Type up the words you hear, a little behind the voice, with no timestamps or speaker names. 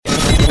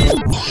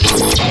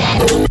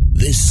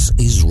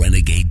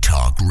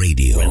Talk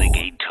Radio.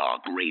 Renegade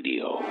Talk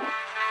Radio.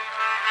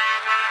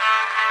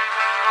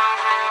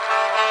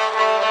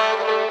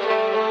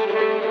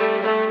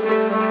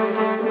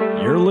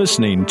 You're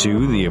listening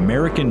to The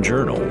American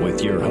Journal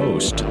with your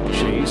host,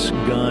 Chase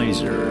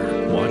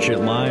Geyser. Watch it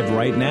live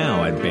right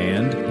now at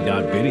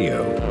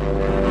band.video.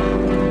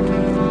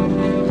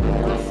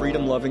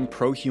 Freedom-loving,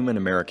 pro-human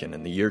American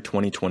in the year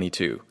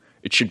 2022.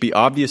 It should be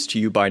obvious to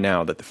you by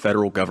now that the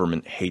federal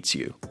government hates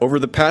you. Over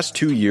the past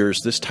 2 years,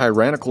 this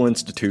tyrannical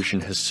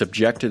institution has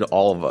subjected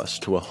all of us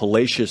to a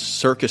hellacious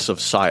circus of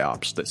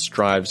psyops that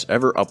strives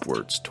ever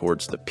upwards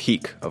towards the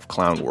peak of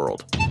clown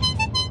world.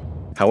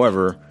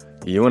 However,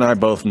 you and I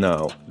both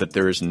know that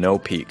there is no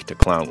peak to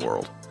clown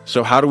world.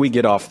 So how do we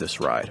get off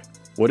this ride?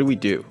 What do we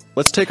do?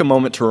 Let's take a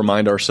moment to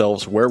remind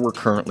ourselves where we're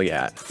currently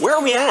at. Where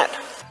are we at?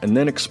 And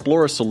then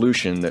explore a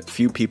solution that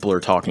few people are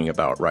talking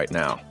about right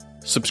now.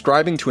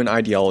 Subscribing to an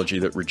ideology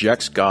that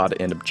rejects God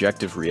and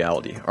objective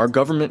reality, our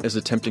government is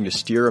attempting to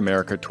steer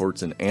America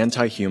towards an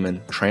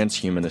anti-human,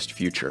 transhumanist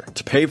future.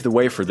 To pave the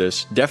way for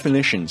this,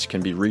 definitions can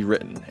be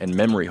rewritten and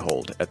memory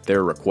hold at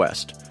their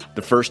request.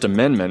 The First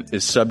Amendment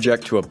is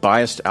subject to a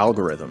biased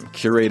algorithm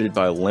curated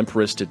by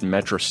limp-wristed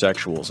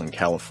metrosexuals in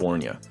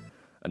California.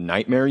 A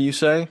nightmare, you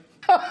say?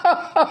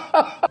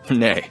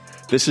 Nay,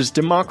 this is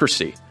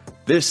democracy.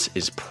 This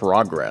is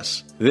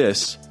progress.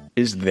 This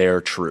is their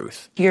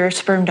truth. Your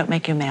sperm don't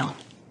make you male.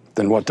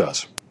 Then what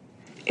does?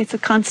 It's a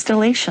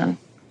constellation.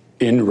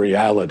 In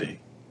reality,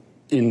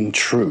 in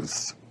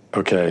truth,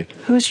 okay?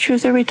 Whose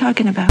truth are we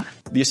talking about?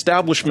 The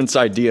establishment's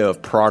idea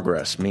of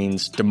progress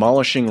means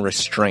demolishing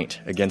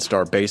restraint against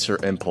our baser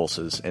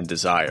impulses and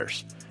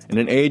desires. In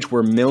an age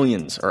where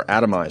millions are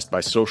atomized by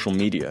social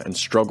media and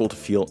struggle to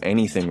feel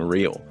anything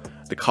real,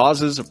 the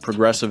causes of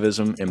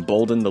progressivism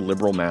embolden the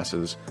liberal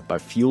masses by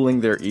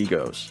fueling their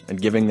egos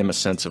and giving them a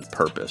sense of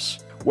purpose.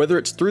 Whether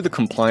it's through the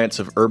compliance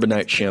of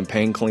urbanite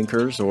champagne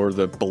clinkers or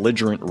the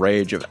belligerent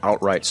rage of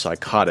outright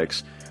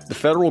psychotics, the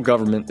federal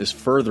government is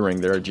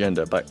furthering their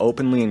agenda by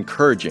openly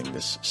encouraging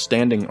this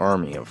standing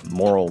army of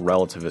moral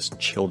relativist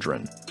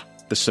children.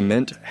 The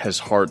cement has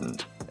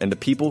hardened, and the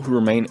people who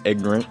remain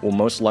ignorant will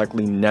most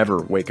likely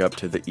never wake up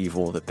to the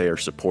evil that they are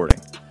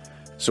supporting.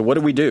 So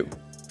what do?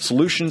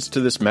 Solutions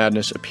to this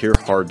madness appear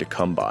hard to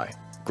come by.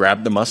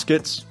 Grab the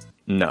muskets?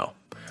 No.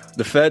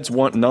 The feds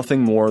want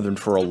nothing more than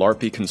for a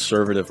LARPy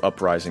conservative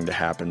uprising to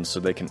happen so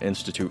they can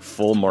institute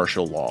full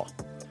martial law.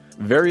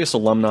 Various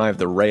alumni of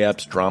the Ray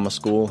Epps Drama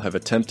School have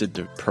attempted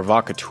to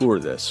provocateur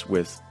this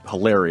with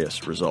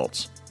hilarious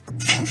results.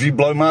 If you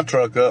blow my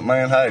truck up,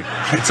 man, hey,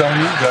 it's on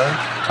you,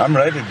 guys. I'm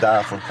ready to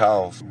die for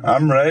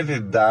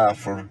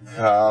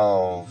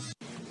cause.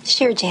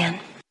 Sure, Jan.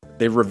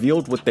 They've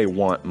revealed what they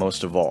want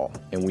most of all,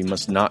 and we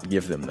must not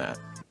give them that.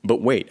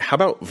 But wait, how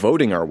about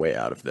voting our way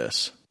out of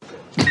this?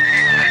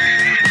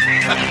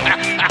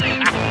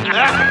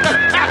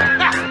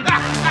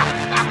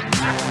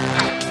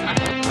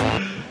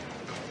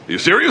 Are you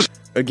serious?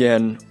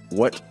 Again,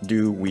 what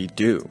do we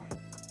do?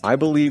 I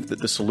believe that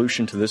the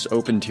solution to this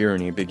open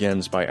tyranny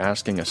begins by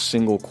asking a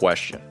single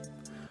question.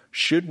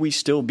 Should we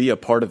still be a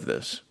part of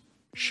this?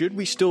 Should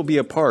we still be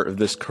a part of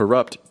this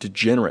corrupt,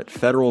 degenerate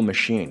federal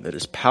machine that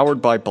is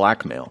powered by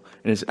blackmail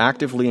and is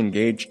actively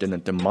engaged in a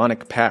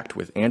demonic pact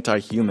with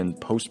anti-human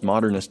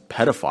postmodernist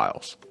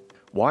pedophiles?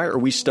 Why are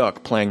we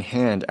stuck playing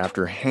hand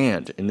after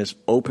hand in this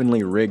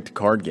openly rigged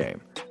card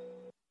game?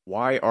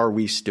 Why are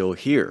we still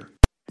here?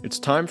 It's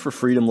time for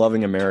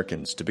freedom-loving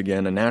Americans to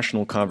begin a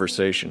national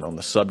conversation on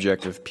the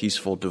subject of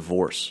peaceful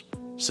divorce,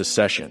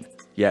 secession.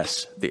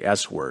 Yes, the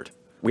S word.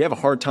 We have a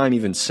hard time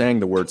even saying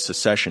the word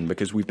secession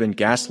because we've been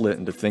gaslit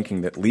into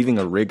thinking that leaving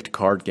a rigged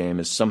card game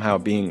is somehow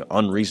being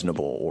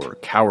unreasonable or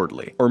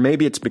cowardly. Or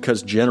maybe it's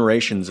because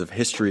generations of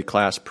history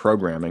class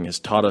programming has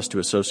taught us to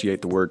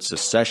associate the word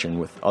secession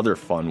with other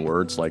fun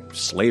words like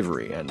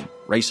slavery and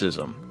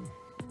racism.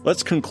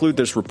 Let's conclude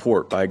this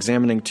report by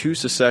examining two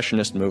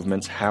secessionist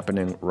movements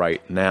happening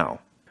right now.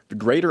 The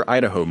Greater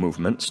Idaho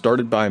Movement,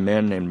 started by a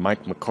man named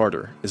Mike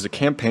McCarter, is a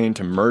campaign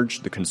to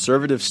merge the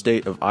conservative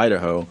state of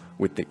Idaho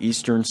with the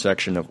eastern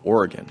section of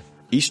Oregon.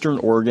 Eastern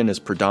Oregon is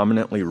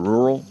predominantly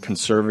rural,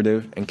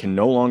 conservative, and can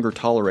no longer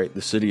tolerate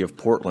the city of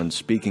Portland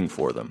speaking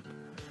for them.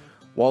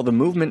 While the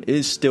movement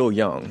is still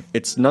young,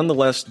 it's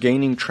nonetheless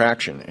gaining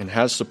traction and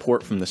has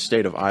support from the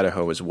state of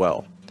Idaho as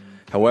well.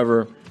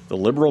 However, the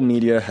liberal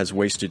media has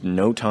wasted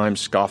no time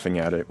scoffing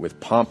at it with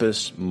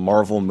pompous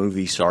Marvel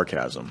movie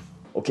sarcasm.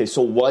 Okay,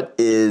 so what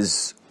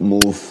is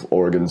Move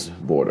Oregon's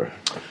border?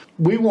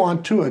 We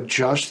want to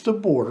adjust the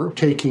border,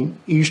 taking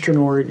Eastern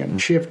Oregon,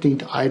 shifting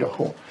to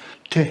Idaho,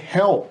 to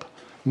help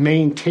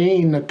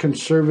maintain the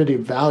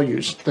conservative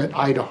values that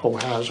Idaho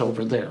has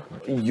over there.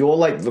 You're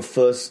like the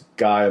first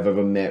guy I've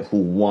ever met who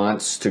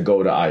wants to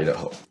go to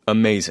Idaho.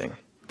 Amazing.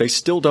 They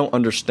still don't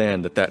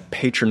understand that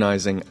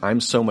patronizing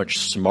 "I'm so much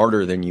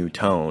smarter than you"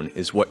 tone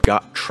is what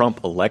got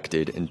Trump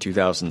elected in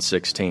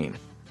 2016.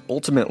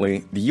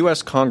 Ultimately, the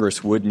U.S.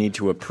 Congress would need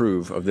to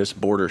approve of this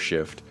border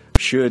shift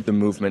should the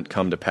movement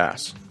come to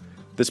pass.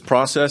 This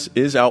process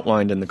is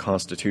outlined in the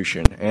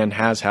Constitution and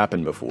has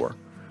happened before.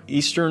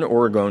 Eastern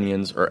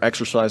Oregonians are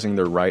exercising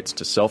their rights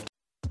to self.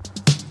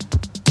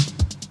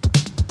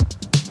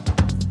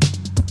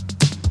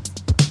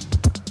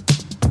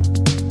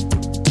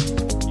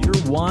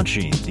 You're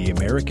watching The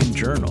American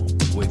Journal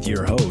with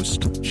your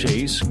host,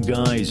 Chase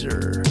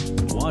Geiser.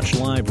 Watch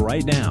live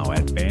right now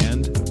at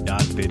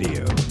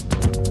band.video.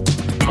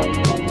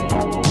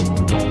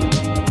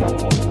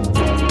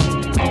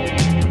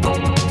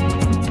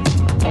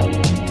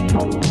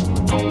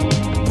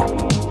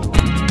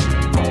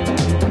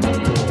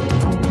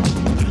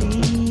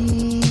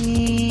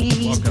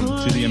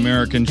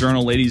 American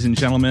Journal, ladies and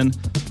gentlemen.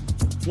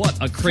 What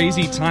a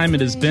crazy time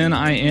it has been.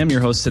 I am your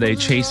host today,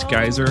 Chase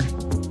Geiser,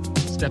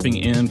 stepping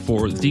in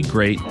for the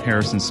great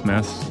Harrison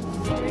Smith.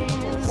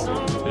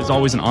 It is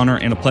always an honor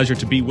and a pleasure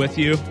to be with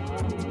you.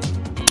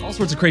 All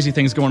sorts of crazy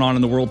things going on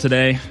in the world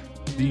today.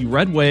 The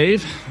red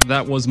wave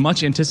that was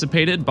much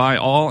anticipated by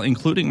all,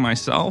 including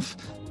myself,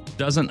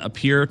 doesn't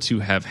appear to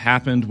have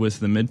happened with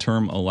the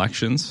midterm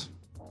elections.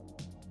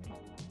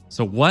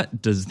 So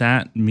what does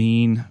that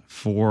mean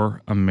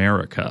for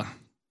America?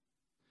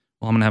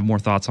 Well, I'm going to have more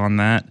thoughts on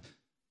that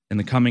in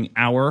the coming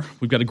hour.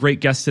 We've got a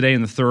great guest today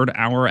in the third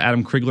hour.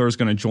 Adam Krigler is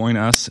going to join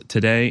us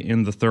today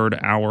in the third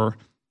hour.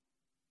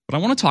 But I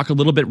want to talk a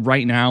little bit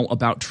right now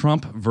about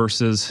Trump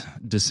versus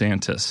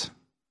DeSantis.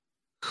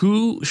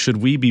 Who should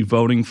we be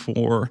voting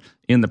for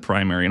in the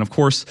primary? And of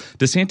course,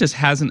 DeSantis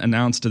hasn't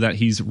announced that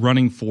he's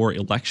running for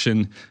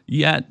election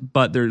yet,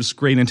 but there's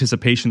great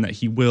anticipation that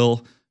he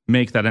will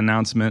make that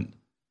announcement,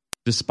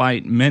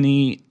 despite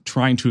many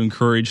trying to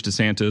encourage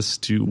DeSantis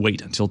to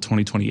wait until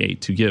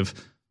 2028 to give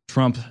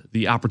Trump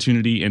the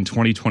opportunity in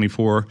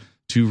 2024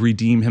 to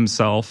redeem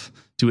himself,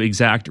 to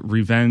exact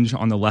revenge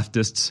on the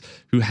leftists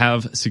who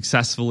have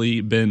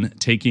successfully been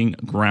taking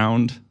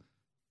ground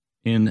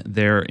in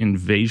their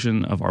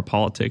invasion of our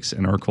politics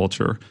and our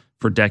culture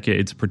for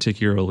decades,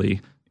 particularly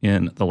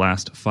in the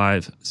last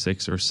 5,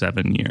 6, or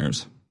 7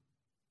 years.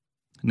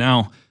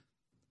 Now,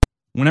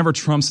 whenever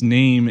Trump's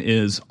name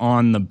is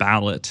on the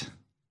ballot,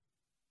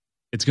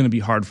 it's going to be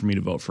hard for me to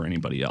vote for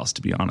anybody else,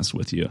 to be honest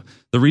with you.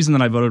 The reason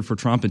that I voted for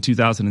Trump in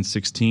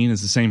 2016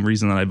 is the same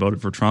reason that I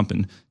voted for Trump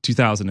in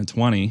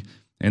 2020.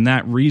 And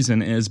that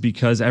reason is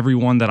because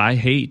everyone that I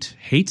hate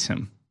hates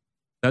him.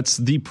 That's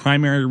the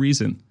primary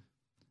reason.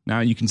 Now,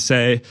 you can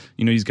say,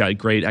 he's got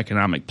great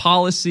economic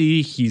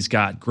policy. He's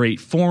got great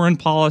foreign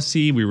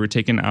policy. We were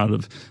taken out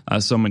of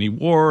so many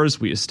wars.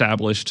 We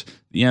established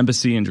the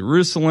embassy in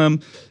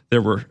Jerusalem.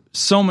 There were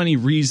so many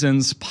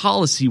reasons,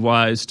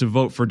 policy-wise, to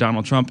vote for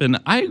Donald Trump. And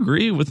I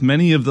agree with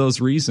many of those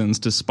reasons,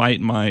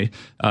 despite my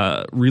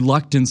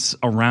reluctance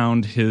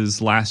around his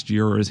last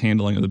year or his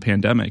handling of the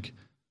pandemic.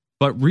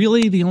 But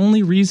really, the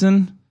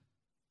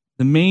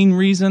main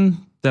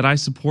reason that I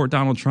support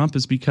Donald Trump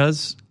is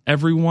because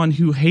everyone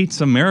who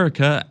hates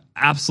America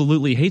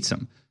absolutely hates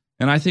him.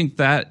 And I think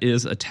that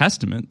is a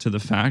testament to the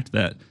fact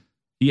that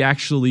he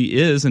actually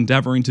is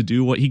endeavoring to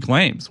do what he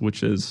claims,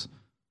 which is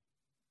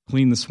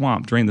clean the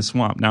swamp, drain the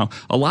swamp. Now,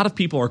 a lot of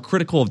people are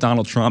critical of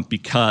Donald Trump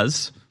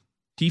because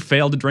he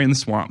failed to drain the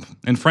swamp.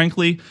 And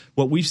frankly,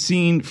 what we've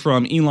seen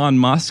from Elon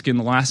Musk in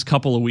the last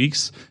couple of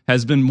weeks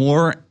has been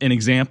more an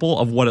example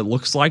of what it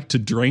looks like to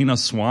drain a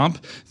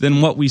swamp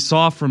than what we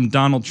saw from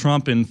Donald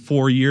Trump in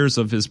 4 years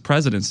of his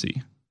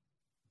presidency.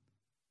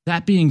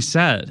 That being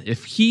said,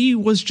 if he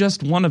was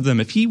just one of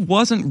them, if he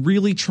wasn't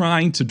really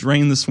trying to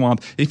drain the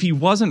swamp, if he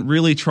wasn't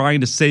really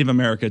trying to save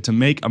America, to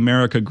make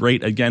America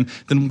great again,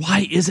 then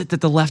why is it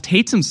that the left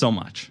hates him so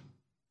much?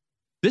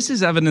 This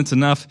is evidence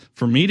enough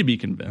for me to be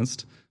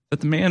convinced that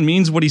the man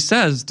means what he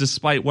says,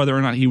 despite whether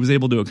or not he was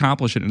able to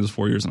accomplish it in his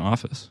 4 years in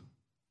office.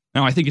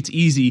 Now, I think it's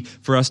easy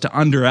for us to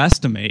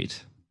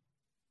underestimate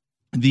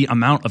the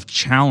amount of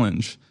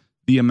challenge,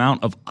 the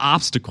amount of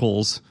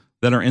obstacles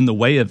that are in the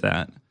way of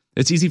that.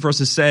 It's easy for us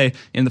to say,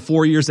 in the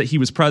 4 years that he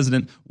was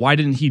president, why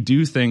didn't he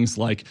do things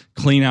like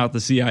clean out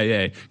the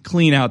CIA,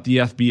 clean out the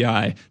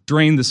FBI,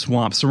 drain the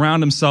swamp,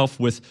 surround himself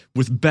with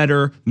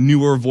better,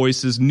 newer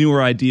voices,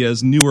 newer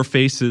ideas, newer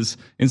faces,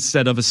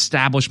 instead of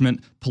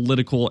establishment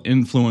political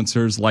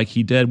influencers like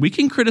he did? We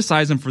can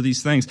criticize him for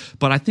these things,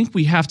 but I think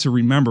we have to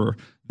remember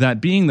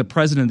that being the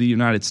president of the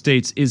United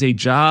States is a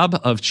job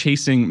of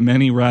chasing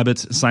many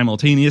rabbits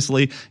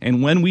simultaneously.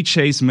 And when we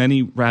chase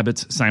many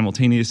rabbits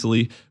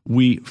simultaneously,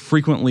 we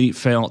frequently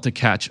fail to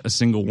catch a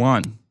single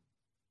one.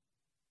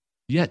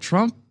 Yet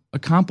Trump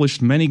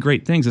accomplished many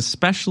great things,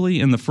 especially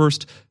in the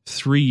first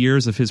 3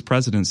 years of his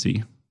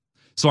presidency.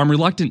 So I'm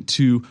reluctant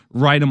to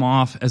write him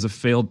off as a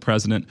failed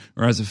president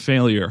or as a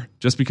failure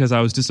just because I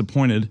was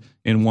disappointed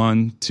in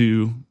 1,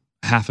 2,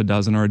 half a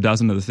dozen or a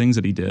dozen of the things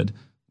that he did,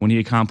 when he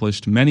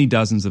accomplished many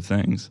dozens of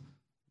things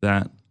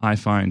that I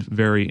find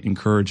very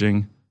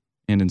encouraging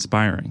and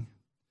inspiring.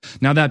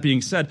 Now, that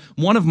being said,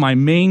 one of my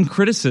main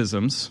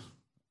criticisms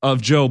of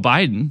Joe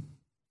Biden,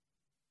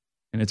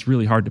 and it's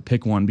really hard to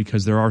pick one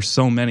because there are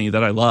so many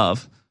that I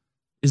love,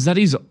 is that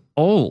he's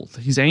old.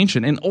 He's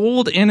ancient. And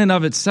old in and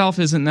of itself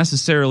isn't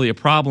necessarily a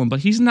problem,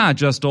 but he's not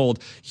just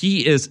old.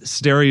 He is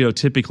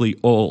stereotypically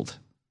old.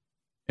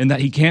 and that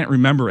he can't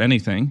remember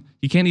anything.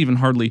 He can't even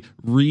hardly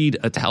read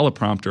a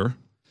teleprompter.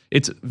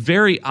 It's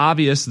very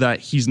obvious that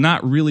he's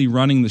not really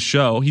running the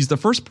show. He's the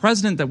first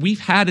president that we've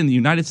had in the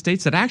United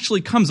States that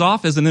actually comes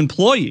off as an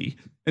employee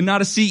and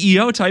not a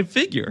CEO type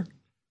figure.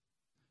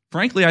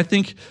 Frankly, I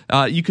think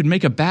you could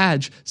make a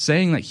badge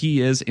saying that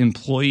he is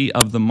Employee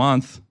of the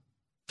Month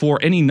for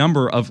any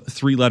number of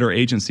three-letter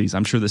agencies.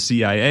 I'm sure the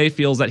CIA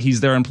feels that he's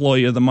their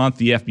Employee of the Month.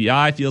 The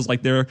FBI feels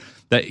like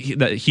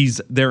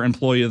he's their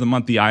Employee of the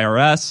Month. The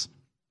IRS.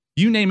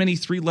 You name any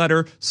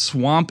three-letter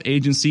swamp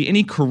agency,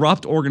 any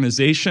corrupt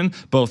organization,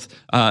 both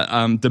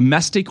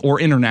domestic or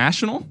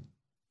international,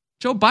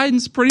 Joe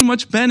Biden's pretty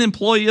much been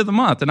Employee of the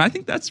Month. And I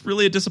think that's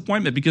really a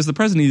disappointment because the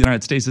President of the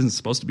United States isn't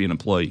supposed to be an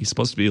employee. He's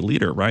supposed to be a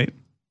leader, right?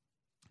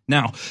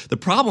 Now, the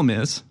problem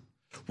is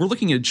we're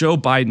looking at Joe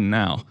Biden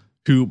now,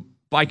 who,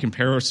 by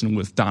comparison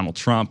with Donald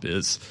Trump,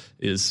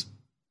 is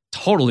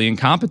totally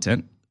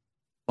incompetent.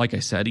 Like I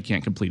said, he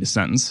can't complete a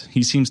sentence.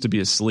 He seems to be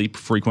asleep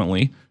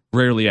frequently,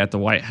 rarely at the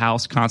White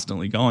House,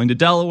 constantly going to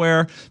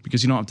Delaware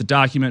because you don't have to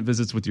document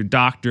visits with your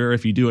doctor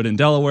if you do it in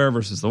Delaware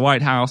versus the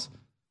White House.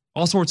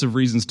 All sorts of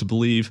reasons to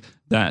believe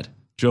that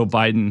Joe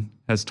Biden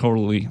has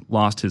totally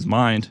lost his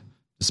mind,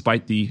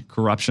 despite the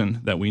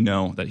corruption that we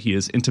know that he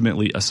is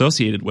intimately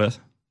associated with.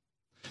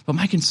 But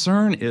my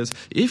concern is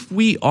if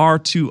we are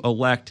to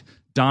elect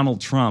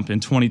Donald Trump in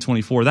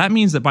 2024, that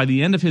means that by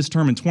the end of his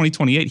term in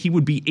 2028, he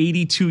would be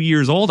 82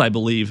 years old, I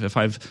believe, if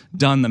I've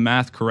done the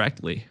math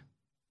correctly.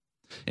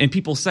 And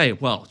people say,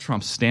 well,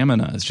 Trump's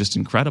stamina is just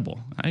incredible.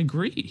 I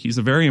agree. He's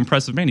a very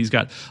impressive man. He's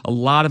got a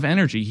lot of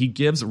energy. He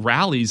gives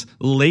rallies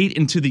late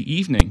into the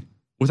evening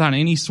without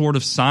any sort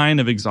of sign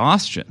of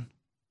exhaustion.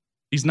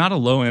 He's not a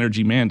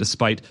low-energy man,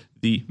 despite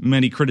the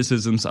many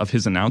criticisms of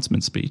his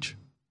announcement speech.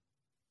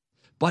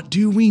 But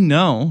do we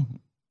know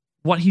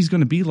what he's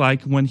going to be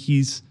like when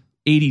he's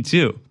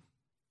 82?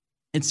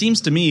 It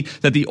seems to me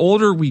that the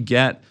older we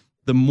get,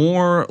 the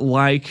more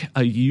like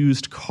a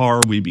used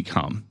car we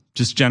become,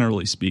 just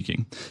generally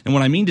speaking. And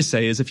what I mean to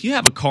say is if you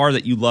have a car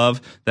that you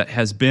love that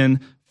has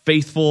been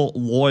faithful,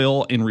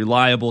 loyal, and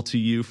reliable to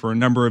you for a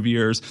number of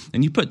years,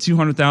 and you put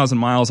 200,000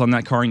 miles on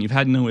that car and you've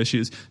had no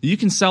issues, you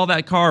can sell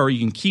that car or you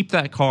can keep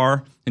that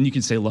car and you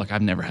can say, look,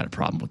 I've never had a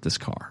problem with this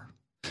car.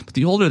 But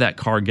the older that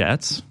car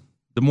gets,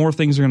 the more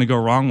things are going to go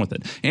wrong with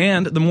it.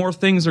 And the more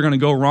things are going to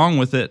go wrong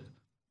with it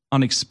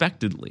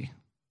unexpectedly.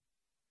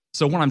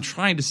 So what I'm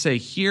trying to say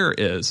here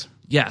is,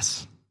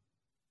 yes,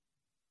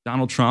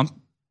 Donald Trump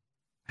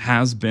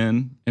has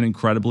been an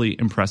incredibly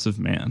impressive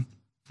man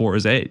for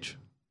his age.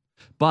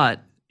 But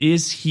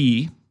is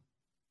he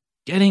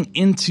getting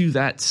into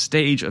that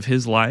stage of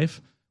his life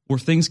where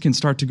things can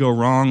start to go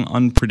wrong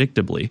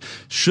unpredictably?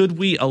 Should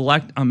we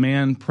elect a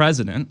man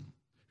president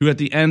who at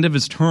the end of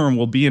his term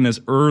will be in his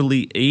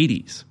early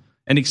 80s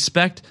and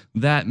expect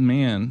that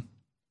man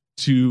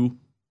to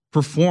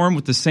perform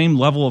with the same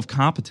level of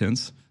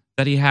competence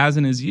that he has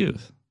in his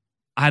youth?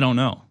 I don't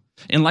know.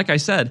 And like I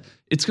said,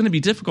 it's going to be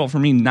difficult for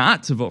me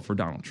not to vote for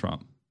Donald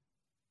Trump.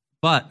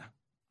 But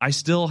I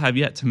still have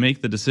yet to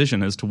make the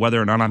decision as to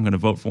whether or not I'm going to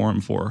vote for him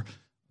for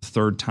a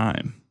third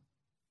time.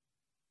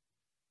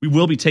 We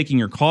will be taking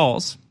your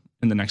calls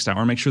in the next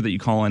hour. Make sure that you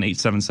call in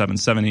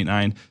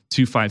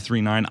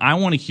 877-789-2539. I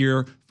want to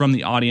hear from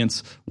the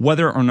audience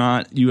whether or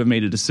not you have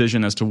made a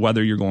decision as to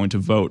whether you're going to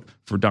vote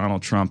for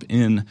Donald Trump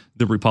in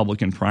the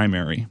Republican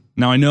primary.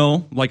 Now, I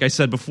know, like I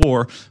said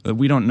before, that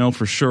we don't know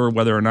for sure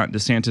whether or not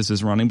DeSantis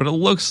is running, but it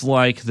looks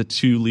like the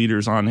two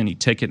leaders on any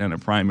ticket in a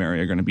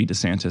primary are going to be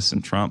DeSantis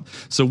and Trump.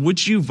 So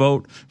would you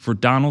vote for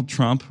Donald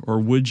Trump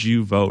or would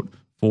you vote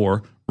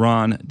for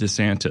Ron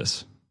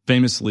DeSantis?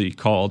 Famously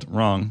called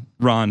Ron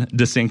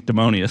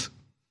DeSanctimonious.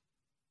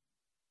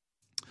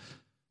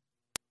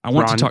 I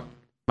want to talk.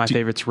 My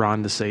favorite's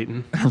Ron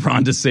DeSatan.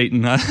 Ron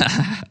DeSatan.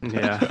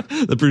 Yeah.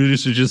 The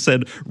producer just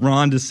said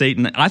Ron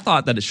DeSatan. I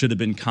thought that it should have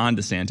been Con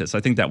DeSantis.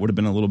 I think that would have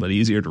been a little bit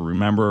easier to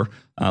remember,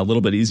 a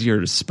little bit easier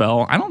to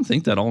spell. I don't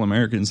think that all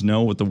Americans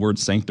know what the word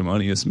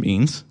sanctimonious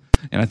means.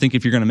 And I think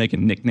if you're going to make a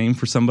nickname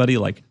for somebody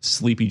like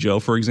Sleepy Joe,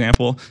 for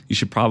example, you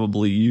should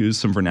probably use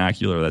some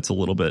vernacular that's a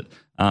little bit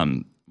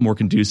more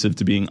conducive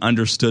to being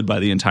understood by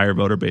the entire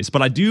voter base.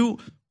 But I do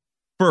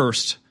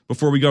first,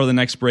 before we go to the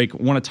next break,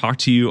 want to talk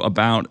to you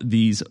about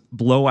these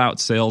blowout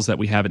sales that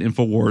we have at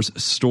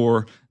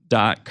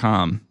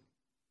InfoWarsStore.com.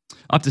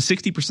 Up to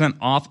 60%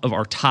 off of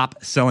our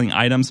top selling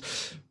items.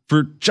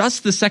 For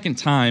just the second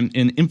time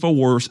in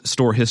InfoWars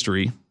store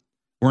history,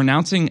 we're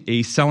announcing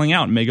a selling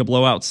out mega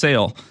blowout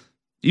sale.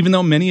 Even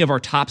though many of our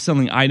top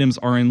selling items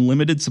are in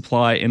limited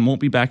supply and won't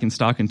be back in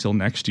stock until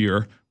next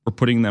year, we're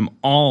putting them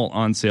all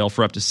on sale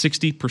for up to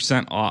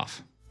 60%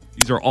 off.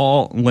 These are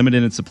all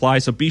limited in supply,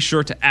 so be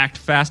sure to act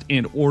fast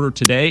and order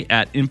today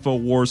at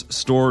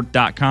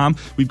InfoWarsStore.com.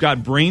 We've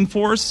got Brain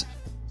Force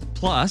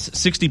plus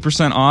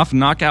 60% off,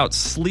 Knockout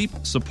Sleep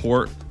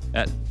Support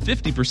at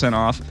 50%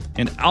 off,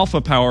 and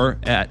Alpha Power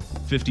at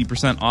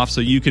 50% off,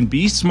 so you can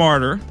be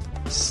smarter,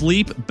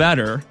 sleep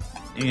better,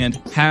 and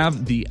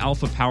have the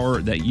alpha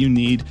power that you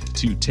need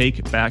to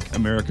take back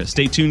America.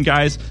 Stay tuned,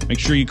 guys. Make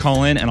sure you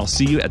call in, and I'll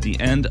see you at the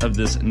end of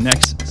this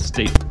next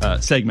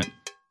segment.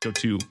 Go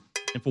to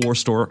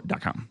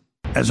InfoWarsStore.com.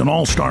 As an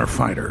all-star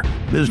fighter,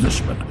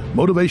 businessman,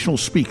 motivational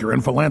speaker,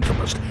 and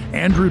philanthropist,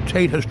 Andrew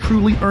Tate has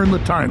truly earned the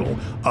title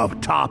of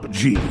Top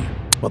G.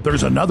 But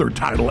there's another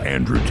title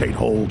Andrew Tate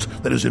holds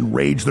that has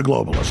enraged the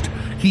globalist.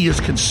 He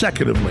is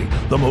consecutively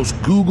the most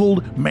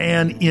Googled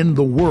man in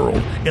the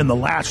world in the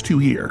last 2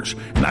 years.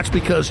 And that's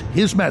because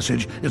his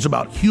message is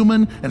about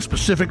human and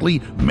specifically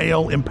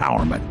male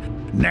empowerment.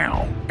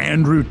 Now,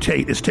 Andrew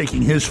Tate is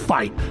taking his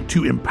fight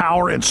to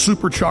empower and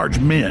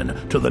supercharge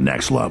men to the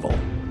next level.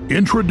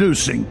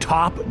 Introducing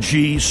Top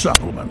G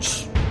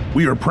Supplements.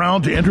 We are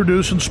proud to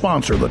introduce and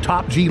sponsor the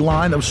Top G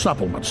line of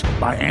supplements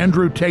by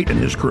Andrew Tate and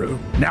his crew.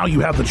 Now you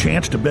have the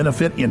chance to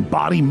benefit in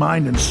body,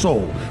 mind, and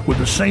soul with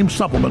the same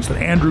supplements that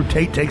Andrew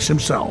Tate takes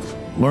himself.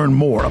 Learn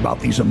more about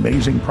these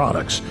amazing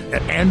products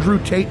at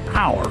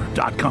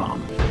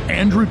AndrewTatePower.com.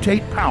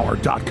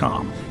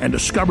 AndrewTatePower.com, and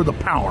discover the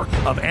power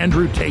of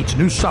Andrew Tate's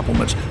new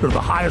supplements that are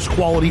the highest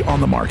quality on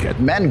the market.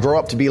 Men grow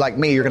up to be like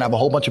me. You're going to have a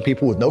whole bunch of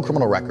people with no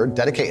criminal record,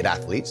 dedicated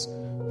athletes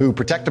who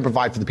protect and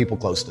provide for the people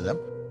close to them.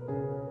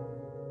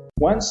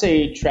 Once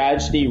a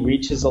tragedy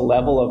reaches a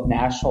level of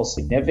national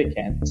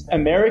significance,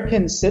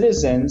 American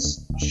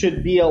citizens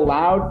should be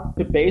allowed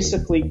to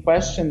basically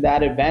question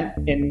that event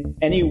in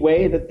any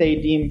way that they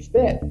deem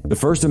fit. The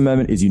First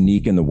Amendment is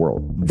unique in the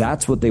world.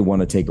 That's what they want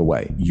to take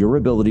away, your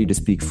ability to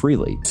speak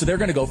freely. So they're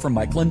going to go for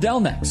Mike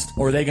Lindell next,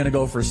 or are they going to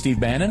go for Steve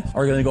Bannon,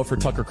 or are they going to go for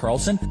Tucker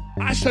Carlson?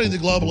 I studied the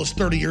globalists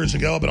 30 years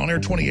ago. I've been on air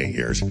 28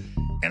 years,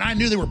 and I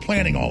knew they were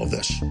planning all of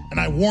this. And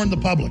I warned the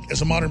public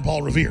as a modern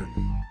Paul Revere.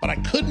 But I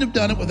couldn't have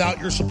done it without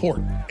your support.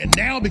 And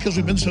now, because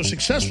we've been so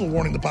successful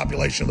warning the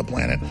population of the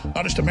planet,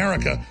 not just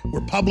America,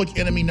 we're public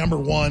enemy number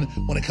one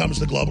when it comes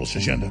to the globalist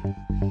agenda.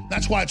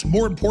 That's why it's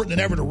more important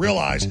than ever to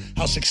realize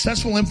how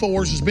successful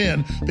InfoWars has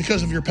been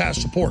because of your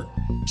past support.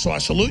 So I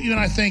salute you and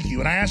I thank you.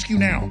 And I ask you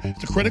now,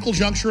 at the critical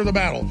juncture of the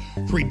battle,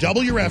 to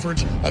redouble your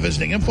efforts of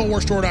visiting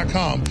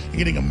InfoWarsStore.com and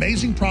getting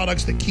amazing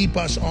products that keep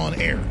us on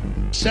air.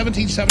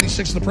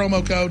 1776 is the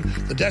promo code.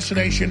 The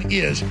destination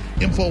is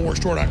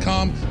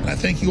InfoWarsStore.com. And I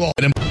thank you all.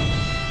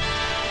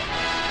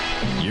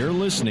 You're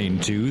listening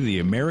to The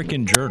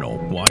American Journal.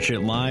 Watch it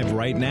live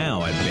right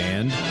now at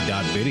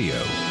band.video.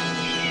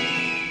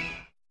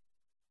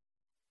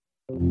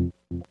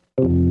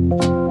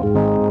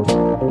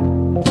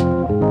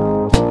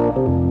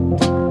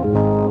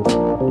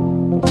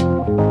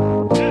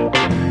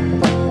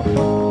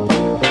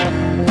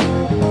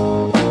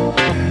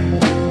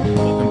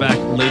 Welcome back,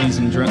 ladies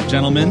and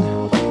gentlemen,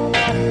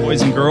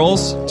 boys and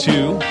girls,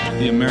 to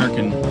The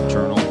American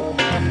Journal,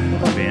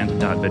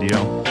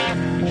 band.video.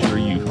 Make sure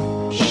you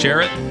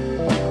share it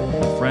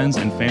with friends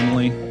and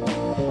family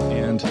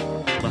and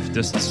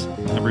leftists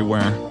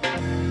everywhere.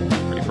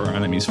 Pray for our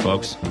enemies,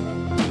 folks.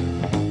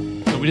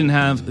 So we didn't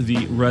have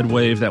the red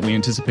wave that we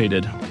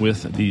anticipated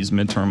with these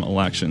midterm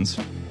elections.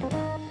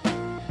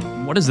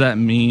 What does that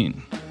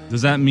mean?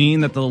 Does that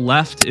mean that the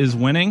left is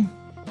winning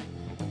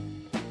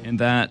and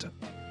that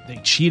they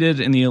cheated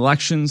in the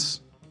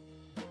elections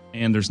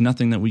and there's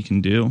nothing that we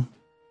can do?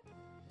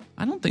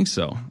 I don't think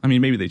so. I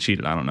mean, maybe they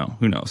cheated. I don't know.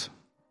 Who knows?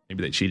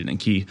 Maybe they cheated in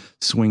key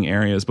swing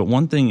areas. But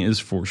one thing is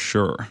for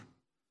sure.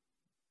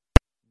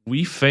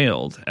 We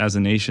failed as a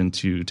nation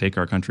to take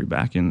our country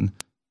back in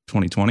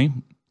 2020.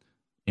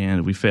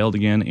 And we failed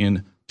again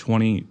in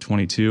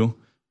 2022.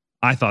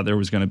 I thought there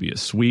was going to be a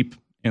sweep.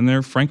 And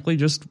there, frankly,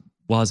 just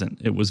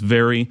wasn't. It was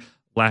very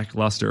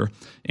lackluster.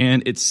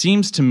 And it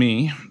seems to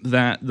me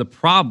that the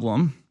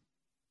problem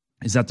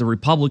is that the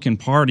Republican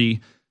Party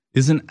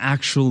isn't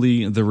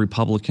actually the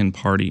Republican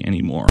Party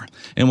anymore.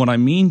 And what I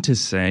mean to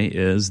say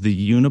is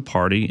the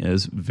uniparty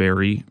is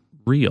very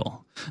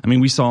real. I mean,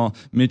 we saw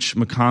Mitch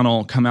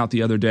McConnell come out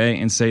the other day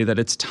and say that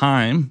it's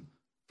time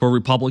for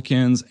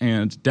Republicans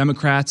and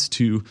Democrats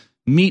to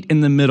meet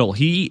in the middle.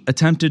 He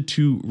attempted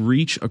to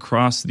reach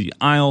across the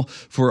aisle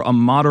for a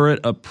moderate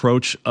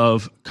approach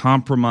of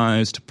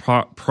compromised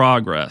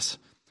progress.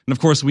 And of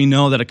course, we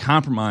know that a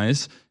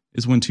compromise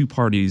is when two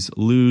parties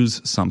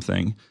lose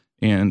something.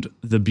 And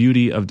the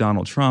beauty of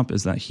Donald Trump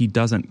is that he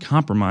doesn't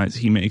compromise.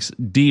 He makes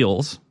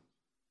deals.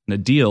 And a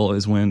deal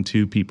is when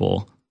two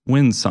people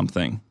win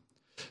something.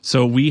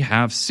 So we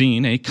have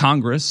seen a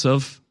Congress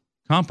of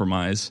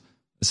compromise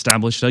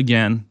established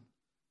again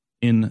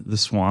in the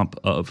swamp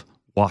of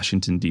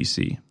Washington,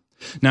 D.C.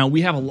 Now,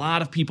 we have a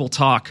lot of people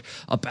talk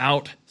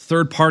about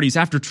third parties.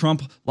 After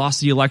Trump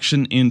lost the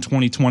election in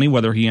 2020,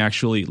 whether he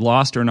actually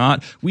lost or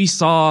not, we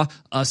saw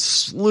a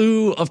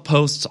slew of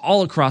posts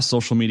all across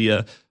social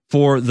media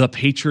for the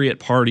Patriot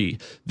Party,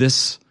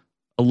 this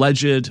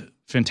alleged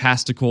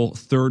fantastical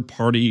third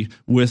party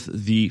with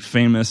the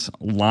famous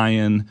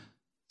lion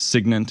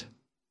signet.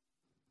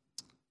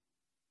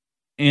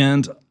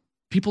 And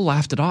people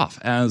laughed it off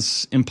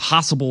as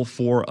impossible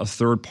for a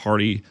third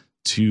party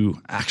to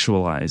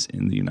actualize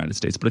in the United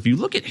States. But if you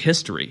look at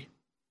history,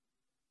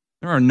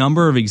 there are a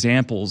number of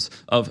examples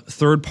of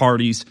third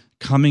parties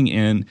coming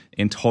in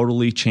and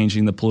totally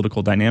changing the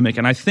political dynamic.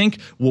 And I think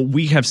what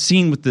we have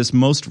seen with this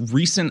most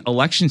recent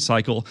election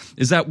cycle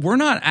is that we're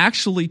not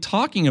actually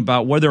talking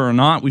about whether or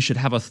not we should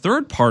have a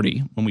third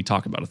party when we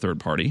talk about a third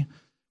party.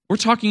 We're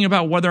talking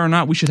about whether or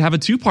not we should have a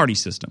two-party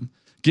system,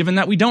 given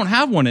that we don't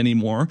have one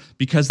anymore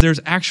because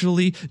there's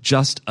actually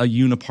just a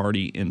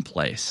uniparty in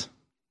place.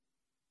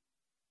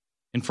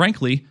 And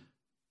frankly,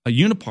 a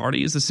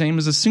uniparty is the same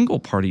as a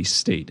single-party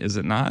state, is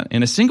it not?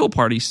 And a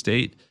single-party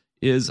state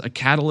is a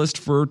catalyst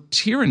for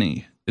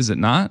tyranny, is it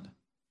not?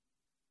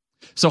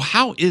 So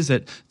how is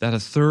it that a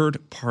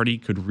third party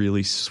could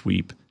really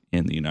sweep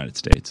in the United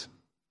States?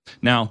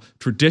 Now,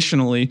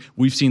 traditionally,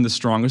 we've seen the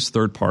strongest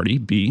third party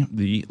be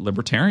the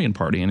Libertarian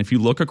Party. And if you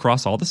look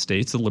across all the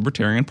states, the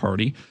Libertarian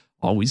Party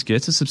always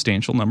gets a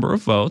substantial number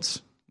of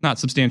votes. Not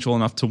substantial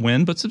enough to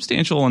win, but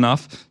substantial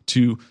enough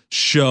to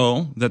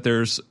show that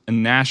there's a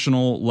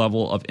national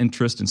level of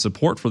interest and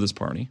support for this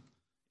party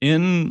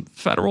in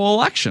federal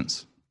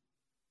elections.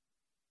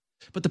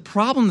 But the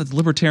problem that the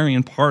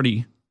Libertarian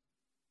Party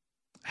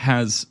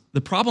has,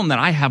 the problem that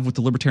I have with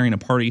the Libertarian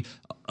Party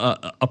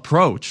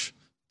approach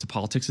to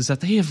politics is that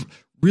they have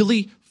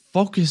really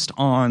focused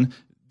on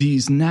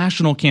these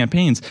national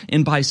campaigns.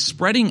 And by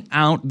spreading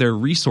out their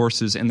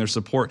resources and their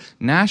support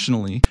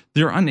nationally,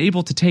 they're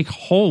unable to take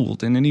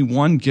hold in any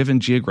one given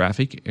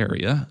geographic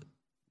area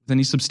with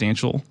any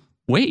substantial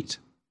weight.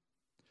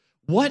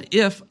 What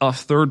if a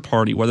third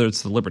party, whether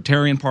it's the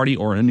Libertarian Party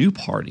or a new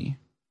party,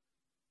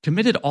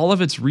 committed all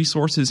of its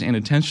resources and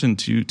attention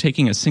to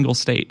taking a single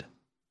state?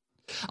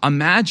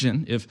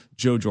 Imagine if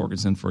Jo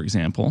Jorgensen, for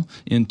example,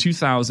 in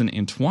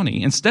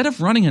 2020, instead of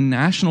running a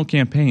national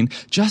campaign,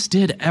 just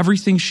did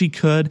everything she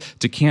could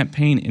to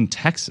campaign in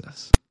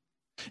Texas.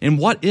 And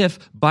what if,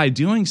 by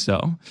doing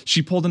so,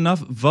 she pulled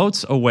enough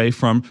votes away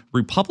from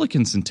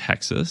Republicans in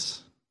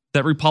Texas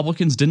that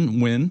Republicans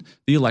didn't win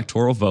the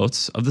electoral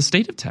votes of the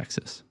state of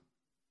Texas?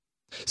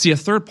 See, a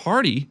third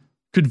party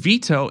could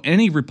veto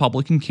any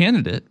Republican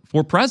candidate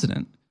for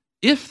president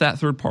if that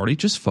third party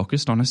just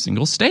focused on a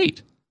single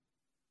state.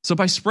 So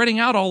by spreading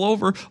out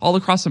all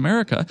across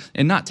America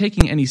and not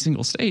taking any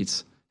single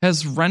states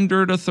has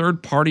rendered a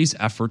third party's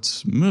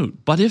efforts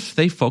moot. But if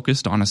they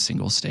focused on a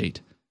single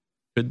state,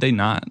 could they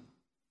not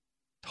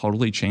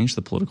totally change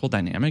the political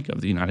dynamic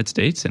of the United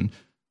States and,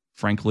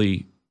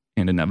 frankly,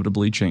 and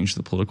inevitably change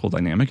the political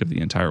dynamic of the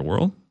entire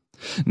world?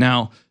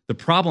 Now, the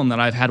problem that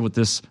I've had with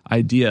this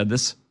idea,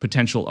 this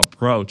potential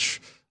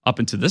approach up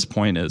until this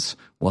point is,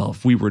 well,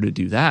 if we were to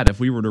do that,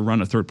 if we were to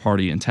run a third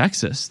party in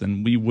Texas,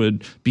 then we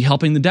would be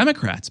helping the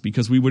Democrats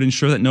because we would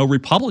ensure that no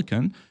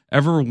Republican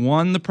ever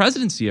won the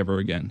presidency ever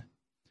again.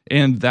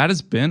 And that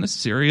has been a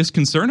serious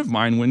concern of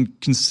mine when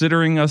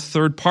considering a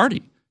third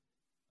party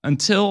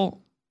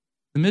until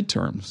the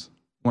midterms,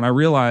 when I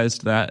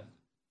realized that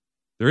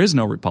there is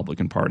no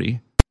Republican Party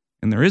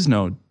and there is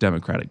no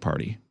Democratic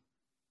Party.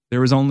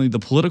 There is only the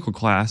political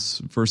class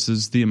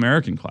versus the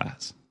American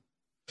class.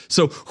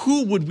 So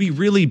who would we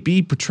really be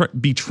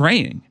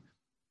betraying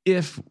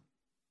if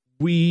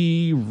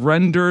we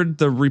rendered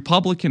the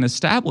Republican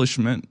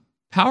establishment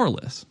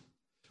powerless?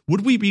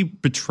 Would we be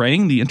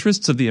betraying the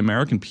interests of the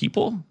American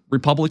people,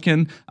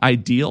 Republican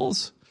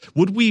ideals?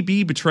 Would we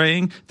be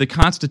betraying the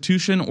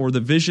Constitution or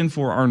the vision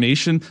for our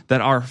nation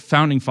that our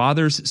founding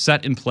fathers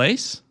set in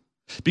place?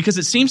 Because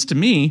it seems to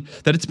me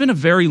that it's been a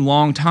very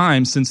long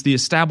time since the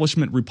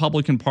establishment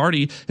Republican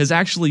Party has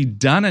actually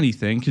done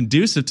anything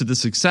conducive to the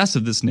success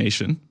of this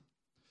nation,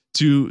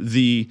 to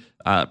the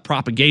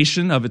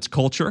propagation of its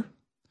culture,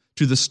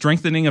 to the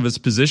strengthening of its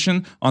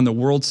position on the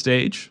world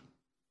stage,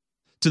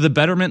 to the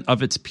betterment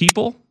of its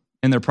people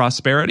and their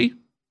prosperity.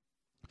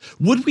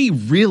 Would we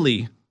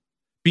really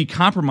be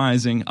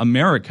compromising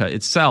America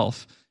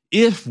itself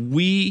if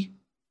we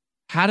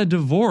had a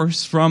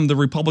divorce from the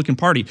Republican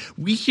Party?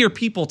 We hear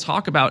people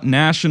talk about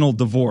national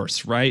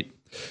divorce, right?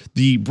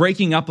 The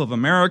breaking up of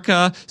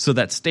America so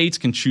that states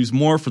can choose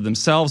more for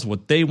themselves,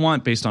 what they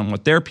want based on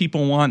what their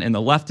people want, and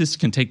the leftists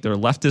can take their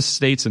leftist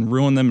states and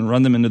ruin them and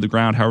run them into the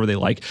ground however they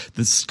like.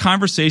 This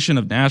conversation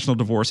of national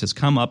divorce has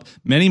come up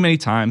many, many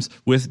times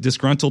with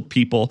disgruntled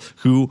people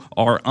who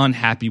are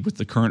unhappy with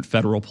the current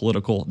federal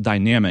political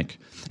dynamic.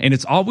 And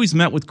it's always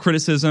met with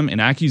criticism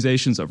and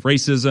accusations of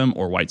racism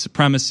or white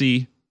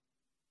supremacy.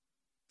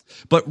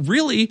 But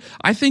really,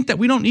 I think that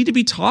we don't need to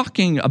be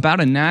talking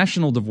about a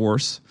national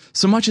divorce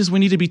so much as we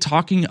need to be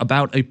talking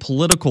about a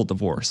political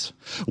divorce.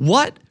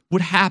 What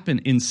would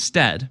happen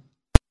instead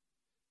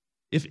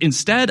if,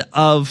 instead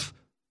of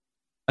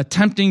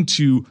attempting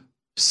to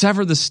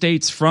sever the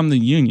states from the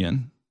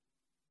Union,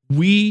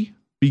 we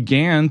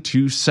began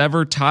to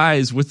sever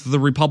ties with the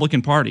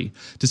Republican Party,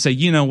 to say,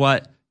 you know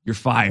what, you're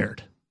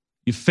fired.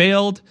 You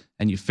failed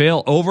and you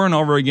fail over and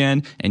over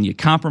again, and you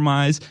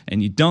compromise,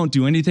 and you don't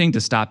do anything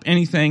to stop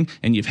anything,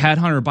 and you've had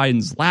Hunter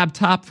Biden's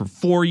laptop for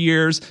 4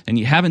 years, and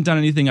you haven't done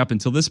anything up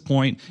until this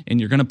point, and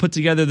you're going to put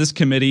together this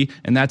committee,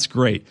 and that's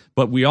great.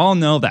 But we all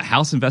know that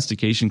House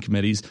investigation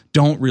committees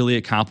don't really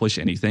accomplish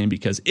anything,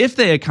 because if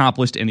they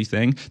accomplished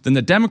anything, then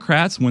the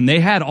Democrats, when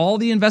they had all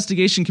the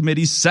investigation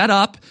committees set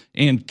up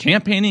and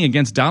campaigning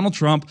against Donald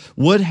Trump,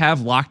 would have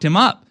locked him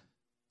up.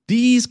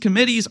 These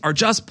committees are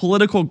just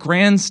political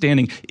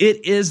grandstanding.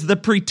 It is the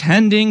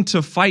pretending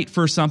to fight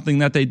for something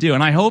that they do.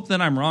 And I hope that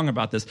I'm wrong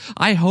about this.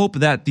 I hope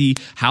that the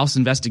House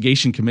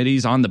investigation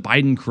committees on the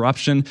Biden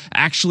corruption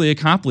actually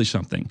accomplish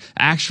something,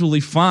 actually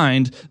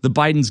find the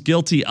Bidens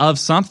guilty of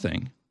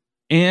something,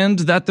 and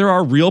that there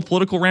are real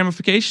political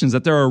ramifications,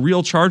 that there are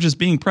real charges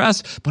being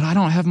pressed. But I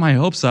don't have my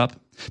hopes up,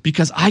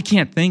 because I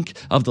can't think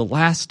of the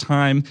last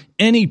time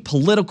any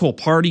political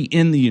party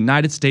in the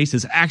United States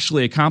has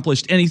actually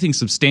accomplished anything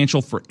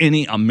substantial for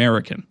any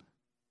American.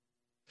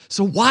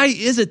 So why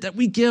is it that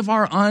we give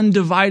our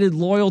undivided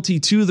loyalty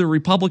to the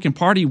Republican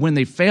Party when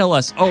they fail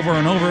us over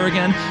and over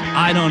again?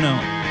 I don't know.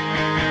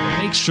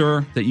 But make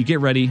sure that you get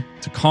ready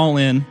to call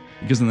in,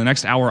 because in the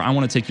next hour, I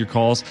want to take your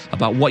calls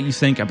about what you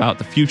think about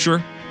the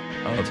future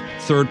of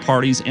third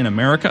parties in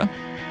America,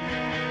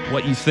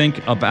 what you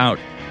think about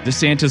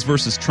DeSantis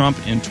versus Trump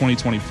in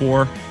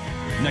 2024.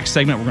 Next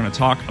segment, we're going to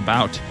talk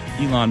about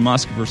Elon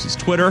Musk versus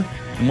Twitter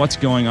and what's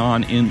going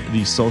on in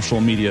the social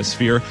media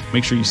sphere.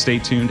 Make sure you stay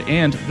tuned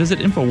and visit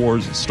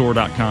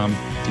InfoWarsStore.com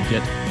to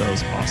get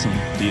those awesome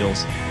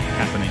deals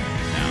happening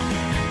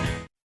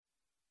now.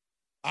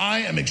 I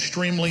am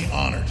extremely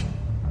honored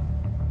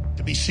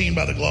to be seen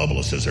by the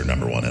globalists as their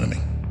number one enemy.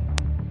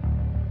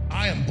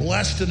 I am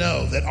blessed to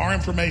know that our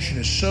information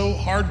is so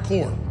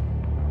hardcore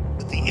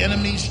that the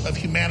enemies of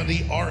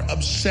humanity are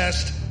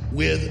obsessed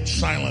with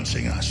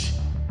silencing us.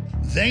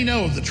 They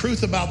know if the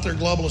truth about their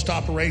globalist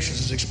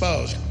operations is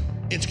exposed,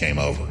 it's game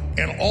over.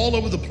 And all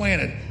over the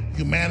planet,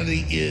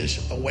 humanity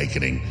is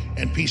awakening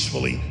and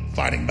peacefully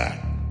fighting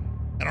back.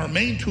 And our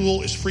main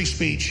tool is free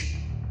speech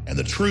and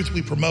the truth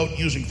we promote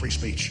using free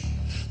speech.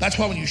 That's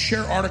why when you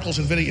share articles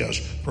and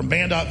videos from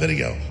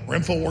Band.video or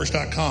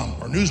Infowars.com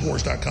or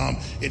Newswars.com,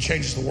 it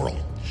changes the world.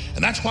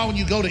 And that's why when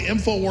you go to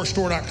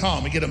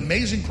InfoWarsStore.com and get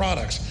amazing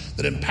products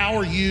that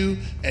empower you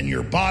and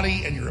your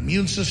body and your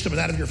immune system and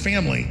that of your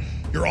family,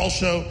 you're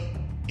also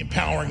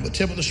empowering the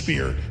tip of the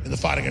spear in the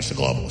fight against the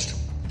globalist.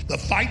 The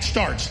fight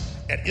starts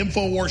at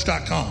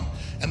Infowars.com,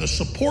 and the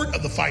support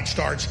of the fight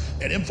starts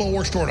at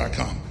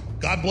InfoWarsStore.com.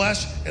 God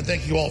bless, and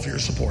thank you all for your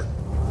support.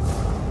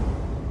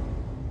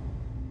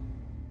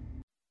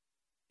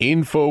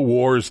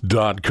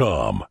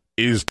 Infowars.com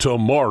is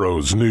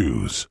tomorrow's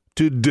news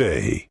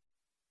today.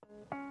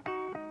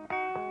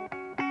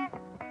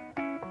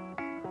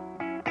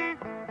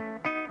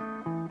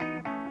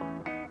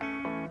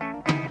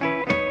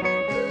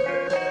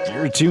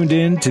 You're tuned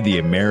in to the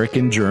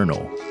American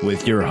Journal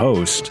with your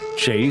host,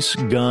 Chase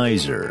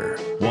Geyser.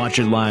 Watch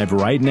it live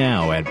right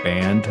now at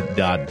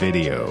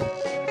Band.video.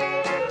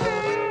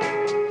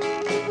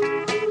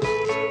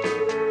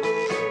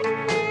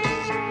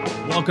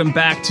 Welcome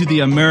back to the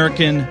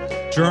American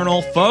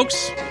Journal,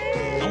 folks.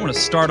 I want to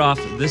start off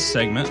this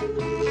segment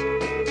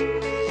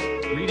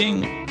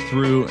reading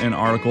through an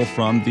article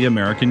from the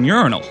American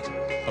Journal,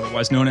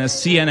 otherwise known as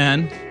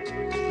CNN.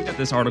 We got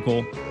this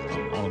article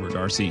from Oliver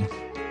Darcy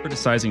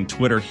criticizing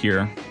Twitter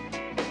here.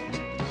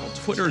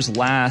 Twitter's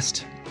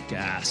last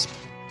gasp.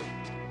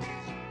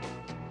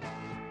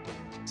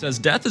 It says,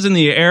 death is in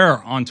the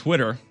air on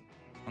Twitter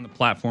on the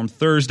platform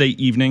Thursday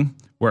evening,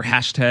 where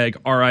hashtag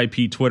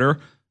RIP Twitter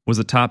was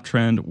a top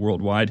trend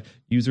worldwide.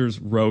 Users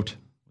wrote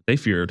what they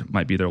feared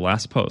might be their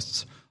last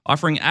posts,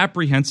 offering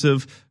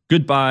apprehensive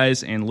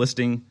goodbyes and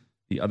listing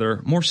the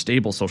other more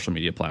stable social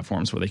media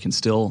platforms where they can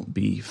still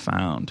be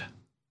found.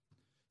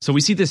 So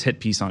we see this hit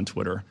piece on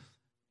Twitter,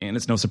 and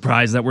it's no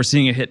surprise that we're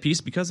seeing a hit piece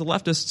because the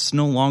leftists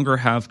no longer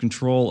have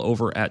control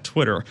over at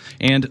Twitter.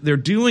 And they're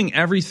doing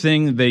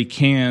everything they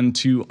can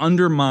to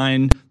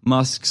undermine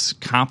Musk's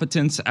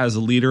competence as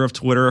a leader of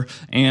Twitter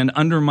and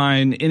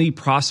undermine any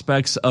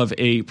prospects of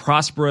a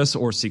prosperous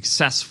or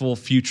successful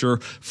future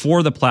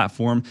for the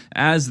platform,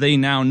 as they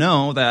now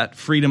know that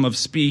freedom of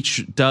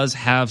speech does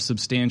have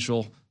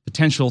substantial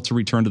potential to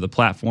return to the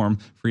platform.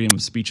 Freedom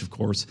of speech, of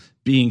course,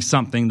 being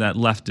something that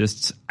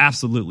leftists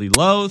absolutely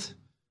loathe,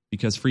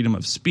 because freedom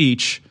of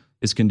speech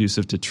is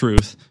conducive to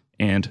truth,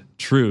 and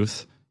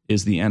truth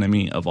is the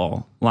enemy of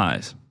all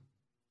lies.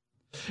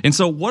 And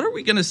so what are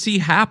we going to see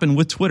happen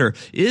with Twitter?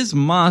 Is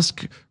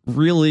Musk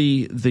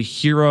really the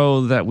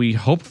hero that we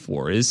hoped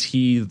for? Is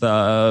he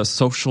the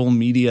social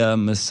media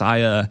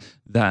messiah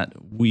that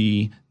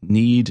we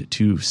need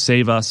to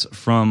save us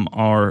from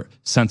our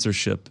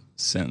censorship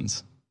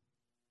sins?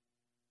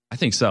 I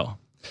think so.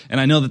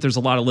 And I know that there's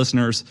a lot of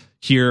listeners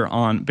here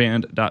on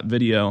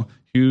Band.video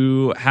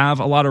who have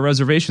a lot of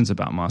reservations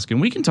about Musk.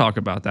 And we can talk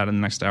about that in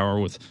the next hour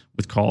with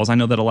calls. I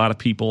know that a lot of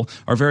people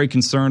are very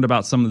concerned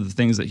about some of the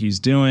things that he's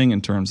doing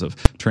in terms of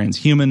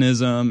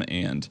transhumanism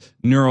and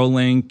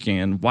Neuralink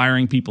and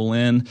wiring people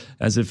in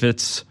as if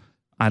it's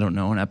I don't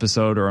know, an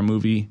episode or a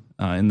movie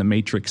in the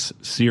Matrix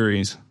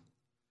series.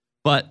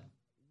 But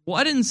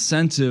what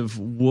incentive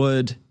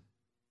would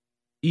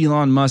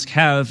Elon Musk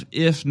have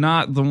if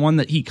not the one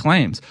that he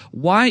claims?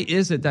 Why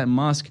is it that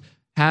Musk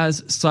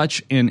has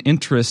such an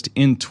interest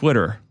in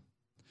Twitter?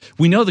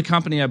 We know the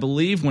company, I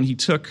believe, when he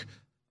took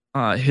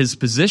his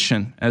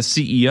position as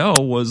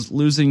CEO, was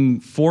losing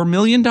 $4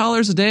 million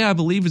a day, I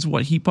believe is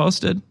what he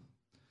posted.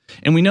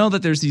 And we know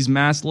that there's these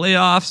mass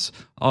layoffs.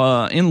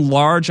 In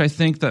large, I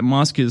think that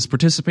Musk is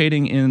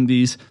participating in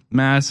these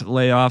mass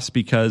layoffs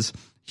because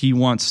he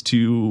wants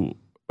to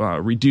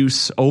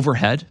reduce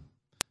overhead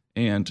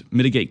and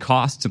mitigate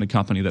costs in a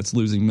company that's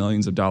losing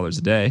millions of dollars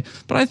a day.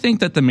 But I think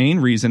that the main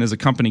reason is a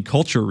company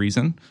culture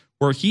reason,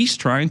 where he's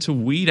trying to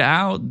weed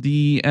out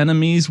the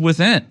enemies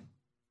within.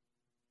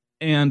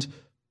 And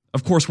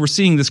of course, we're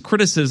seeing this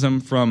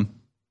criticism from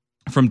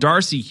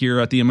Darcy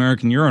here at the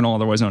American Urinal,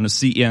 otherwise known as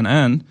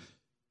CNN.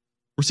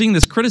 We're seeing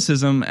this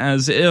criticism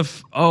as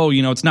if,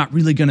 it's not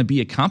really going to be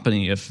a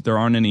company if there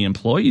aren't any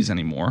employees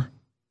anymore.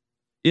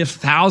 If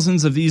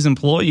thousands of these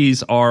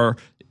employees are,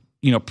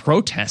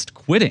 protest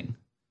quitting,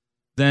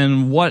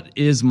 then what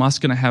is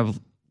Musk going to have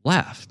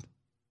left?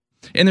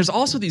 And there's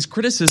also these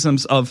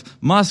criticisms of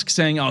Musk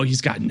saying,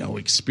 he's got no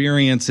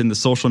experience in the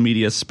social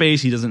media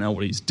space. He doesn't know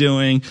what he's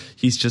doing.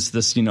 He's just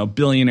this,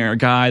 billionaire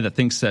guy that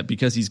thinks that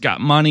because he's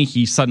got money,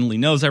 he suddenly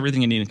knows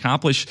everything and he can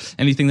accomplish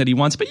anything that he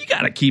wants. But you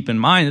got to keep in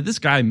mind that this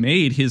guy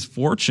made his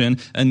fortune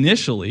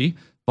initially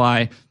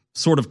by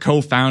sort of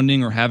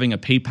co-founding or having a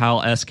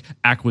PayPal-esque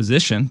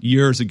acquisition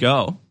years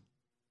ago,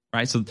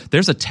 right? So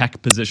there's a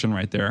tech position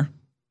right there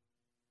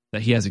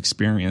that he has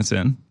experience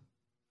in.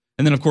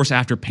 And then, of course,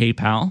 after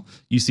PayPal,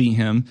 you see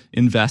him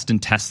invest in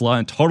Tesla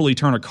and totally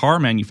turn a car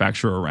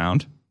manufacturer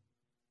around,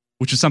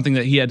 which is something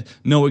that he had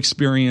no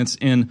experience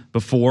in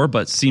before,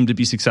 but seemed to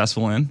be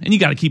successful in. And you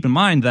got to keep in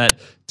mind that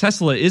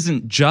Tesla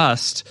isn't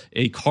just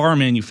a car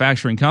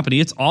manufacturing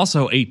company. It's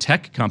also a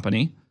tech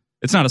company.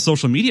 It's not a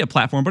social media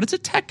platform, but it's a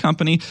tech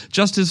company,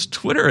 just as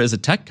Twitter is a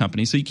tech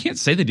company. So you can't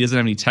say that he doesn't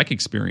have any tech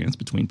experience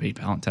between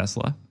PayPal and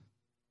Tesla.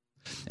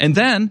 And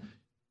then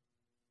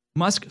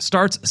Musk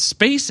starts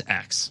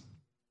SpaceX,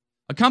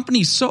 a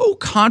company so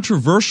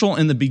controversial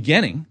in the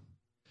beginning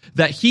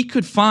that he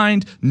could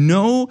find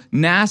no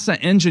NASA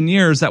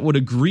engineers that would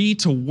agree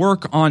to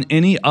work on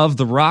any of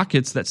the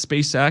rockets that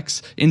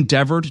SpaceX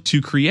endeavored to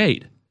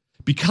create,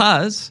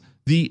 because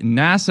the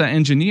NASA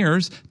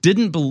engineers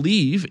didn't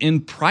believe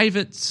in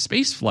private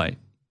spaceflight.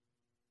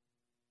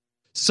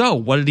 So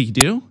what did he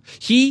do?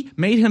 He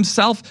made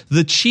himself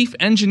the chief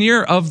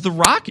engineer of the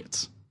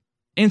rockets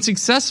and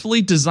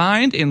successfully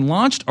designed and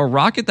launched a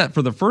rocket that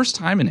for the first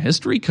time in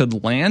history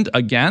could land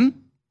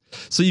again.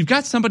 So you've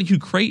got somebody who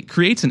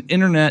creates an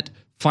internet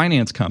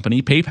finance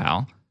company,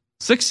 PayPal,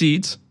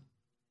 succeeds.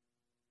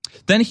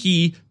 Then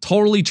he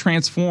totally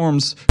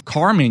transforms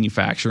car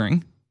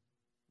manufacturing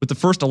with the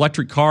first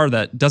electric car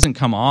that doesn't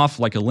come off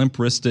like a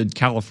limp-wristed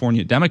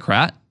California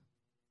Democrat,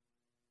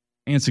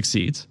 and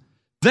succeeds.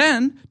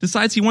 Then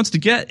decides he wants to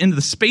get into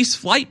the space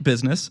flight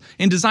business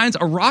and designs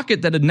a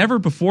rocket that had never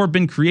before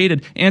been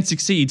created and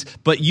succeeds.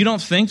 But you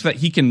don't think that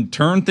he can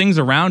turn things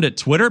around at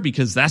Twitter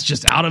because that's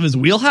just out of his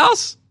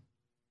wheelhouse?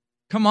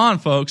 Come on,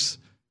 folks.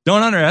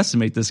 Don't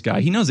underestimate this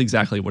guy. He knows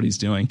exactly what he's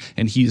doing,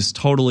 and he's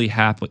totally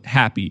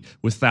happy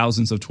with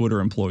thousands of Twitter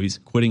employees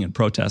quitting in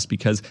protest,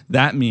 because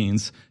that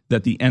means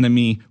that the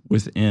enemy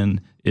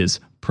within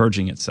is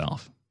purging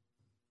itself.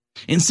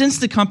 And since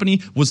the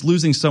company was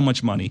losing so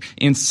much money,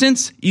 and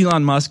since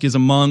Elon Musk is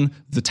among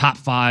the top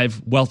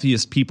 5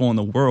 wealthiest people in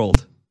the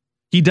world,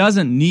 he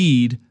doesn't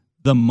need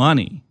the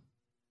money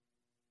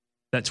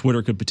that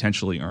Twitter could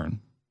potentially earn.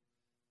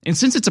 And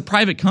since it's a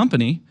private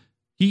company,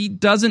 he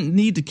doesn't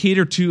need to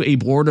cater to a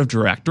board of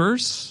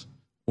directors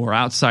or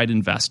outside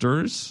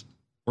investors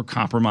or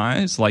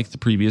compromise like the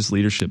previous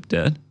leadership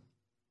did.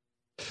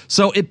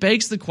 So it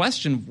begs the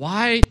question,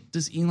 why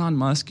does Elon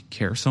Musk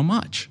care so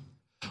much?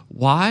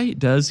 Why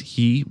does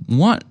he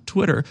want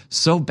Twitter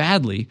so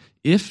badly,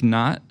 if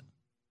not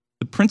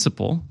the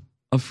principle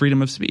of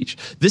freedom of speech?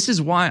 This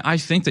is why I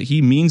think that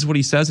he means what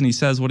he says and he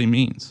says what he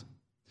means.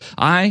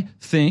 I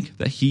think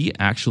that he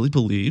actually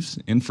believes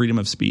in freedom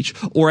of speech,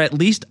 or at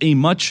least a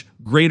much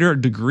greater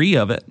degree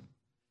of it.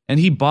 And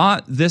he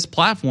bought this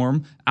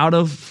platform out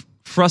of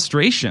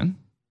frustration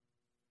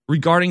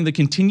regarding the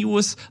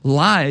continuous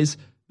lies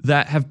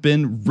that have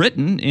been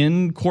written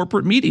in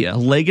corporate media,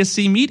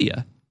 legacy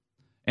media.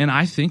 And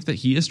I think that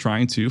he is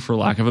trying to, for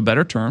lack of a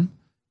better term,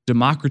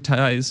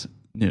 democratize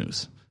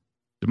news,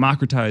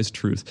 democratize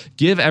truth,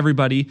 give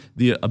everybody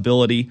the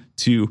ability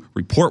to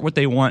report what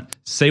they want,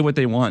 say what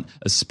they want,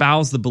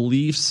 espouse the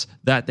beliefs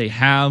that they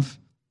have,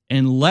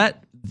 and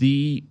let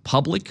the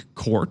public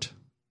court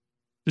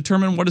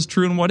determine what is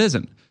true and what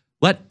isn't.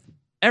 Let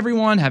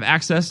everyone have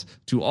access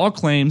to all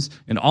claims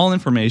and all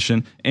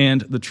information,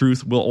 and the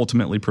truth will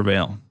ultimately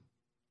prevail.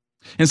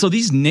 And so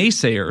these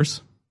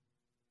naysayers,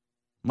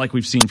 like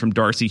we've seen from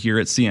Darcy here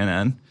at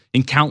CNN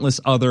and countless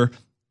other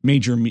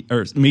major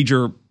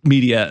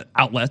media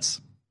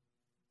outlets,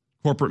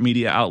 corporate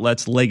media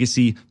outlets,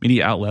 legacy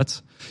media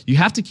outlets, you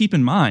have to keep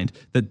in mind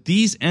that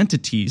these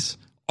entities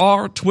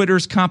are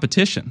Twitter's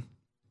competition.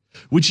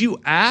 Would you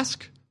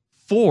ask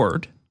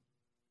Ford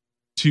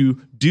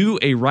to do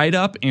a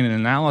write-up and an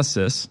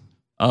analysis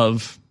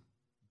of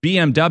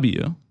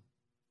BMW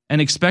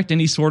and expect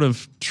any sort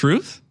of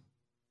truth?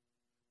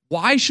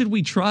 Why should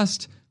we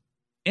trust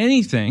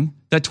anything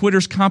that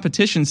Twitter's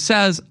competition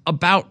says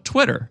about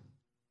Twitter?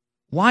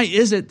 Why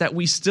is it that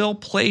we still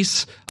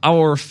place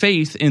our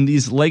faith in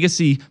these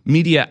legacy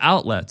media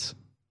outlets?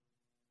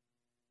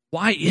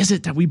 Why is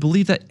it that we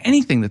believe that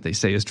anything that they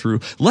say is true,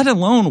 let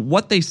alone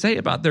what they say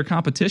about their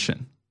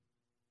competition?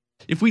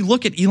 If we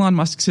look at Elon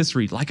Musk's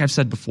history, like I've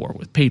said before,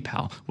 with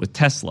PayPal, with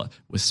Tesla,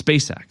 with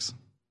SpaceX,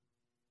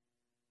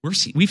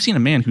 we've seen a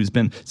man who's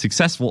been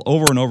successful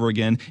over and over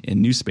again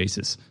in new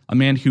spaces, a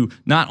man who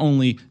not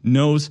only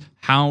knows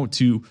how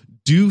to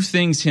do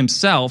things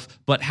himself,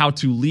 but how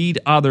to lead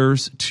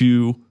others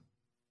to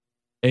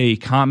a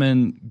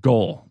common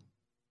goal,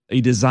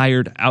 a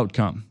desired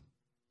outcome.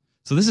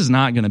 So this is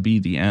not going to be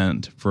the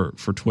end for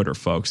Twitter,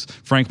 folks.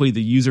 Frankly,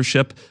 the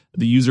usership,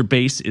 the user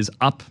base is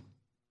up.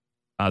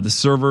 The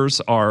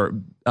servers are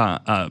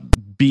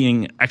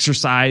being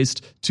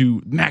exercised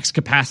to max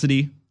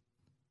capacity.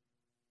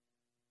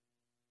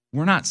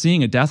 We're not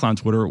seeing a death on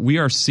Twitter. We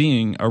are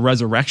seeing a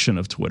resurrection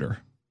of Twitter.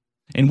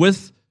 And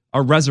with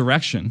a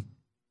resurrection,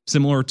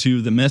 similar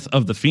to the myth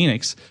of the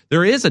phoenix,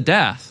 there is a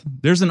death.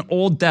 There's an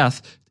old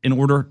death in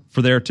order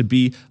for there to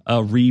be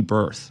a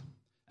rebirth.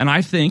 And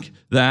I think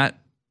that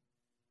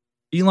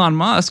Elon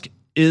Musk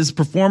is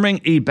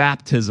performing a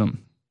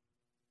baptism,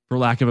 for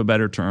lack of a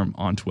better term,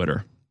 on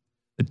Twitter.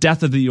 The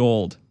death of the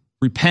old.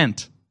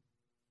 Repent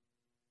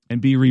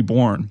and be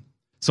reborn.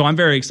 So I'm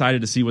very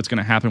excited to see what's going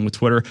to happen with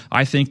Twitter.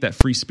 I think that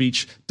free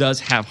speech does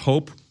have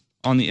hope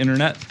on the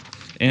internet.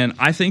 And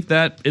I think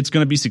that it's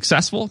going to be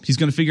successful. He's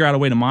going to figure out a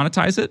way to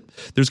monetize it.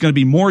 There's going to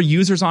be more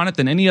users on it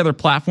than any other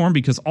platform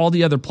because all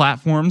the other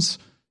platforms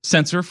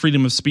censor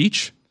freedom of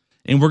speech.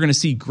 And we're going to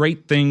see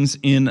great things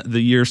in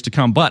the years to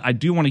come. But I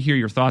do want to hear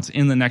your thoughts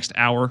in the next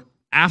hour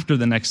after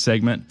the next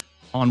segment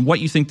on what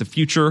you think the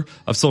future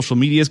of social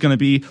media is going to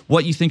be,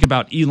 what you think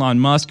about Elon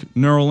Musk,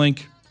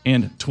 Neuralink,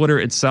 and Twitter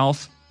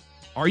itself.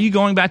 Are you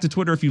going back to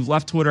Twitter if you've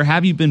left Twitter?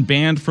 Have you been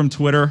banned from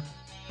Twitter?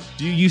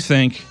 Do you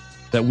think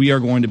that we are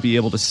going to be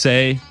able to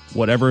say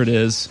whatever it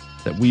is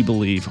that we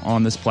believe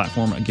on this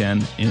platform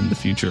again in the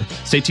future?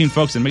 Stay tuned,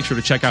 folks, and make sure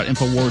to check out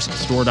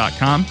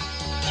InfoWarsStore.com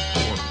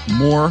for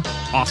more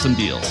awesome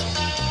deals.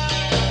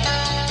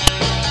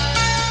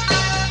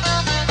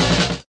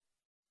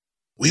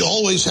 We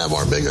always have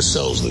our biggest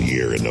sales of the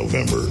year in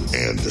November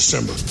and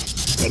December.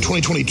 And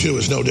 2022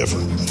 is no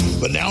different.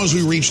 But now as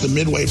we reach the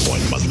midway point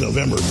in the month of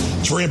November,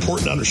 it's very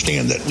important to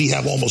understand that we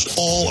have almost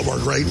all of our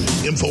great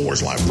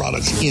InfoWars Live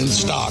products in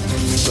stock.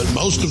 But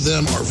most of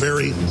them are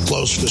very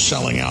close to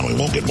selling out. We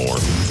won't get more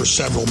for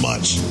several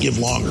months, give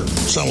longer.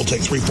 Some will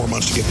take 3-4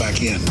 months to get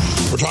back in.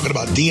 We're talking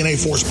about DNA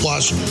Force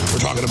Plus.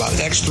 We're talking about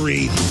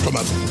X3. We're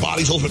talking about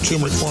Body's Ultimate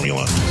Turmeric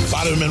Formula,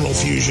 Vitamin Mineral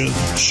Fusion,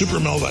 Super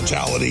Mel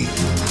Vitality.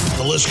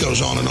 The list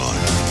goes on and on.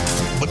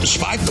 But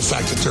despite the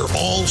fact that they're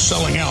all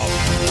selling out,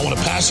 I want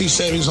to pass these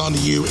savings on to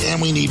you,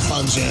 and we need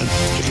funds in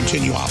to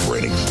continue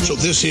operating. So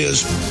this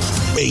is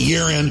a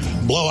year-end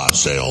blowout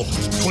sale.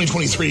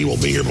 2023 will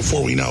be here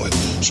before we know it.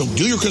 So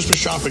do your Christmas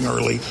shopping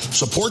early,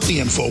 support the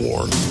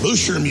InfoWar,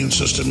 boost your immune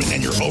system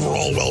and your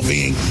overall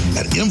well-being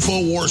at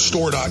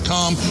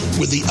InfoWarsStore.com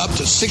with the up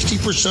to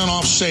 60%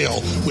 off sale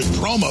with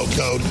promo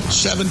code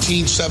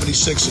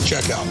 1776 at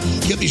checkout.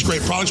 Get these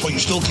great products while you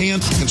still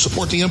can and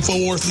support the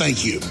InfoWar.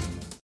 Thank you.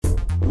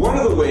 One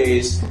of the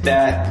ways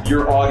that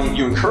you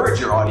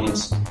encourage your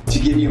audience to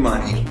give you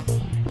money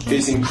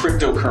is in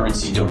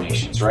cryptocurrency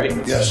donations, right?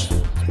 Yes.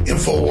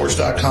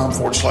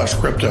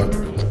 Infowars.com/crypto.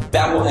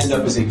 That will end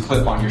up as a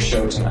clip on your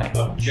show tonight.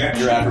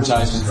 Your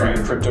advertisement for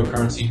your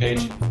cryptocurrency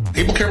page.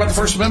 People care about the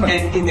First Amendment.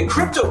 And in the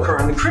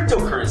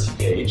cryptocurrency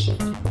page,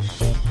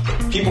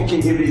 people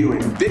can give to you in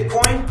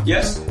Bitcoin,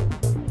 yes?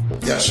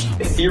 Yes.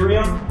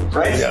 Ethereum,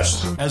 right?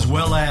 Yes. As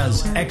well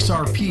as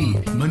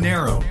XRP,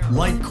 Monero,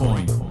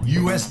 Litecoin,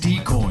 USD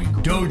Coin,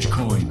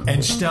 Dogecoin,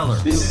 and Stellar.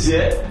 This is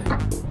it.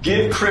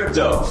 Give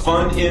crypto.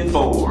 Fund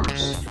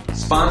InfoWars.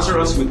 Sponsor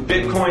us with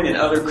Bitcoin and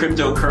other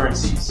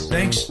cryptocurrencies.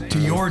 Thanks to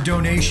your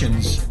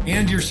donations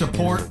and your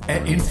support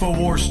at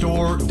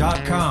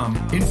InfoWarsStore.com,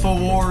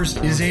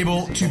 InfoWars is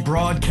able to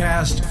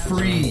broadcast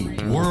free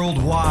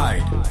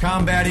worldwide,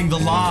 combating the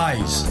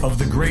lies of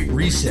the Great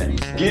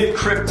Reset. Give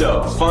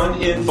crypto.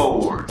 Fund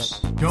InfoWars.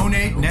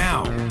 Donate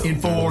now.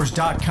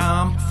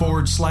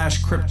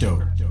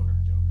 InfoWars.com/crypto.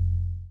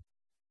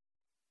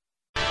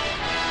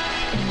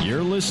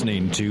 You're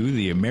listening to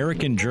The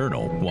American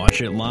Journal.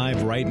 Watch it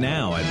live right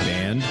now at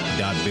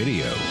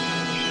band.video.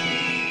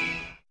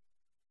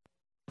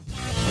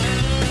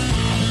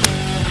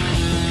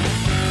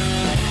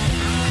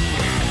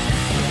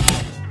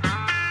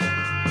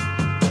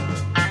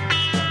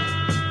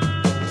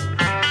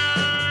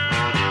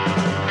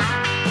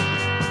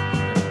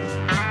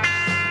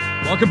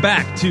 Welcome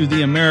back to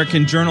The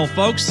American Journal,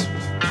 folks.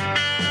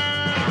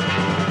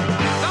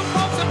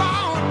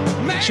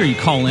 Make sure you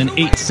call in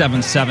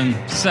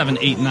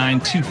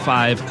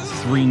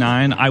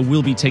 877-789-2539. I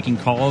will be taking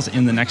calls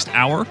in the next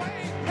hour,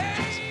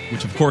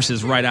 which of course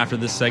is right after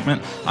this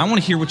segment. I want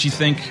to hear what you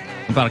think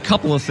about a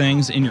couple of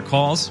things in your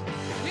calls.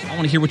 I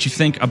want to hear what you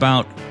think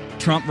about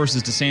Trump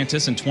versus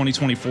DeSantis in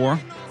 2024.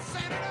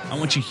 I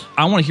want to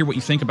hear what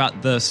you think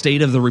about the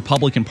state of the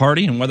Republican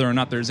Party and whether or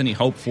not there's any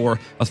hope for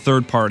a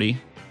third party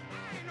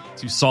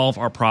to solve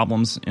our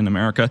problems in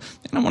America.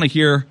 And I want to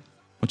hear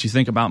what you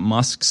think about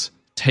Musk's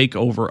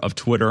takeover of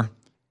Twitter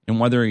and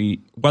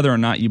whether or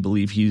not you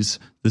believe he's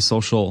the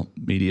social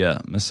media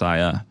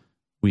messiah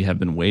we have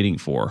been waiting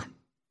for.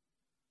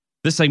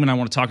 This segment, I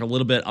want to talk a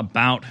little bit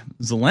about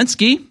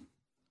Zelensky,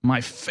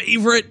 my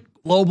favorite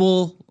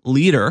global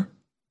leader.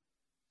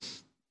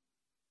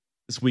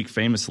 This week,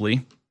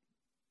 famously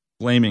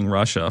blaming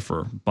Russia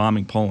for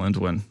bombing Poland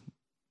when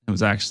it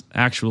was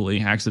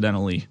allegedly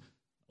accidentally,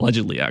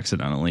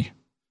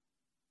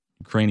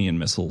 Ukrainian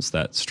missiles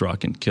that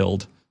struck and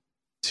killed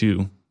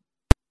 2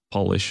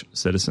 Polish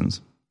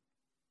citizens.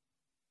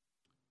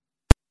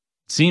 It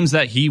seems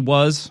that he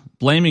was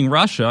blaming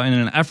Russia in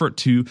an effort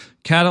to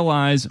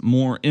catalyze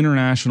more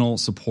international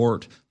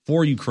support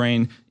for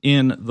Ukraine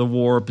in the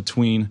war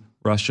between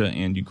Russia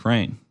and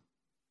Ukraine.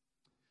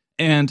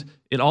 And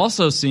it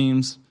also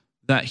seems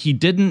that he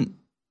didn't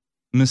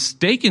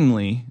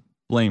mistakenly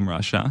blame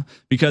Russia,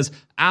 because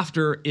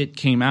after it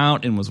came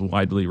out and was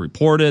widely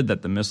reported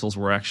that the missiles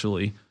were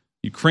actually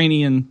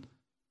Ukrainian,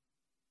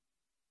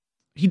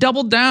 he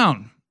doubled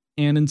down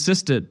and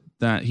insisted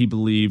that he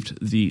believed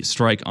the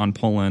strike on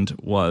Poland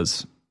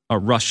was a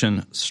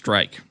Russian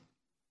strike.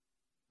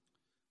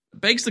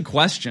 It begs the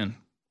question,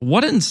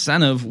 what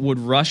incentive would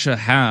Russia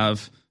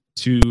have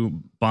to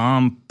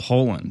bomb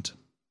Poland?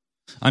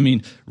 I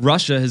mean,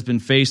 Russia has been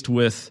faced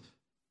with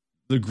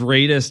the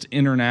greatest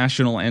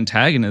international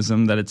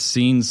antagonism that it's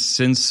seen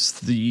since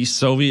the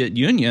Soviet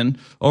Union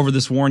over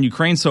this war in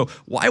Ukraine. So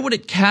why would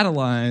it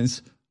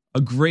catalyze a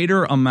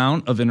greater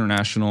amount of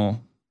international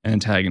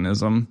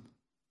antagonism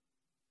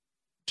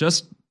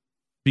just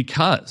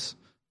because?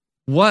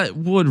 What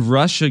would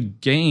Russia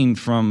gain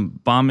from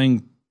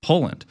bombing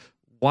Poland?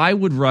 Why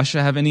would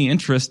Russia have any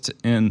interest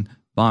in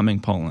bombing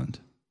Poland?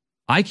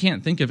 I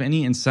can't think of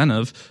any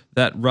incentive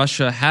that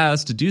Russia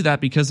has to do that,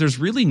 because there's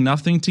really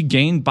nothing to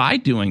gain by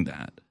doing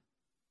that.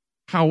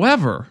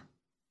 However,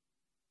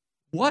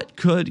 what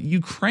could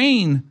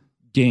Ukraine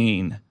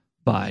gain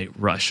by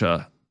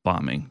Russia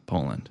bombing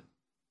Poland?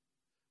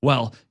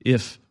 Well,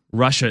 if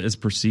Russia is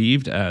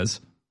perceived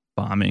as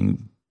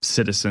bombing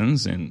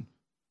citizens in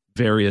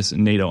various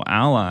NATO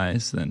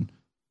allies, then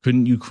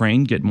couldn't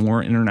Ukraine get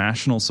more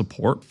international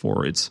support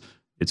for its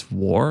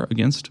war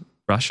against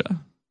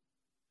Russia?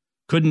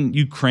 Couldn't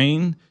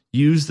Ukraine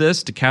use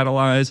this to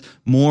catalyze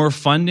more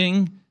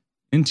funding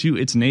into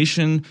its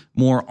nation,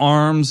 more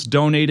arms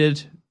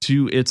donated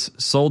to its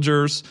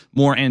soldiers,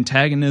 more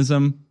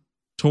antagonism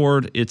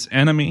toward its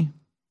enemy?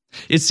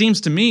 It seems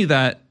to me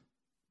that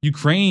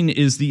Ukraine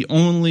is the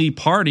only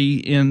party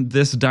in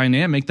this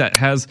dynamic that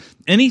has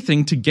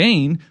anything to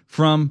gain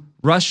from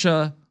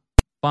Russia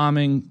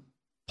bombing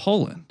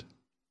Poland.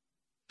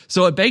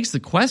 So it begs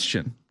the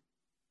question,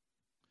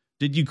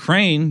 did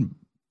Ukraine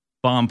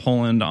bomb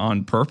Poland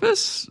on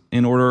purpose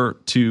in order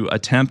to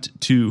attempt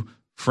to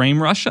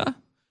frame Russia?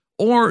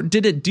 Or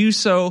did it do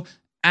so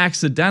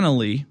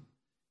accidentally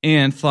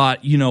and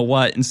thought, you know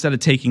what, instead of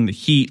taking the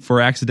heat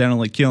for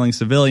accidentally killing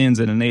civilians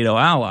in a NATO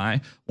ally,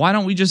 why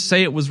don't we just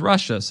say it was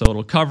Russia? So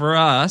it'll cover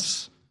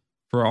us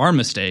for our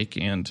mistake,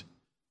 and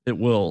it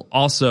will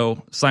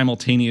also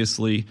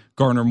simultaneously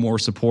garner more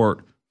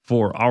support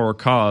for our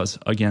cause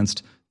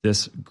against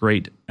this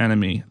great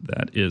enemy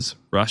that is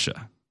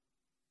Russia.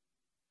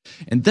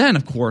 And then,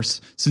 of course,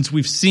 since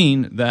we've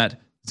seen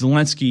that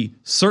Zelensky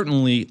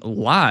certainly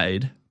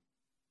lied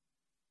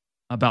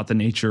about the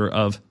nature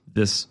of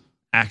this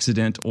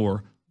accident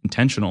or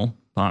intentional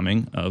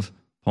bombing of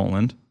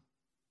Poland,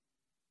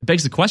 it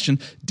begs the question,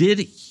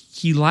 did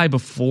he lie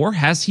before?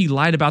 Has he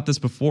lied about this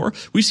before?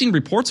 We've seen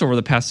reports over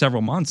the past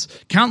several months,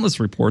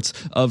 countless reports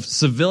of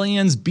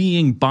civilians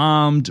being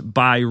bombed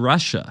by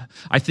Russia.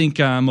 I think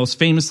most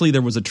famously,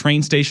 there was a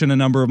train station a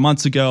number of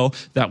months ago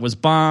that was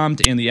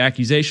bombed, and the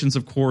accusations,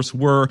 of course,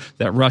 were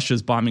that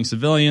Russia's bombing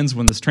civilians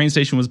when this train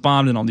station was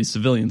bombed and all these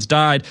civilians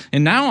died.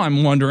 And now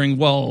I'm wondering,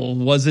 well,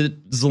 was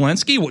it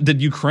Zelensky? Did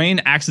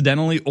Ukraine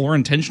accidentally or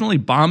intentionally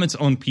bomb its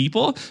own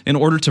people in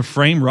order to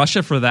frame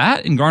Russia for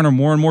that and garner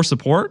more and more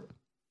support?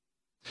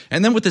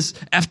 And then with this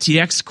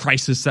FTX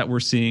crisis that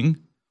we're seeing,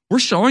 we're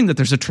showing that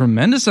there's a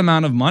tremendous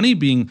amount of money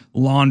being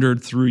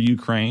laundered through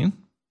Ukraine.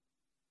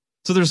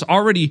 So there's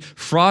already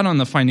fraud on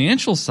the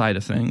financial side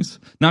of things,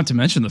 not to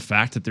mention the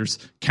fact that there's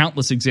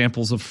countless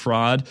examples of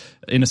fraud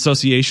in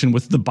association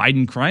with the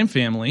Biden crime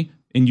family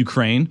in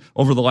Ukraine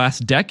over the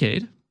last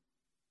decade.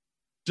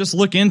 Just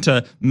look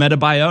into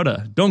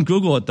Metabiota. Don't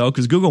Google it, though,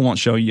 because Google won't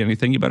show you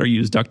anything. You better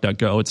use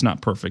DuckDuckGo. It's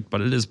not perfect,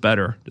 but it is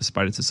better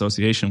despite its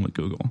association with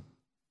Google.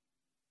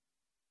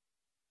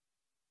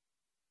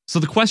 So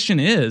the question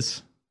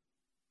is,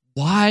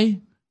 why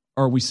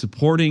are we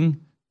supporting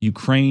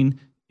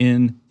Ukraine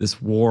in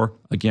this war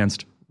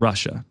against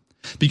Russia.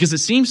 Because it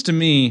seems to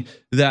me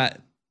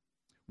that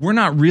we're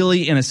not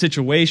really in a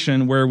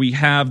situation where we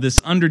have this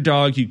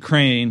underdog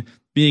Ukraine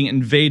being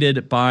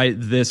invaded by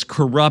this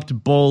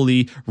corrupt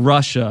bully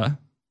Russia.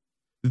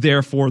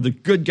 Therefore, the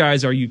good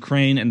guys are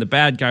Ukraine and the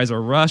bad guys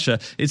are Russia.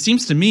 It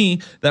seems to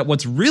me that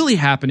what's really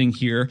happening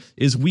here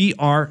is we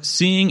are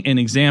seeing an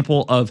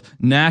example of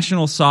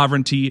national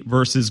sovereignty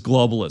versus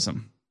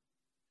globalism,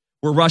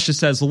 where Russia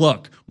says,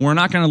 look, we're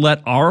not going to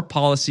let our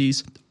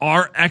policies,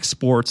 our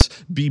exports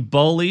be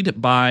bullied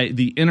by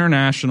the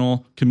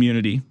international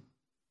community,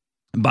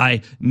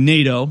 by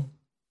NATO,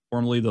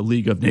 formerly the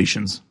League of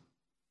Nations,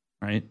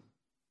 right?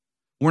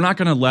 We're not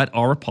going to let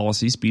our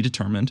policies be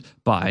determined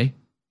by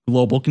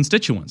global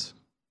constituents.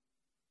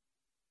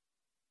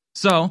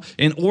 So,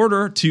 in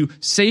order to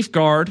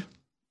safeguard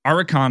our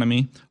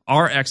economy,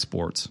 our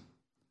exports,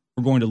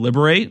 we're going to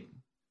liberate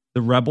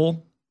the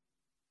rebel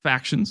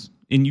factions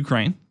in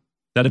Ukraine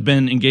that have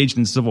been engaged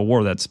in civil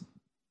war that's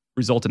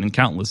resulted in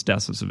countless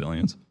deaths of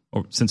civilians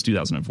since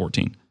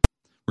 2014.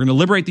 We're going to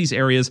liberate these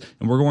areas,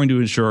 and we're going to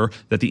ensure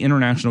that the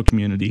international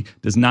community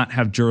does not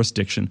have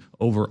jurisdiction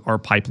over our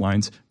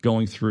pipelines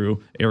going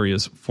through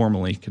areas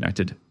formerly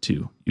connected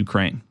to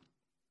Ukraine.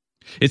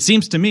 It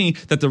seems to me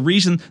that the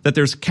reason that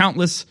there's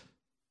countless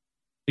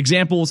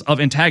examples of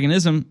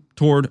antagonism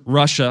toward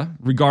Russia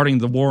regarding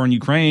the war in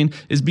Ukraine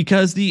is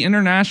because the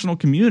international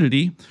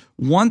community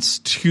wants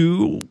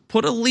to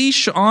put a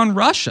leash on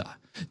Russia.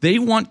 They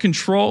want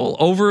control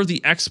over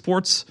the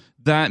exports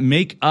that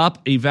make up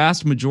a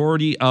vast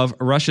majority of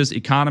Russia's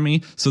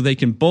economy so they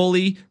can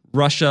bully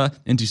Russia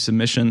into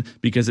submission,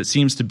 because it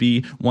seems to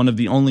be one of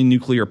the only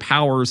nuclear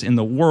powers in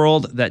the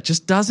world that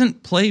just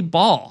doesn't play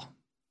ball.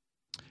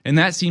 And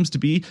that seems to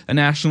be a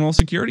national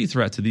security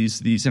threat to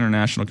these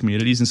international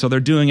communities. And so they're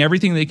doing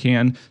everything they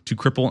can to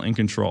cripple and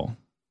control.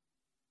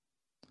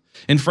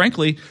 And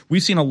frankly,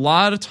 we've seen a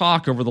lot of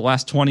talk over the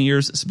last 20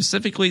 years,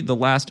 specifically the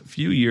last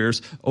few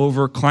years,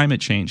 over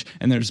climate change.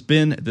 And there's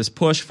been this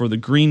push for the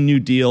Green New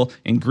Deal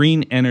and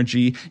green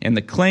energy. And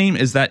the claim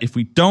is that if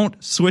we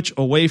don't switch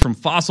away from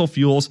fossil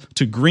fuels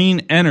to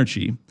green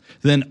energy,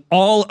 then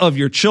all of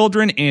your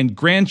children and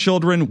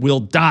grandchildren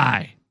will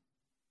die.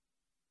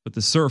 But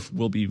the surf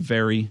will be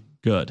very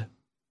good in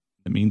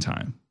the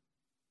meantime.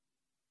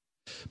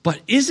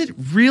 But is it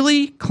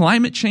really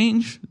climate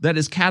change that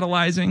is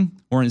catalyzing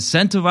or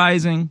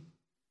incentivizing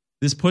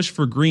this push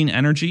for green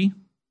energy?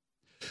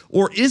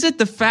 Or is it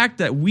the fact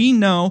that we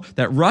know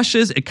that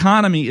Russia's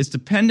economy is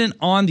dependent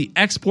on the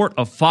export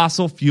of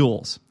fossil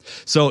fuels?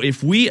 So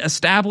if we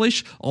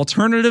establish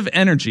alternative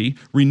energy,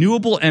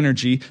 renewable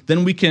energy,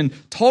 then we can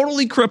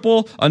totally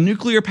cripple a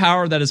nuclear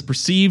power that is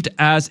perceived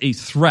as a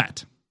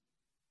threat.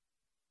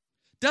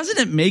 Doesn't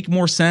it make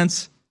more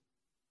sense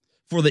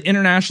for the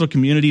international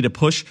community to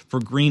push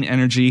for green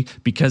energy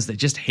because they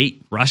just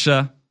hate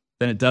Russia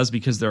than it does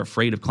because they're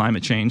afraid of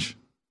climate change?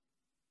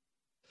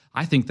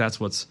 I think that's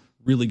what's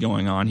really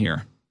going on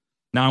here.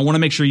 Now, I want to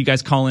make sure you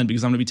guys call in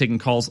because I'm going to be taking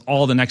calls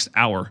all the next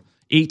hour.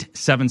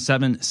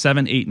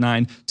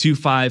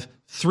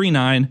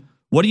 877-789-2539.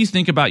 What do you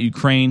think about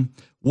Ukraine?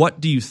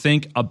 What do you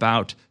think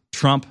about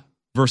Trump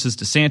versus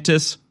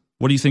DeSantis?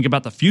 What do you think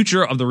about the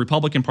future of the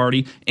Republican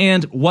Party?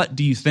 And what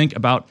do you think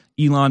about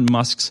Elon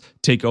Musk's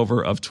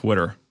takeover of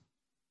Twitter?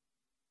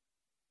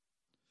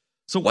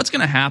 So what's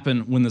going to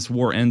happen when this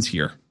war ends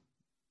here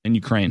in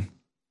Ukraine?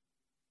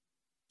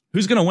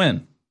 Who's going to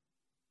win?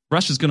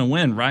 Russia's going to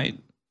win, right?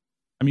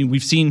 I mean,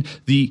 we've seen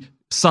the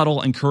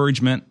subtle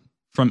encouragement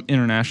from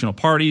international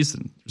parties.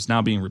 There's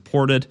now being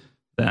reported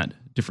that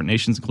different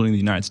nations, including the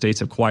United States,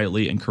 have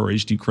quietly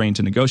encouraged Ukraine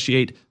to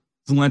negotiate.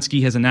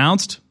 Zelensky has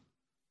announced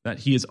that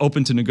he is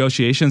open to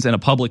negotiations in a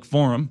public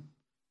forum,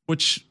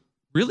 which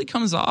really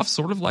comes off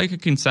sort of like a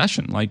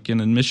concession, like an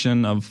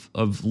admission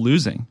of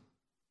losing.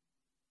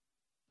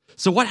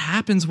 So what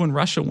happens when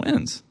Russia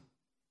wins?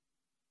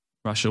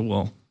 Russia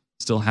will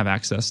still have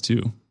access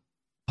to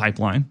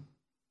pipeline.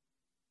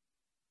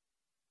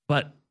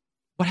 But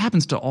what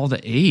happens to all the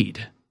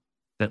aid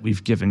that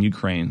we've given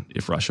Ukraine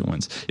if Russia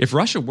wins? If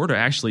Russia were to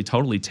actually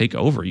totally take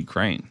over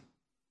Ukraine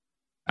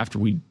after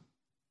we've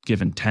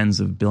given tens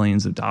of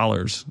billions of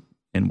dollars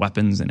in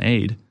weapons and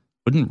aid,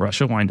 wouldn't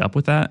Russia wind up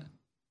with that?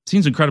 It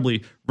seems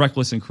incredibly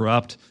reckless and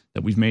corrupt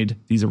that we've made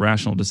these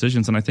irrational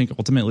decisions. And I think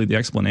ultimately the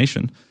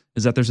explanation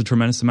is that there's a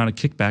tremendous amount of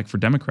kickback for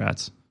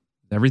Democrats.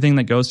 Everything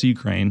that goes to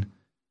Ukraine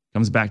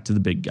comes back to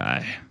the big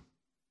guy.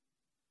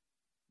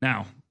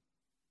 Now,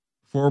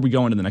 before we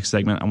go into the next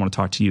segment, I want to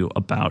talk to you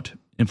about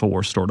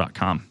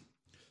InfoWarsStore.com.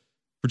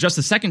 For just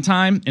the second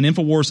time in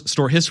InfoWars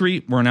store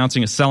history, we're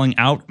announcing a selling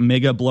out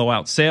mega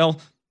blowout sale.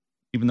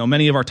 Even though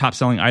many of our top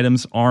selling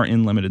items are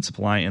in limited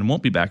supply and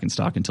won't be back in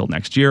stock until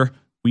next year,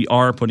 we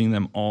are putting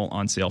them all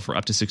on sale for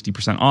up to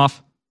 60%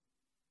 off.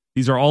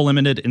 These are all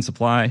limited in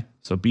supply,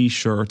 so be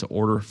sure to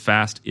order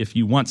fast if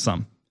you want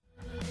some.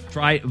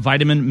 Try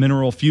Vitamin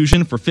Mineral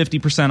Fusion for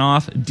 50%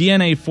 off,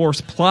 DNA Force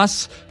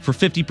Plus for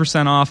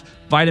 50% off,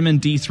 Vitamin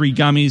D3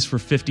 Gummies for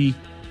 50%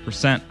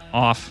 20%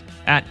 off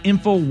at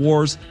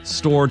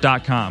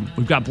InfoWarsStore.com.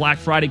 We've got Black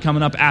Friday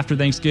coming up after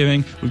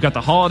Thanksgiving. We've got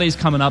the holidays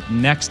coming up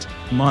next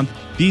month.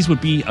 These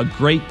would be a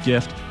great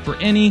gift for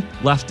any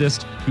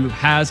leftist who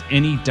has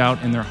any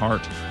doubt in their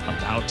heart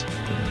about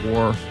the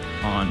war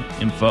on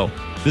info.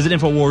 Visit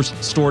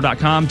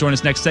InfoWarsStore.com. Join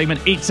us next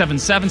segment,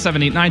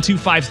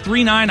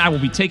 877-789-2539. I will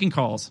be taking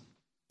calls.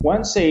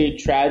 Once a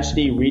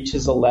tragedy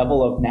reaches a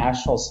level of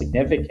national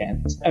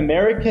significance,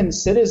 American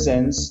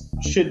citizens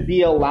should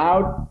be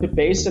allowed to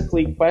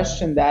basically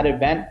question that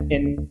event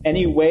in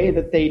any way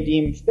that they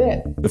deem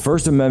fit. The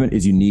First Amendment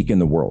is unique in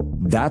the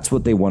world. That's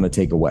what they want to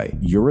take away,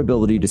 your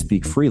ability to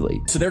speak freely.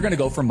 So they're going to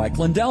go for Mike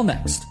Lindell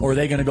next. Or are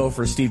they going to go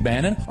for Steve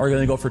Bannon? Or are they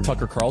going to go for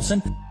Tucker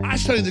Carlson? I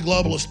studied the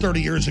globalists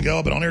 30 years ago.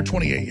 I've been on air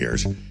 28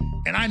 years.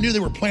 And I knew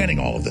they were planning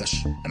all of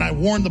this. And I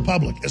warned the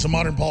public as a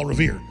modern Paul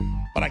Revere.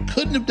 But I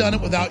couldn't have done it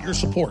without your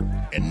support.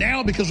 And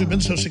now, because we've been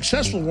so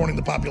successful warning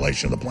the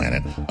population of the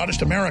planet, not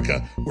just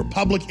America, we're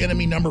public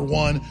enemy number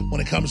one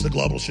when it comes to the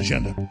globalist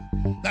agenda.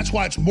 That's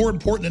why it's more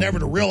important than ever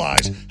to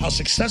realize how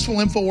successful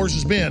InfoWars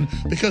has been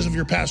because of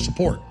your past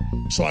support.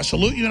 So I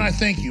salute you and I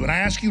thank you. And I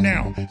ask you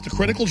now, at the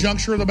critical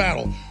juncture of the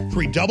battle, to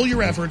redouble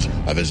your efforts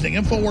by visiting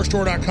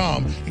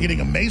InfoWarsStore.com and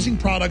getting amazing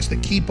products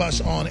that keep us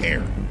on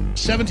air.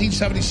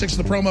 1776 is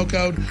the promo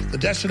code. The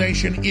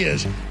destination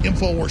is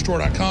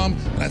InfoWarsStore.com.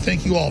 And I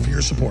thank you all for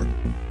your support.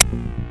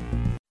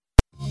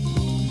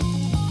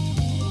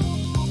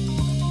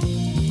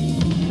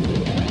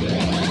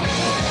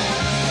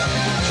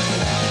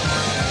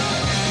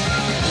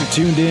 You're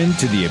tuned in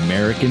to the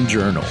American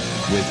Journal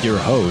with your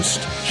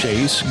host,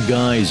 Chase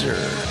Geyser.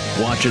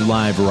 Watch it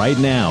live right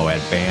now at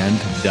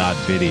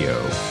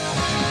band.video.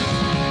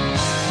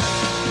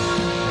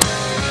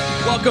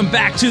 Welcome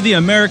back to the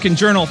American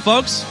Journal,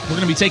 folks. We're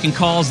going to be taking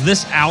calls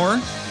this hour.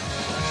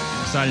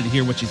 Excited to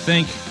hear what you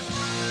think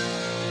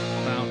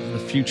about the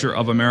future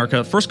of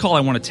America. First call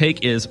I want to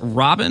take is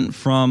Robin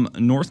from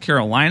North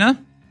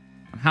Carolina.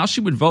 How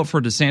she would vote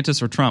for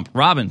DeSantis or Trump.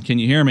 Robin, can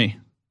you hear me?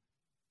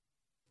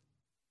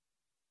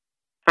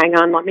 Hang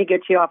on, let me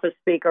get you off a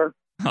speaker.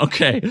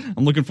 Okay,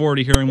 I'm looking forward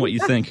to hearing what you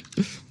think.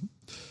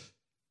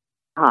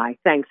 Hi,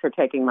 thanks for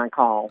taking my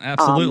call.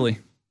 Absolutely.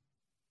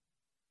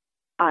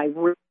 I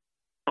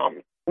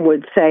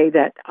would say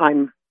that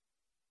I'm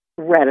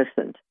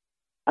reticent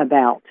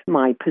about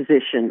my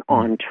position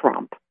on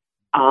Trump.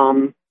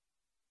 How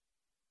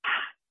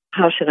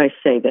should I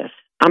say this?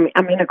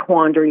 I'm in a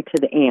quandary to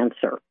the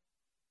answer.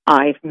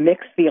 I've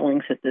mixed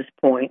feelings at this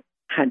point.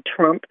 Had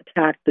Trump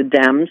attacked the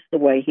Dems the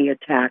way he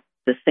attacked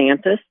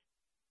DeSantis,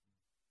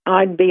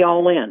 I'd be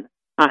all in.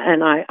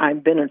 And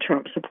I've been a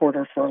Trump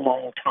supporter for a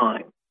long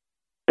time.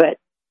 But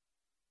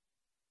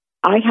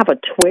I have a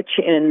twitch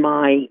in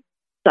my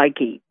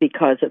psyche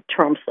because of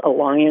Trump's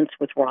alliance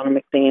with Ronna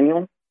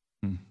McDaniel.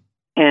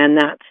 And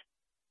that's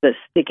the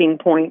sticking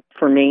point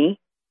for me.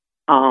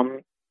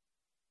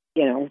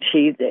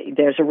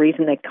 There's a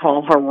reason they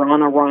call her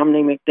Ronna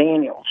Romney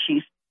McDaniel.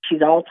 She's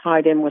all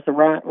tied in with the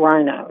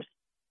rhinos.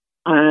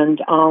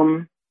 And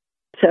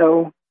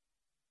so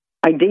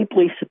I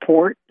deeply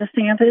support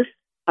DeSantis.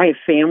 I have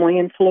family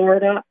in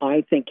Florida.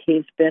 I think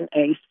he's been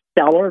a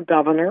stellar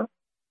governor.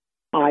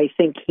 I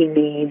think he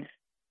needs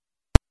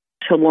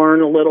to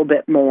learn a little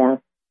bit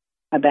more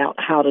about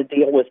how to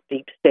deal with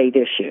deep state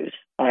issues.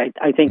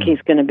 I think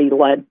he's going to be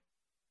led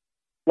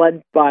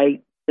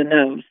by the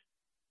nose,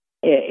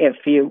 if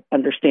you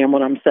understand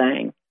what I'm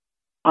saying.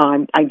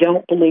 I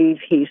don't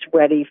believe he's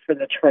ready for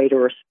the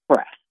traitorous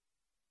press.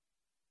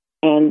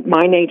 And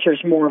my nature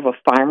is more of a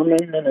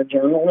fireman than a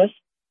journalist.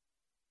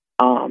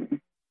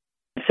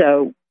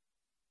 So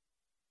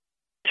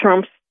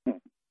Trump's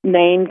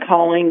name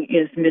calling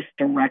is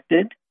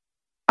misdirected.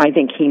 I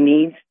think he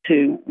needs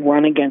to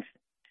run against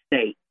the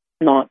state,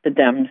 not the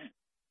Dems,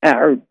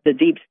 or the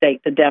deep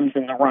state, the Dems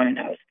and the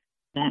rhinos,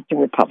 not the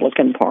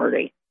Republican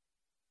Party.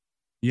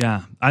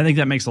 Yeah, I think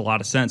that makes a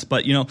lot of sense.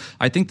 But,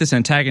 I think this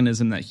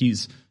antagonism that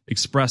he's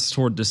expressed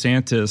toward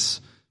DeSantis,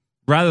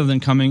 rather than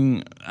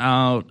coming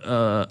out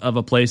of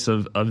a place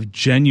of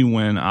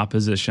genuine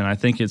opposition, I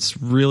think it's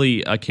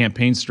really a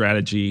campaign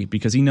strategy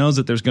because he knows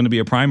that there's going to be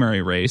a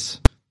primary race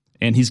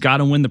and he's got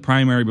to win the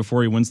primary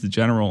before he wins the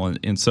general.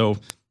 And so,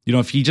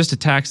 if he just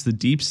attacks the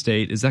deep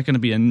state, is that going to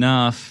be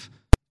enough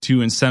to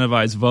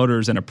incentivize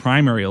voters in a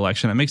primary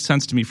election? It makes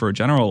sense to me for a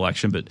general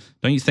election, but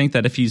don't you think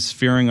that if he's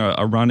fearing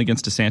a run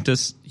against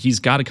DeSantis, he's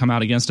got to come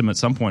out against him at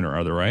some point or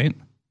other, right?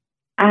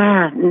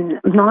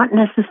 Not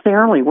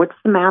necessarily. What's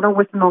the matter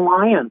with an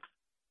alliance?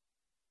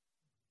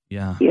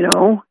 Yeah.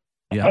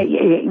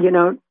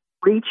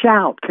 Reach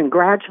out,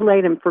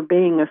 congratulate him for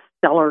being a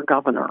stellar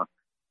governor,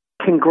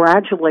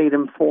 congratulate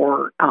him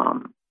for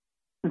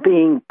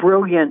being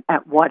brilliant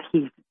at what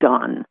he's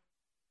done.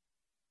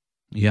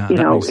 Yeah,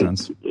 that makes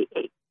sense.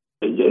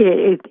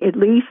 At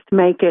least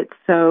make it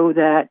so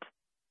that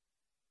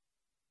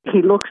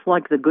he looks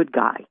like the good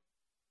guy.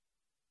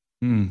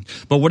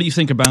 But what do you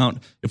think about,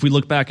 if we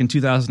look back in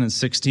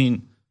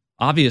 2016,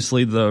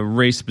 obviously the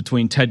race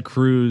between Ted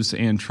Cruz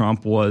and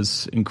Trump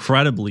was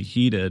incredibly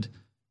heated.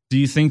 Do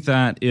you think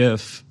that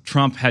if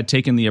Trump had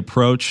taken the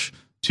approach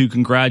to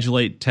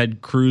congratulate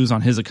Ted Cruz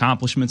on his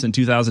accomplishments in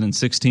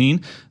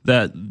 2016,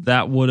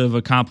 that would have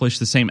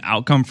accomplished the same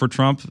outcome for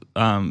Trump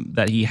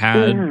that he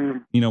had,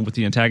 with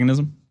the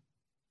antagonism?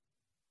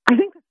 I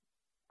think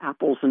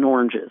apples and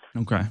oranges.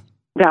 Okay.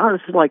 That was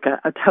like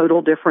a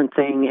total different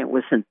thing. It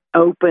was an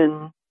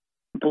open,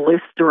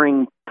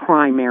 blistering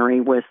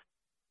primary with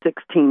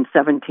 16,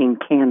 17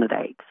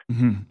 candidates.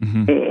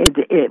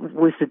 It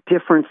was a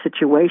different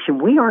situation.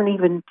 We aren't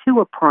even to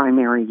a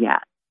primary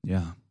yet.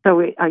 Yeah. So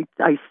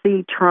I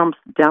see Trump's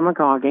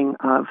demagoguing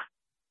of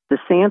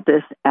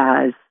DeSantis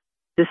as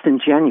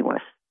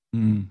disingenuous.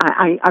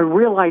 I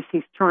realize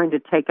he's trying to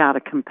take out a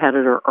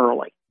competitor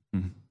early.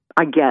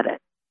 I get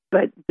it.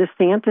 But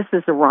DeSantis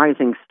is a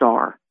rising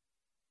star.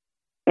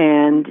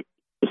 And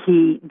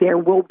there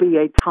will be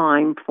a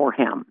time for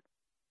him.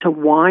 So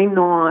why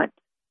not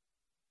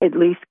at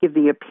least give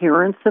the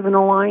appearance of an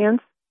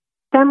alliance?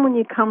 Then when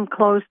you come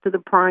close to the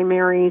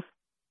primaries,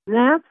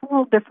 that's a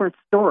little different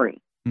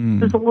story.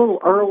 It's a little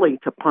early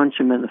to punch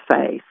him in the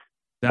face.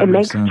 It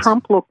makes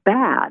Trump look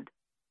bad.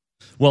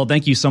 Well,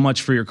 thank you so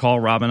much for your call,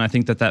 Robin. I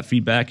think that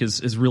feedback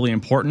is really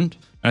important.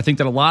 I think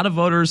that a lot of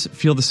voters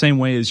feel the same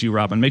way as you,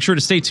 Robin. Make sure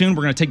to stay tuned.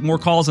 We're going to take more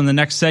calls in the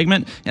next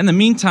segment. In the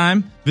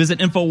meantime, visit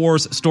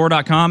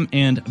InfoWarsStore.com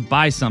and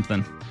buy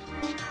something.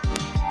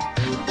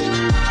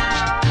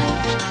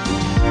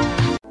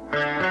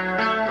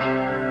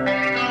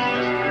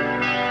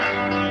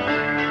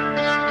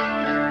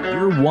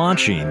 You're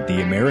watching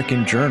The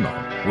American Journal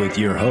with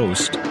your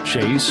host,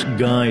 Chase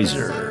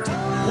Geyser.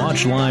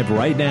 Watch live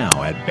right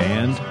now at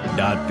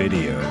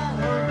band.video.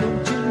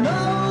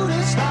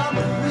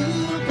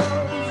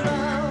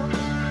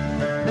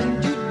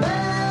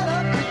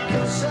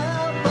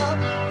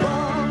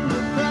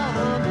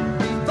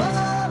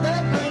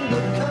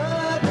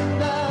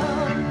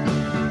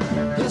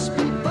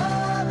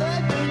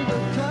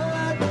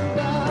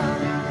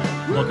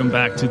 Welcome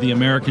back to The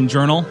American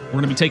Journal. We're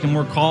going to be taking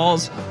more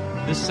calls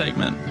this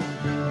segment.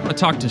 I'm going to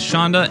talk to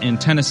Shonda in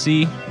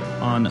Tennessee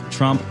on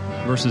Trump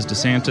versus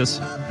DeSantis.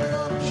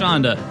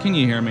 Shonda, can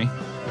you hear me?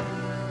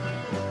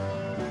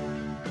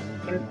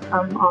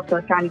 I'm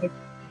also trying to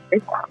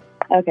get...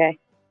 Okay.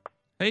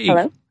 Hey.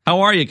 Hello?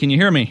 How are you? Can you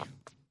hear me?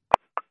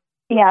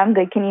 Yeah, I'm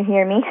good. Can you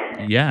hear me?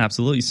 Yeah,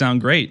 absolutely. You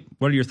sound great.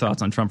 What are your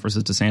thoughts on Trump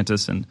versus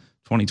DeSantis in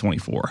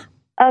 2024?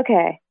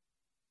 Okay.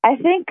 I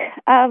think,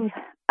 I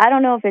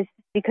don't know if it's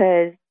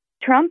because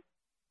Trump,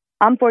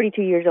 I'm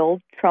 42 years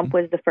old. Trump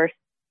was the first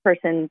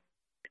person,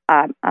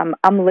 I'm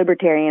a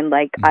libertarian.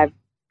 Like, I've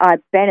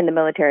been in the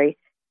military.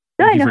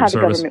 So I know how the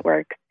government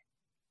works.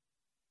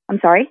 I'm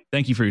sorry?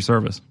 Thank you for your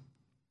service.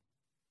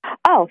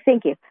 Oh,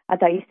 thank you. I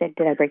thought you said,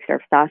 did I break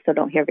service? I also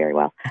don't hear very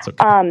well. That's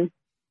okay.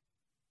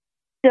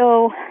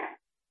 So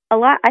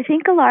I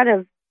think a lot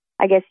of,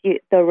 I guess,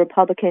 the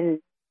Republicans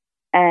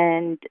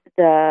and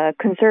the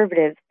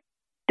conservatives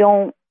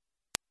don't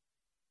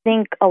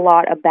think a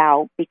lot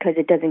about, because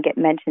it doesn't get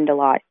mentioned a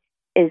lot,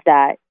 is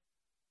that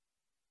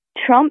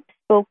Trump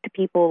spoke to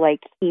people like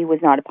he was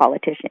not a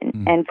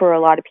politician. And for a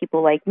lot of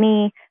people like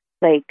me,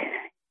 like,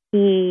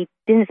 he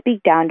didn't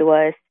speak down to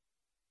us.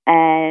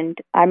 And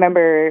I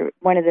remember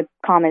one of the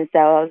comments that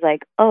I was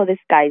like, oh, this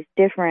guy's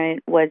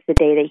different, was the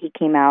day that he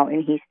came out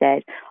and he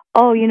said,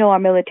 oh, our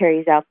military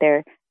is out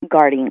there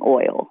guarding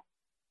oil.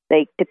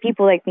 Like, to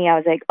people like me, I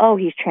was like, oh,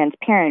 he's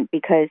transparent,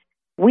 because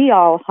we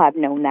all have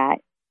known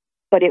that.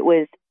 But it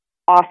was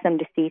awesome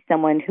to see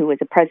someone who was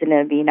a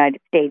president of the United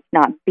States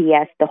not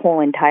BS the whole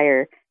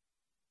entire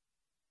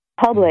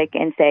public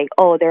and say,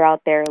 oh, they're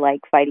out there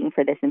like fighting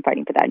for this and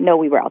fighting for that. No,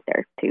 we were out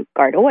there to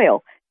guard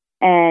oil.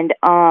 And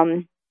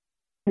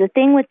the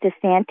thing with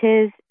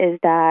DeSantis is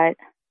that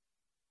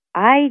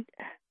I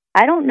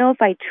don't know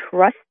if I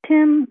trust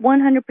him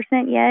 100%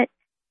 yet,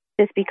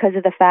 just because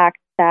of the fact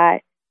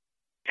that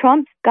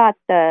Trump's got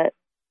the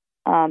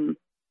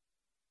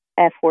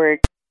F word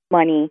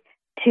money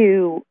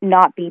to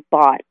not be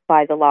bought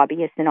by the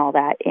lobbyists and all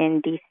that in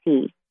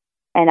D.C.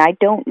 And I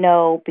don't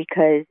know,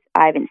 because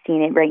I haven't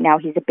seen it right now.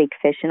 He's a big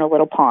fish in a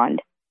little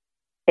pond.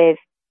 If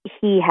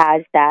he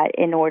has that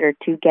in order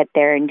to get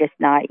there and just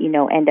not,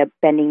 end up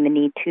bending the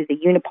knee to the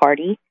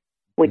uniparty,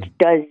 which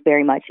does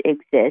very much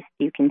exist.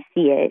 You can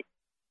see it.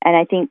 And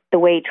I think the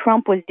way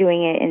Trump was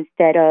doing it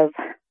instead of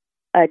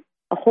a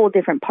whole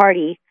different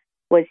party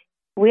was,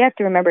 we have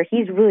to remember,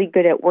 he's really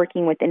good at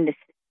working within the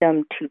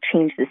system to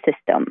change the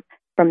system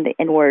from the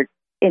inwards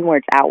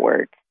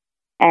outwards.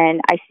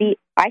 And I see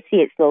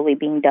it slowly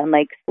being done,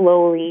 like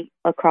slowly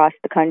across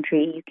the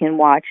country. You can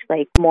watch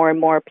like more and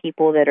more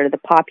people that are the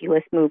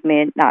populist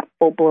movement, not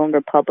full-blown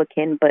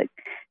Republican, but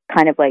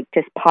kind of like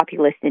just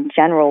populist in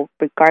general,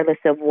 regardless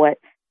of what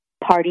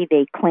party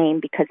they claim,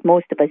 because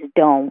most of us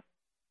don't,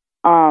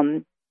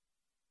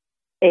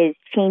 is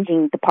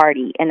changing the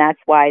party. And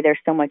that's why there's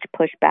so much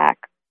pushback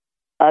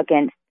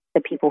against the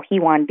people he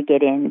wanted to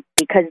get in,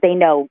 because they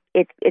know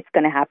it's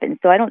going to happen.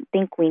 So I don't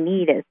think we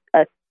need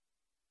a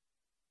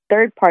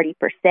third party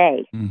per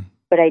se,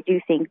 but I do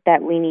think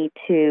that we need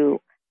to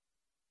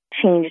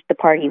change the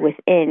party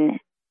within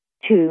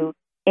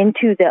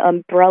into the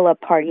umbrella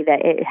party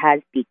that it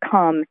has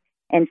become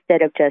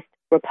instead of just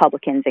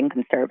Republicans and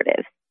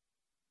conservatives.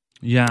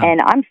 Yeah.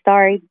 And I'm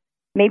sorry,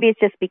 maybe it's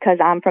just because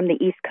I'm from the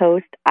East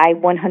Coast. I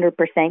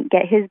 100%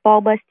 get his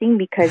ball busting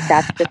because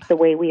that's just the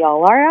way we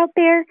all are out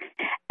there.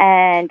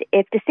 And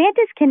if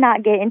DeSantis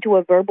cannot get into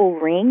a verbal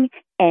ring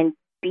and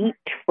beat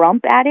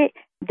Trump at it,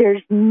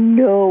 there's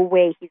no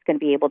way he's going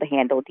to be able to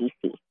handle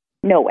DC.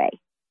 No way.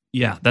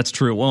 Yeah, that's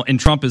true. Well, and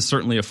Trump is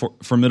certainly a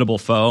formidable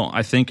foe.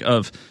 I think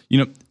of,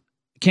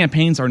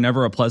 campaigns are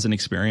never a pleasant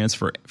experience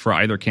for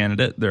either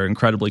candidate. They're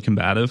incredibly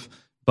combative.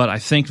 But I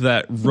think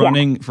that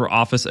running for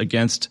office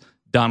against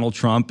Donald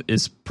Trump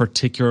is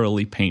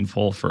particularly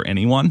painful for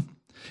anyone.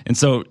 And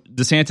so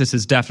DeSantis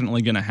is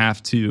definitely going to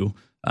have to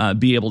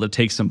be able to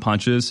take some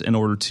punches in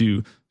order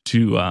to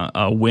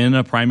win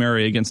a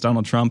primary against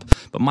Donald Trump.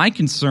 But my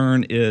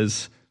concern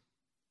is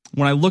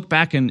when I look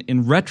back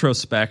in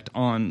retrospect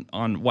on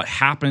what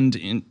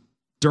happened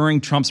during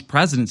Trump's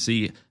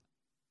presidency,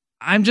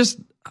 I'm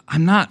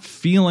not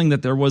feeling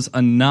that there was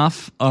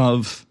enough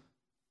of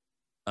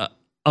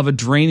a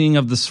draining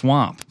of the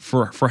swamp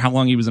for how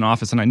long he was in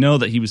office. And I know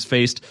that he was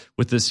faced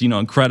with this,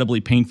 incredibly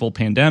painful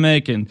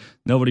pandemic, and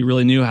nobody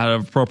really knew how to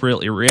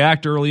appropriately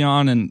react early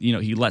on. And,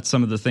 he let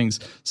some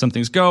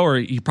things go, or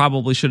he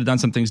probably should have done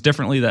some things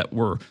differently that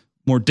were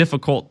more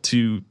difficult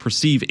to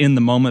perceive in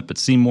the moment, but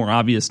seem more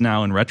obvious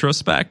now in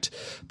retrospect.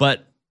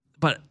 But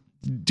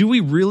do we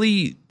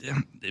really,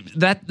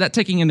 that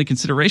taking into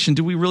consideration,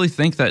 do we really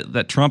think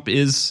that Trump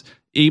is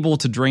able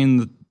to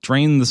drain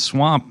the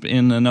swamp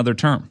in another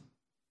term?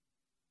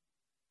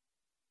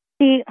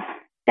 See,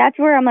 that's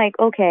where I'm like,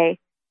 okay,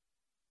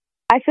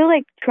 I feel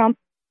like Trump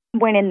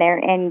went in there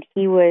and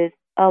he was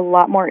a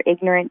lot more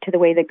ignorant to the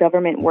way the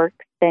government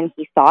works than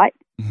he thought.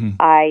 Mm-hmm.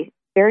 I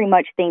very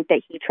much think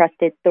that he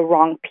trusted the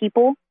wrong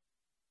people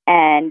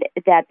and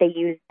that they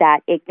used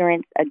that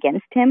ignorance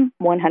against him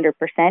 100%,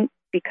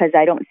 because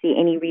I don't see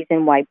any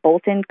reason why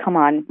Bolton, come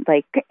on,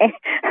 like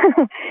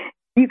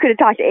you could have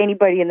talked to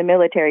anybody in the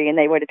military and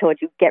they would have told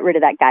you, get rid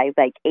of that guy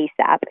like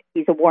ASAP.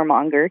 He's a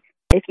warmonger.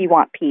 If you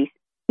want peace,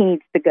 he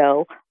needs to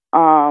go.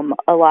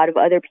 A lot of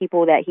other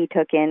people that he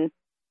took in,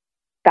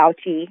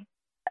 Fauci,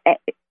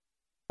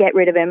 get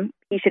rid of him.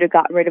 He should have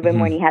gotten rid of him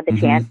when he had the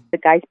chance. The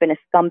guy's been a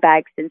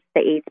scumbag since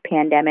the AIDS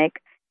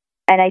pandemic.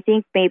 And I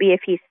think maybe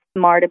if he's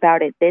smart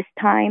about it this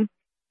time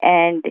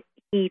and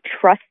he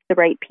trusts the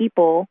right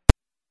people,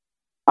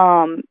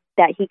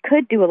 that he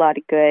could do a lot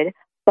of good.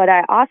 But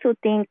I also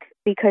think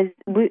because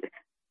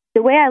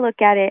the way I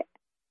look at it,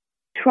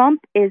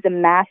 Trump is a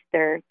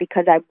master,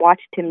 because I've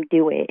watched him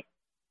do it,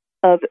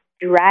 of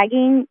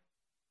dragging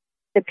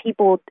the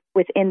people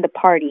within the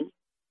party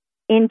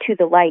into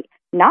the light,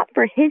 not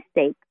for his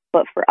sake,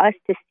 but for us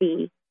to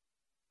see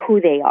who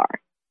they are.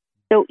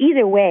 So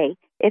either way,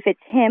 if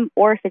it's him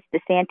or if it's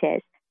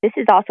DeSantis, this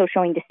is also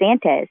showing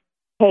DeSantis,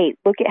 hey,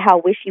 look at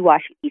how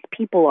wishy-washy these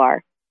people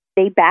are.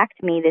 They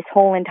backed me this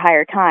whole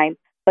entire time,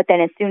 but then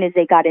as soon as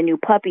they got a new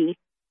puppy,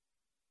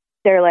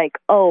 they're like,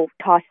 oh,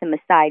 toss him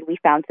aside. We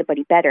found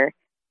somebody better.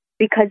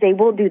 Because they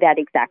will do that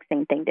exact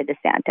same thing to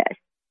DeSantis.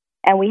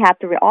 And we have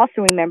to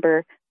also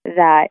remember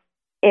that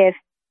if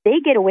they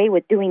get away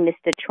with doing this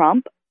to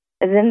Trump,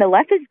 then the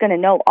left is going to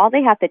know all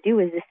they have to do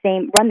is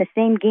run the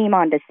same game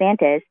on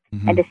DeSantis,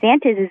 and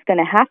DeSantis is going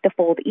to have to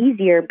fold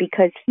easier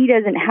because he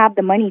doesn't have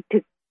the money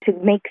to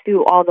make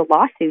through all the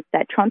lawsuits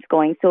that Trump's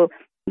going. So,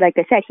 like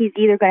I said, he's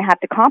either going to have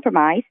to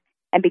compromise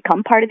and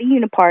become part of the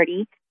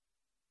uniparty,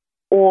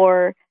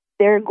 or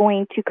they're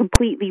going to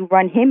completely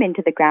run him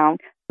into the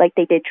ground like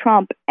they did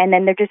Trump, and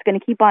then they're just going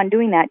to keep on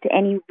doing that to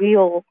any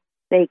real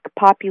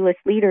populist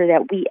leader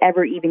that we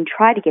ever even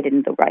try to get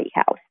into the White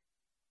House.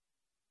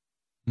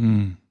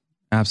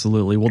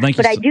 Absolutely. Well, thank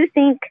you. But I do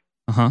think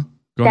Go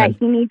that ahead.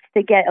 he needs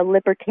to get a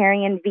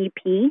libertarian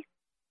VP,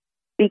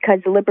 because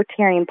the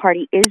Libertarian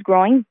Party is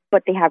growing,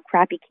 but they have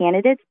crappy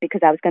candidates,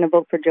 because I was going to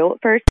vote for Joe at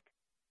first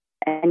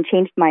and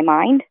changed my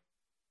mind.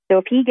 So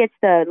if he gets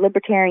the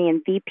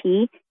Libertarian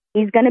VP,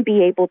 he's going to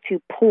be able to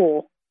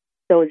pull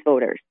those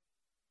voters.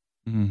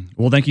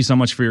 Well, thank you so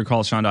much for your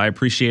call, Shonda. I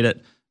appreciate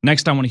it.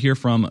 Next, I want to hear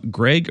from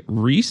Greg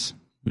Reese,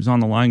 who's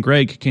on the line.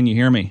 Greg, can you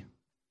hear me?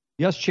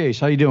 Yes, Chase.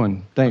 How you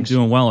doing? Thanks. I'm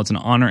doing well. It's an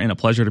honor and a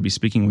pleasure to be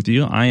speaking with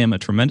you. I am a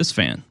tremendous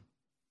fan.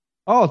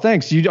 Oh,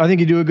 thanks. I think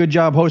you do a good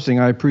job hosting.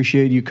 I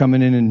appreciate you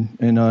coming in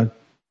and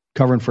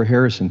covering for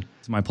Harrison.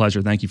 It's my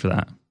pleasure. Thank you for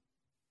that.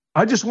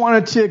 I just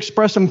wanted to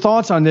express some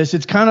thoughts on this.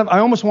 It's kind of, I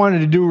almost wanted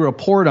to do a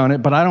report on it,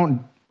 but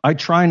I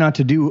try not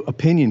to do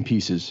opinion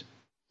pieces.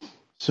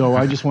 So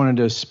I just wanted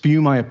to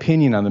spew my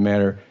opinion on the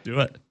matter. Do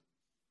it.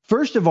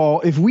 First of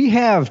all, if we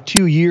have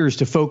 2 years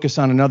to focus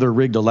on another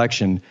rigged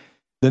election,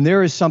 then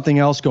there is something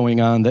else going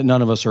on that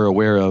none of us are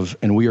aware of,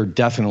 and we are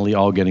definitely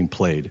all getting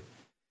played.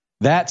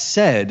 That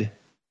said,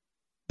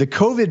 the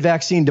COVID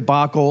vaccine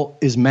debacle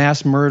is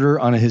mass murder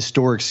on a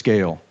historic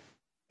scale,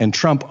 and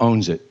Trump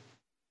owns it.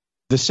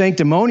 The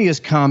sanctimonious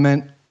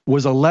comment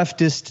was a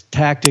leftist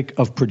tactic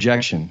of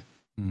projection.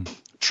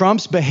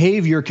 Trump's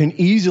behavior can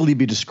easily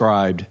be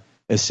described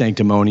as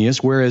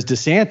sanctimonious, whereas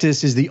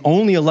DeSantis is the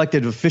only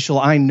elected official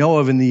I know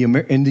of in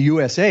the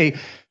USA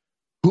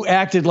who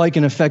acted like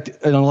an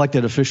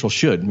elected official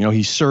should.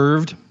 He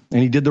served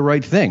and he did the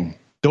right thing.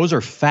 Those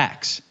are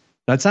facts.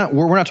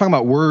 We're not talking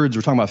about words,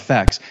 we're talking about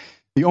facts.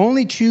 The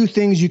only two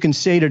things you can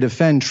say to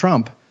defend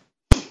Trump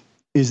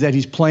is that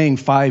he's playing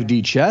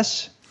 5D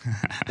chess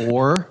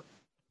or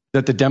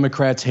that the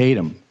Democrats hate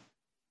him.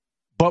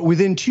 But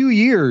within 2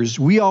 years,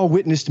 we all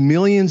witnessed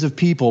millions of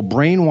people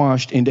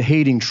brainwashed into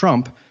hating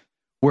Trump,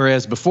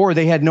 whereas before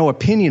they had no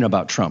opinion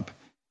about Trump.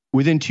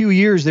 Within 2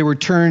 years, they were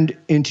turned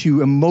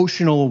into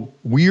emotional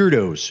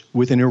weirdos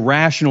with an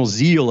irrational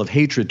zeal of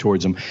hatred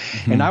towards him.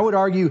 Mm-hmm. And I would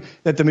argue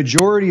that the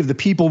majority of the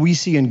people we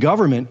see in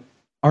government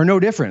are no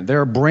different.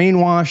 They're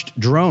brainwashed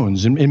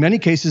drones. In many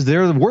cases,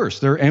 they're the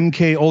worst. They're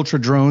MK Ultra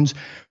drones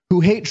who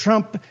hate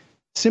Trump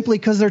simply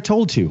because they're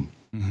told to.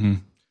 Mm-hmm.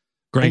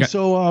 Greg, and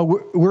so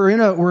we're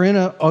in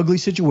a ugly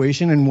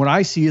situation. And what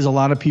I see is a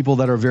lot of people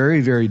that are very,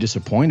 very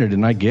disappointed,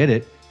 and I get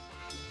it.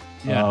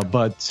 Yeah.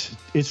 But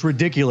it's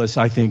ridiculous,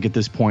 I think, at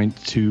this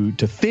point to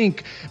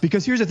think,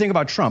 because here's the thing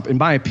about Trump, in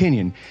my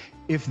opinion,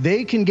 if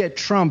they can get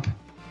Trump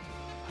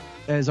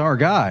as our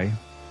guy,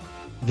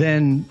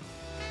 then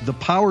the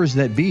powers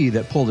that be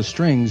that pull the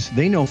strings,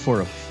 they know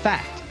for a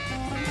fact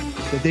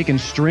that they can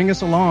string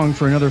us along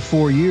for another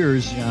 4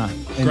 years. Yeah.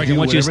 Greg, I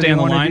want you to stay on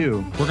the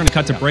line. We're going to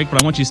cut to break, but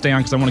I want you to stay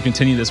on because I want to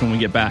continue this when we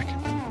get back.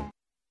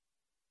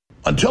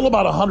 Until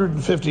about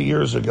 150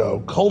 years ago,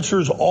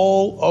 cultures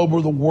all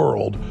over the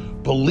world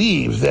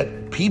believed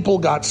that people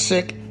got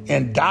sick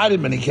and died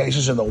in many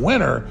cases in the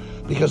winter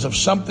because of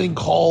something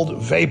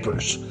called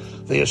vapors.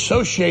 They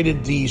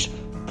associated these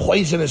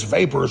poisonous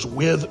vapors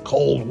with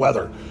cold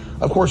weather.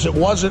 Of course, it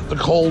wasn't the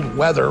cold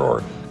weather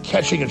or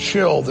catching a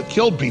chill that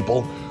killed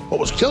people. What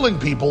was killing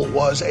people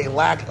was a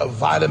lack of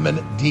vitamin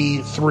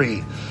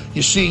D3.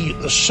 You see,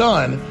 the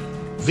sun,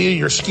 via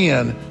your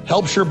skin,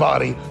 helps your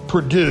body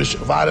produce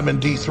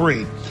vitamin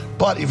D3.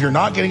 But if you're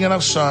not getting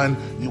enough sun,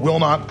 you will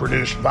not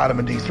produce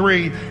vitamin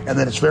D3, and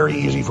then it's very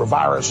easy for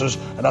viruses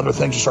and other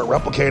things to start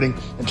replicating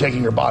and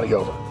taking your body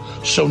over.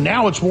 So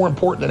now it's more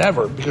important than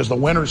ever, because the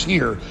winter's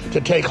here,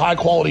 to take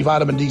high-quality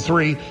vitamin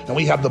D3, and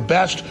we have the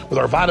best with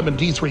our vitamin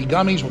D3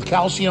 gummies with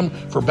calcium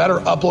for better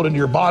upload into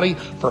your body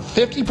for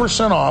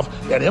 50% off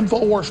at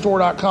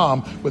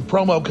InfoWarsStore.com with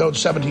promo code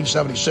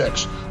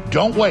 1776.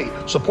 Don't wait.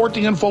 Support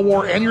the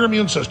InfoWar and your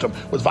immune system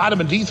with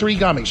vitamin D3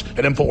 gummies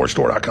at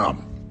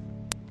InfoWarsStore.com.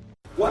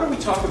 Why don't we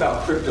talk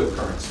about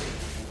cryptocurrency?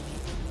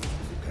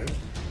 Okay.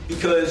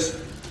 Because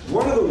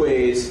one of the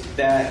ways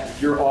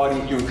that you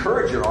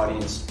encourage your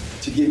audience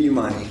to give you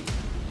money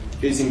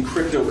is in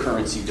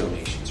cryptocurrency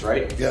donations,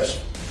 right? Yes.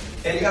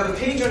 And you have a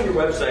page on your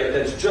website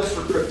that's just for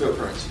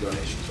cryptocurrency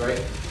donations,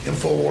 right?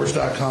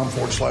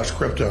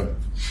 Infowars.com/crypto.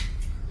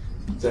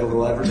 Is that a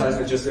little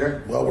advertisement just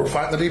there? Well, we're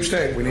fighting the deep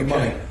state. We need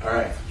money. All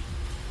right.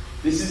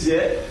 This is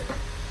it.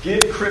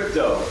 Give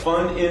crypto.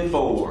 Fund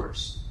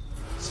Infowars.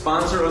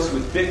 Sponsor us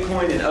with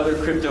Bitcoin and other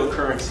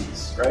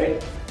cryptocurrencies,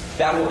 right?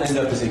 That will end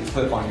up as a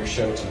clip on your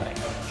show tonight.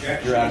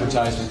 Your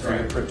advertisement for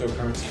your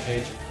cryptocurrency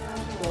page.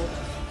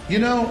 You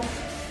know,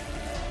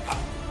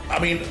 I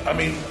mean,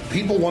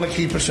 people want to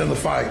keep us in the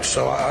fight.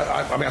 So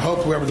I hope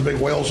whoever the big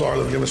whales are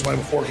that give us money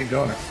before keep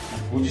doing it.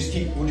 We'll just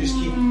keep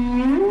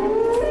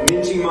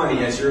minting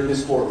money as you're in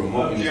this courtroom.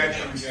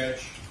 Objection.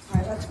 All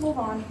right, let's move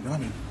on.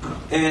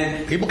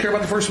 And people care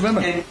about the First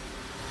Amendment.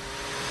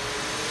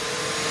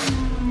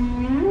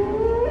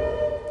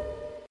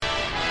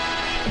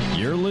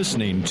 You're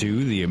listening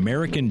to The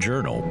American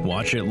Journal.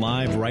 Watch it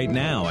live right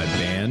now at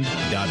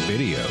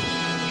band.video.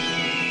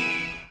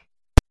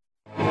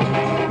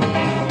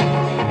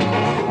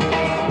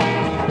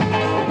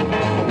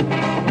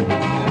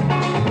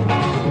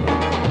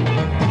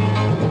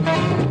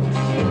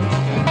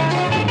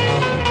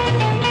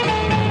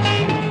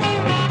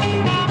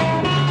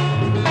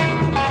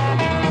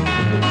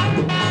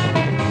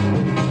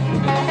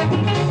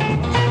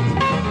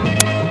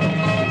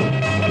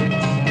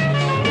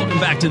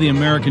 To the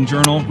American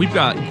Journal. We've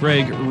got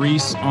Greg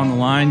Reese on the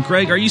line.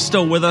 Greg, are you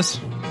still with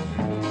us?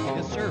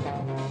 Yes, sir.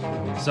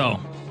 So,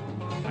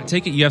 I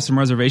take it you have some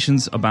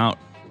reservations about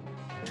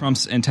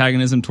Trump's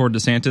antagonism toward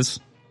DeSantis?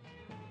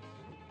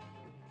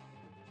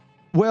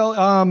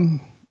 Well,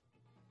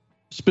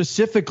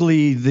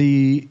 specifically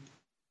the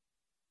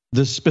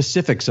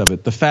specifics of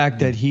it. The fact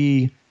that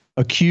he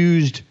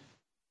accused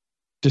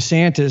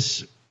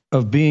DeSantis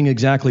of being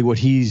exactly what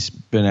he's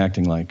been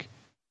acting like.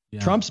 Yeah.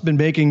 Trump's been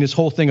making this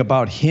whole thing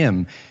about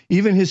him.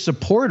 Even his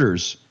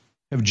supporters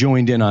have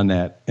joined in on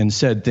that and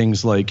said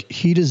things like,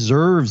 he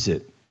deserves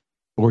it,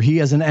 or he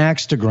has an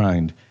axe to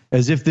grind,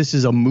 as if this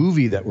is a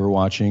movie that we're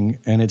watching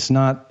and it's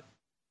not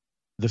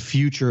the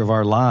future of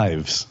our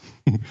lives.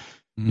 You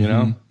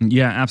know?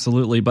 Yeah,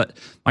 absolutely. But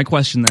my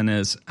question then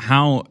is,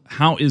 how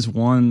is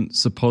one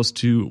supposed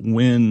to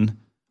win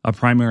a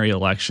primary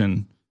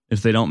election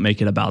if they don't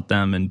make it about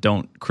them and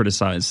don't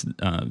criticize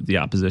the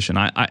opposition?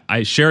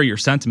 I share your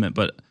sentiment,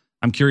 but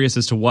I'm curious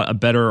as to what a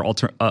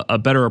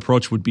better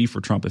approach would be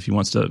for Trump if he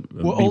wants to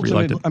be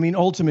reelected.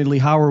 Ultimately,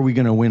 how are we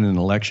going to win an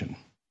election?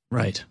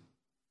 Right.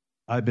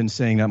 I've been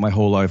saying that my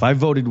whole life. I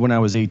voted when I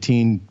was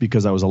 18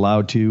 because I was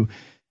allowed to,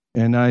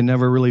 and I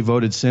never really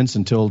voted since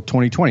until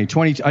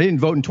 2020. I didn't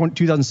vote in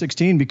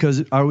 2016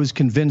 because I was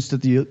convinced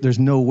that there's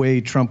no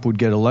way Trump would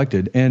get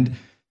elected. And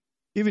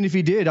even if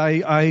he did,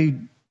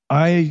 I'm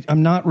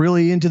not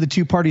really into the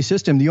two-party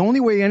system. The only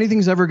way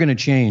anything's ever going to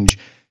change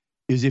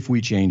is if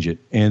we change it.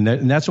 And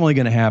that's only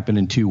going to happen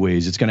in two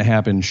ways. It's going to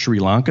happen Sri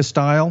Lanka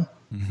style,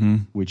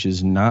 which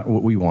is not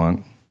what we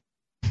want.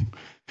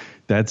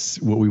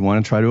 That's what we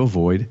want to try to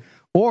avoid.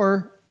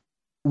 Or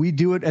we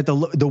do it at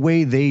the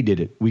way they did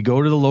it. We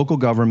go to the local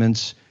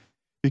governments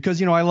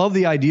because, I love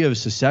the idea of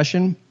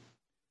secession,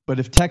 but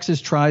if Texas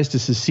tries to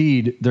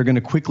secede, they're going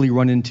to quickly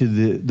run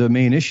into the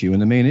main issue.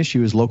 And the main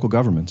issue is local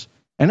governments.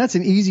 And that's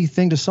an easy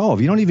thing to solve.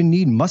 You don't even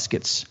need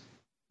muskets.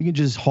 You can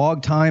just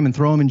hog time and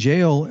throw them in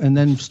jail and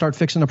then start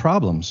fixing the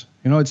problems.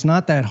 It's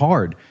not that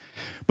hard.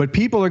 But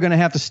people are going to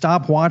have to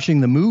stop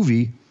watching the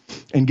movie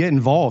and get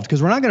involved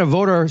because we're not going to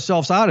vote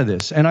ourselves out of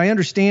this. And I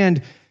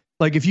understand,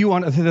 if you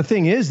want, the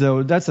thing is,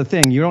 though, that's the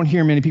thing. You don't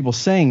hear many people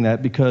saying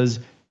that because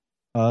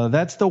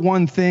that's the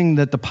one thing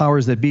that the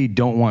powers that be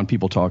don't want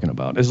people talking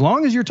about. As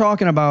long as you're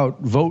talking about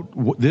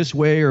vote this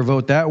way or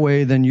vote that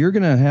way, then you're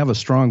going to have a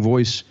strong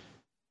voice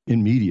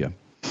in media.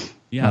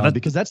 Yeah,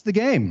 because that's the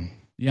game.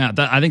 Yeah,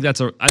 I think that's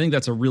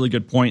a really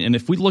good point. And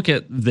if we look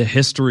at the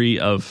history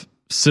of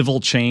civil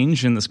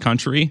change in this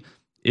country,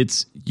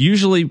 it's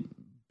usually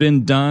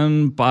been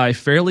done by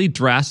fairly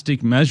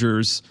drastic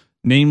measures,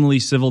 namely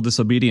civil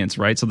disobedience,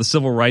 right? So the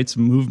civil rights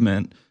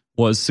movement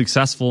was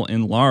successful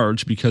in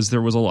large because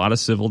there was a lot of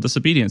civil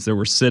disobedience. There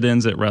were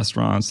sit-ins at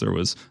restaurants. There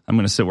was, I'm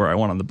going to sit where I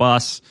want on the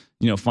bus,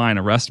 fine,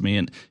 arrest me.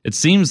 And it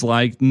seems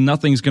like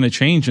nothing's going to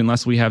change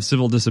unless we have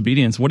civil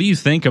disobedience. What do you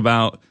think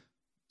about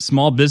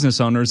small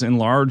business owners in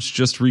large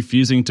just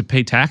refusing to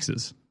pay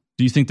taxes?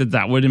 Do you think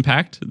that would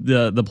impact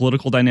the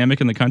political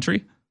dynamic in the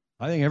country?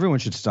 I think everyone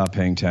should stop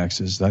paying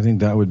taxes. I think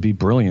that would be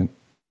brilliant.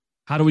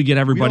 How do we get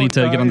everybody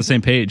to get on the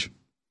same page?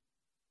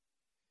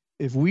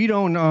 If we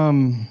don't,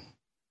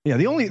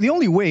 the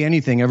only way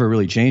anything ever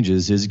really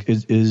changes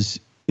is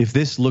if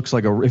this looks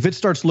like if it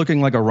starts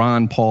looking like a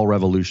Ron Paul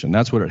revolution.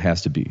 That's what it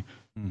has to be.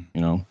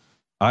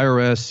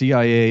 IRS,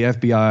 CIA,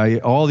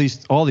 FBI,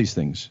 all these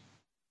things.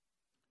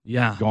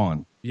 Yeah,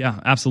 gone.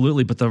 Yeah,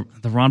 absolutely. But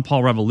the Ron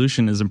Paul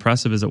revolution, as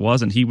impressive as it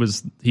was, and he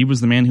was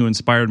the man who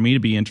inspired me to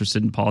be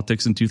interested in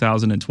politics in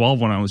 2012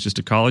 when I was just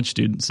a college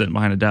student sitting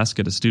behind a desk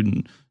at a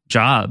student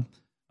job,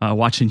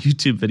 watching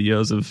YouTube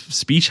videos of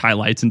speech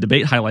highlights and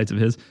debate highlights of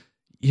his.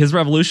 His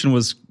revolution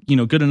was,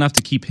 good enough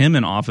to keep him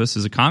in office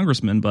as a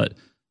congressman, but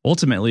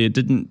ultimately it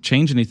didn't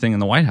change anything in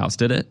the White House,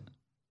 did it?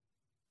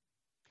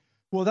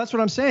 Well, that's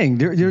what I'm saying.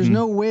 There's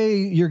no way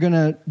you're going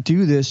to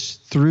do this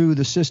through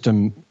the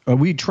system.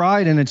 We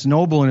tried, and it's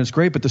noble and it's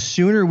great, but the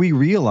sooner we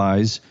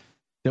realize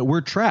that we're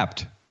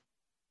trapped,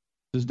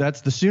 that's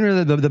the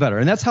sooner the better.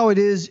 And that's how it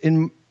is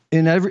in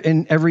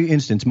every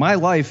instance. My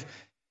life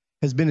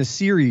has been a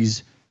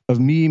series of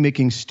me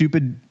making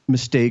stupid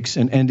mistakes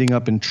and ending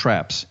up in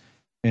traps.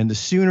 And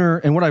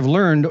what I've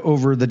learned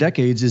over the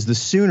decades is the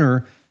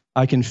sooner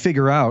I can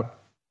figure out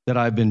that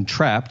I've been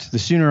trapped, the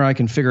sooner I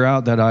can figure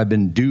out that I've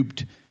been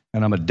duped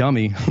and I'm a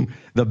dummy,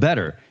 the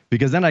better,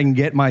 because then I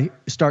can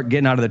start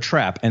getting out of the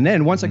trap. And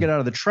then once I get out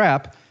of the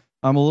trap,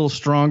 I'm a little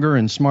stronger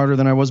and smarter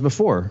than I was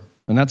before.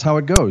 And that's how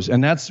it goes.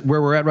 And that's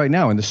where we're at right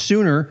now. And the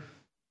sooner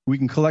we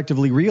can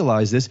collectively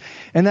realize this,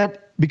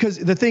 because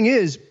the thing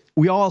is,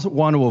 we all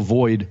want to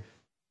avoid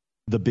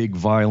the big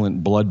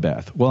violent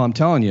bloodbath. Well, I'm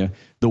telling you,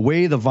 the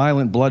way the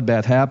violent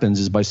bloodbath happens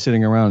is by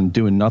sitting around and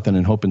doing nothing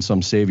and hoping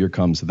some savior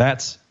comes.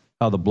 That's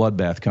how the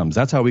bloodbath comes.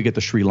 That's how we get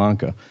to Sri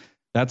Lanka.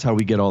 That's how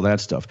we get all that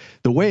stuff.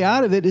 The way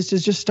out of it is to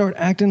just start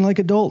acting like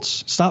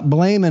adults. Stop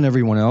blaming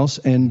everyone else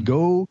and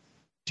go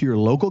to your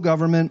local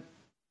government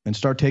and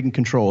start taking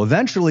control.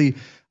 Eventually,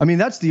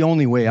 that's the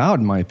only way out,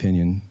 in my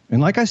opinion.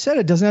 And like I said,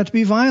 it doesn't have to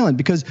be violent,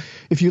 because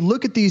if you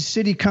look at these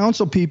city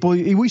council people,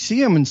 we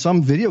see them in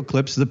some video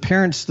clips, the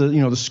parents, the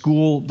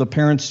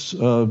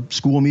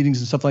school meetings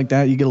and stuff like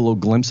that. You get a little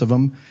glimpse of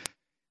them.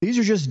 These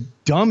are just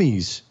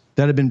dummies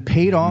that have been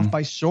paid off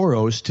by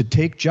Soros to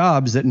take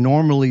jobs that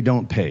normally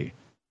don't pay.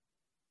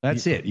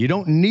 That's it. You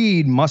don't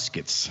need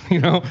muskets,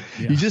 You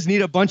just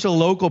need a bunch of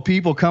local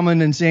people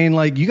coming and saying,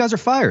 you guys are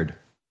fired.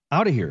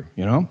 Out of here,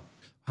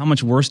 How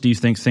much worse do you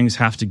think things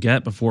have to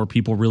get before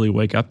people really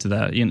wake up to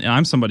that? And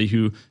I'm somebody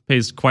who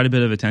pays quite a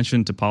bit of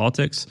attention to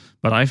politics,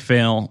 but I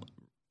fail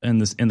in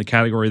the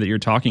category that you're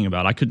talking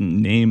about. I couldn't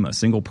name a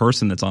single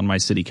person that's on my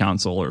city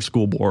council or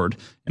school board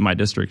in my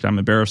district. I'm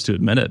embarrassed to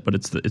admit it, but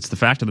it's the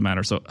fact of the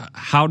matter. So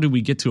how do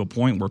we get to a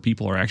point where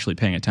people are actually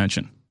paying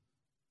attention?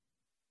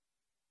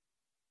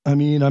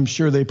 I'm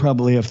sure they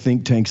probably have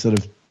think tanks that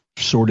have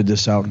sorted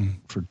this out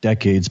for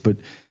decades, but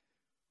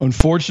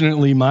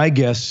unfortunately, my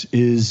guess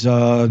is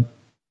a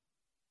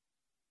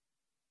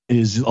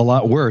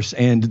lot worse.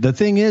 And the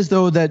thing is,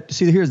 though,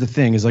 here's the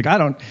thing: is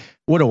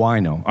what do I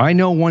know? I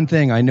know one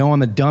thing. I know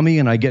I'm a dummy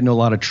and I get into a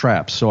lot of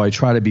traps. So I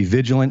try to be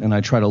vigilant and I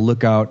try to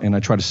look out and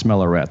I try to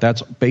smell a rat.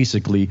 That's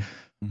basically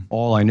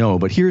all I know.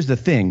 But here's the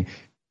thing.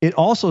 It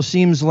also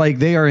seems like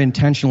they are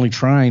intentionally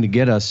trying to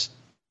get us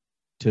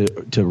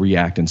to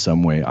react in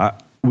some way. I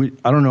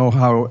don't know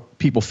how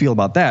people feel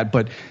about that,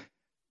 but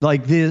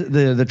like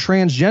the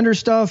transgender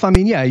stuff, I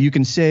mean, yeah, you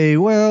can say,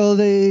 well,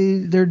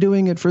 they're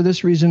doing it for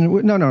this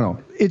reason. No.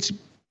 It's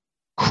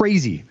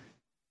crazy.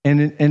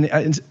 And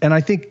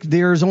I think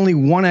there's only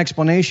one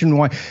explanation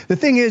why. The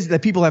thing is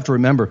that people have to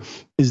remember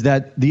is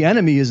that the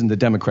enemy isn't the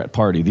Democrat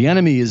Party. The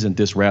enemy isn't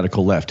this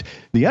radical left.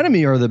 The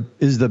enemy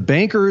is the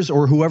bankers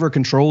or whoever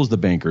controls the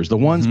bankers, the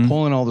ones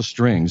pulling all the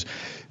strings.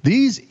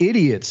 These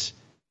idiots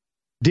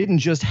didn't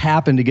just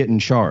happen to get in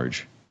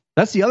charge.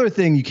 That's the other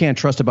thing you can't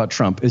trust about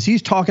Trump is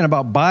he's talking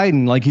about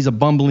Biden like he's a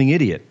bumbling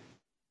idiot.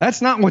 That's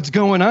not what's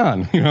going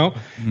on, you know.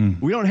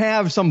 We don't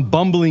have some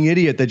bumbling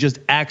idiot that just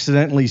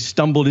accidentally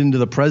stumbled into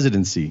the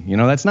presidency. You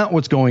know, that's not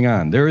what's going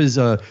on. There is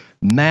a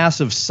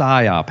massive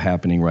psyop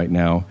happening right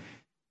now,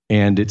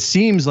 and it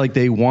seems like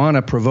they want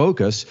to provoke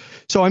us.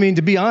 So, I mean,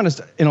 to be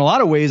honest, in a lot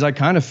of ways, I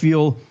kind of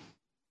feel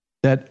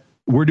that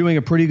we're doing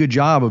a pretty good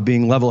job of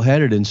being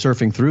level-headed and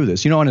surfing through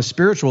this. You know, on a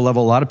spiritual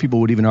level, a lot of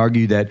people would even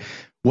argue that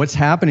what's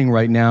happening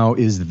right now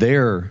is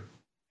their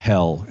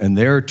hell and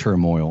their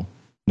turmoil,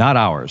 not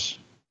ours.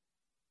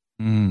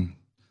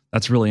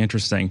 That's really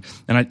interesting.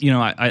 And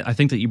I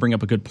think that you bring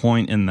up a good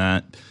point in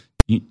that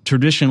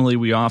traditionally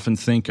we often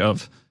think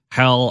of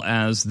hell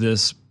as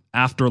this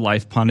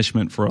afterlife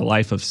punishment for a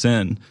life of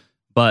sin,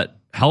 but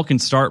hell can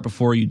start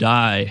before you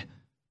die.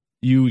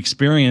 You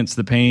experience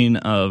the pain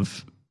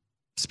of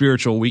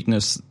spiritual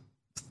weakness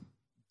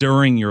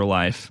during your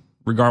life,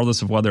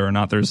 regardless of whether or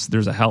not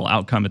there's a hell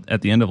outcome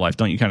at the end of life.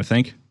 Don't you kind of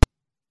think?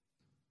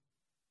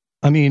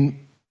 I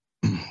mean,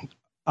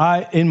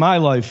 in my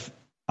life,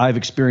 I've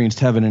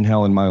experienced heaven and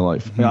hell in my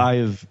life.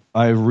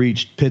 I've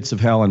reached pits of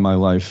hell in my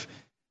life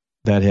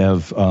that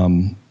have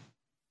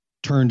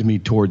turned me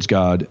towards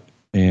God,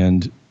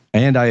 and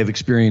I have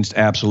experienced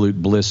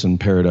absolute bliss and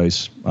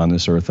paradise on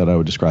this earth that I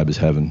would describe as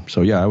heaven.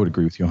 So yeah, I would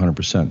agree with you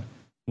 100%.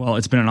 Well,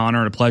 it's been an honor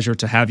and a pleasure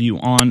to have you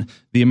on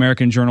the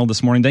American Journal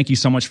this morning. Thank you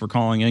so much for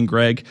calling in,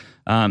 Greg.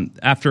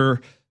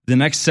 After the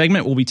next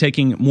segment, we'll be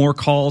taking more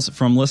calls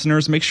from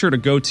listeners. Make sure to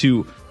go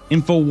to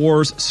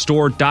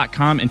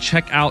InfoWarsStore.com and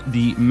check out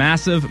the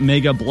massive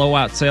mega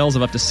blowout sales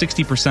of up to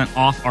 60%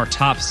 off our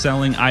top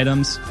selling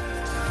items.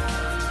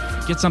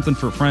 Get something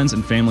for friends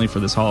and family for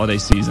this holiday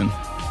season.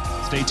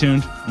 Stay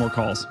tuned. More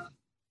calls.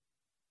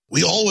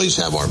 We always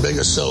have our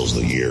biggest sales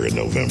of the year in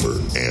November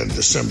and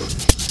December.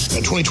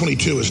 And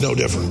 2022 is no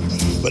different.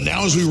 But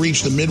now as we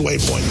reach the midway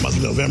point in the month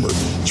of November,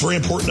 it's very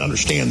important to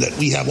understand that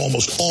we have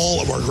almost all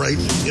of our great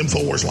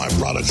InfoWars Live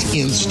products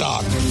in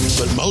stock.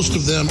 But most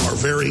of them are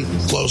very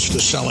close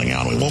to selling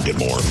out. We won't get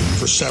more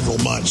for several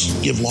months,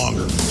 give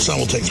longer. Some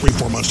will take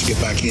 3-4 months to get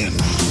back in.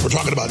 We're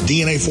talking about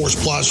DNA Force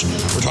Plus.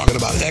 We're talking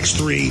about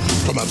X3.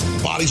 We're talking about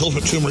Body's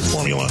Ultimate Turmeric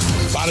Formula,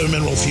 Vitamin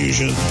Mineral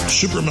Fusion,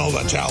 Super Mel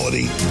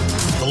Vitality.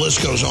 The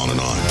list goes on and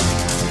on.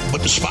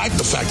 But despite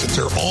the fact that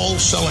they're all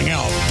selling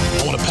out,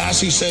 I want to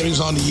pass these savings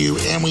on to you,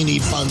 and we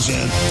need funds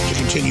in to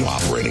continue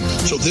operating.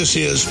 So this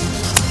is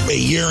a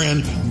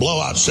year-end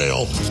blowout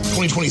sale.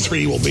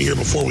 2023 will be here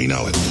before we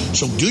know it.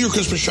 So do your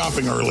Christmas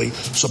shopping early,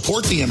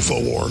 support the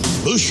InfoWar,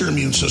 boost your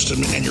immune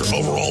system and your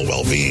overall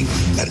well-being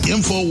at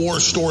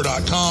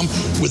InfoWarsStore.com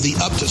with the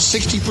up to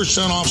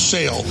 60% off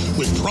sale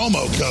with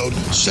promo code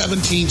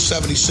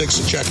 1776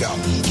 at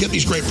checkout. Get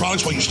these great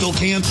products while you still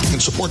can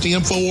and support the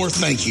InfoWar.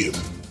 Thank you.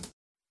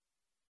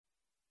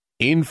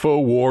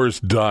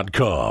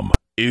 Infowars.com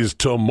is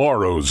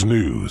tomorrow's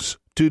news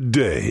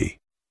today.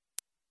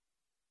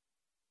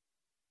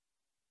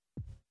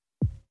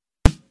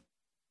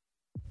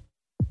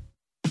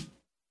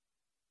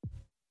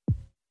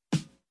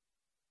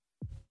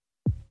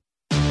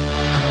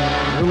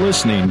 You're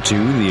listening to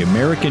The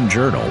American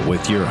Journal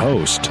with your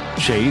host,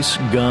 Chase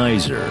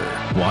Geyser.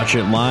 Watch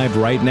it live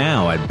right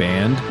now at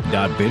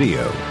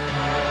band.video.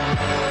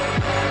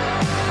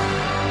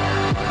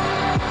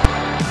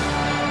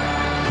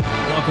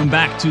 Welcome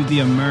back to the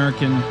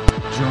American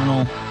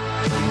Journal,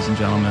 ladies and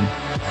gentlemen.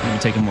 We're going to be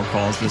taking more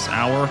calls this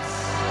hour.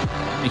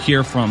 We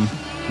hear from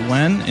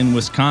Len in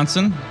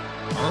Wisconsin.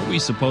 Are we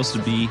supposed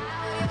to be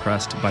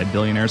impressed by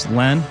billionaires?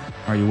 Len,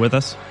 are you with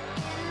us?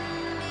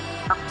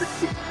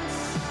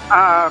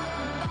 I'm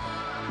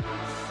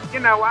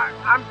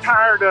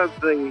tired of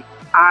the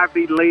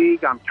Ivy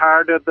League. I'm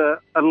tired of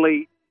the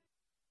elite.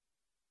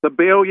 The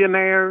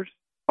billionaires,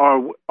 are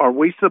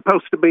we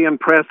supposed to be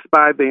impressed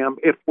by them?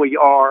 If we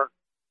are,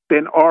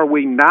 then are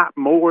we not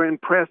more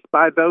impressed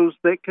by those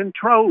that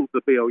control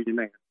the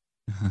billionaires?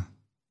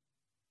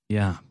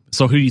 Yeah.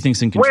 So who do you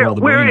think's in control of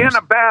the billionaires? We're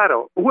in a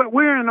battle.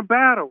 We're in a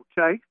battle,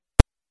 Chase.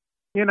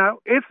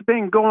 It's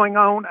been going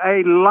on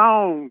a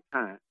long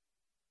time.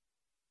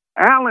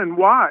 Alan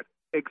Watt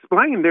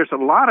explained there's a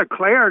lot of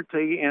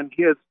clarity in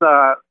his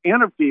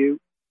interview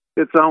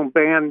that's on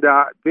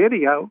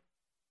Band.video.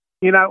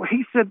 You know,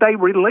 he said they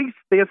released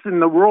this in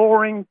the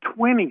roaring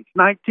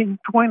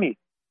 1920s.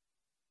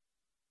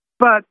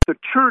 But the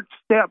church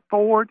stepped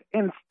forward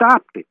and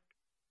stopped it.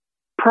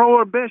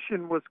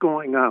 Prohibition was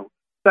going on.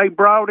 They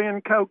brought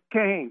in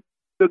cocaine.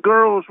 The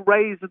girls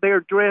raised their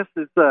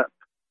dresses up,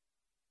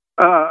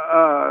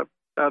 thigh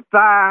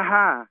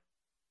high.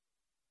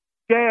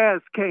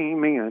 Gas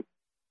came in,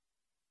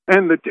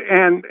 and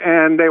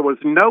there was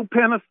no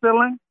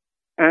penicillin,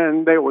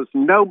 and there was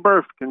no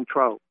birth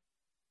control.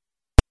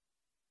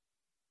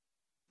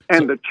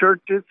 And the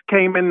churches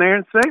came in there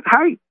and said,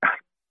 "Hey,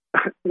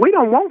 we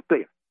don't want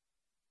this."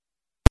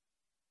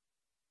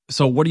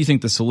 So, what do you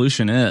think the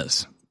solution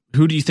is?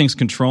 Who do you think's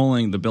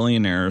controlling the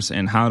billionaires,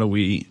 and how do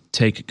we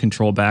take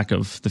control back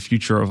of the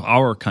future of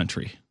our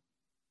country?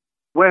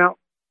 Well,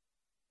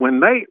 when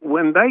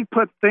they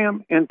put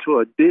them into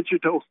a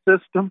digital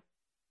system,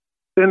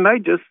 then they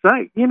just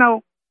say, you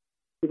know,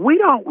 we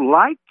don't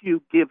like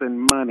you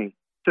giving money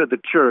to the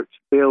church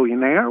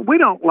billionaire. We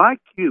don't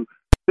like you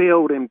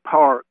building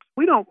parks.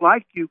 We don't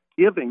like you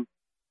giving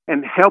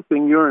and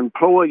helping your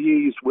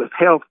employees with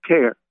health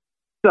care.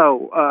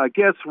 So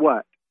guess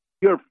what?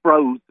 You're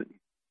frozen.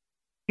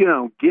 You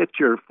don't get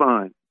your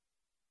funds.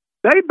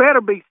 They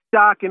better be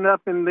stocking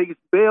up in these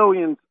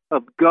billions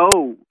of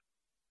gold.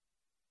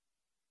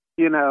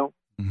 You know,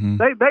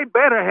 they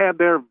better have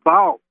their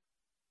vault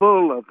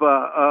full of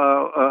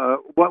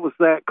what was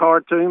that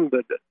cartoon?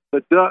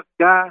 The duck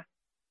guy.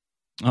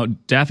 Oh,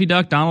 Daffy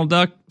Duck, Donald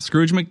Duck,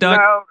 Scrooge McDuck.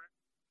 No,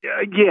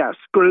 yeah,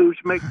 Scrooge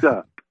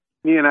McDuck.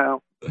 You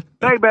know,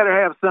 they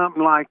better have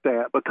something like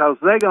that because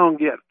they're gonna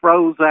get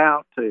froze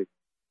out too.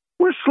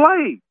 We're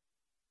slaves.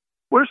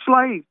 We're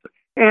slaves.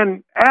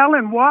 And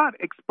Alan Watt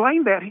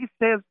explained that. He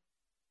says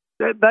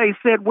that they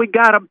said we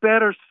got a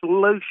better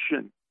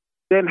solution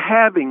than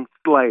having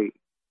slaves.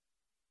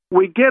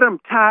 We get them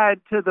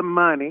tied to the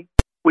money.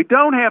 We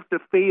don't have to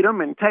feed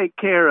them and take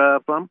care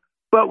of them,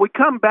 but we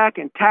come back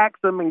and tax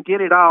them and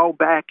get it all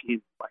back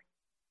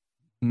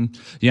anyway.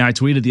 Yeah, I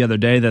tweeted the other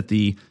day that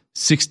the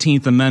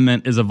 16th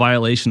Amendment is a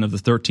violation of the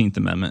 13th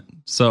Amendment.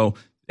 So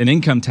an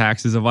income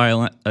tax is a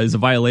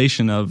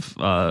violation of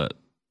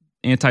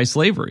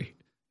anti-slavery.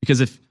 Because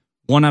if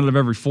 1 out of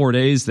every 4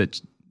 days that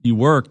you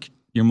work,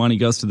 your money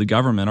goes to the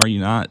government, are you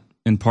not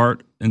in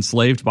part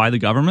enslaved by the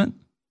government?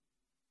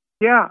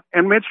 Yeah,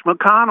 and Mitch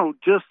McConnell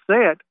just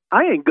said,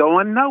 I ain't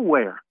going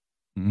nowhere.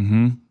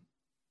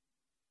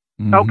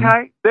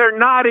 Okay? They're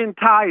not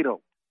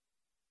entitled.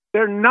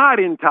 They're not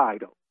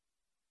entitled.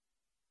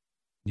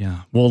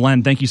 Yeah. Well,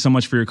 Len, thank you so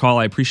much for your call.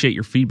 I appreciate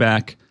your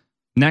feedback.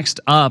 Next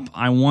up,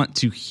 I want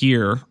to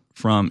hear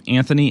from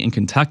Anthony in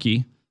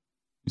Kentucky,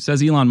 who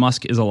says Elon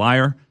Musk is a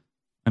liar.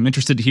 I'm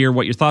interested to hear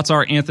what your thoughts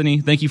are,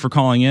 Anthony. Thank you for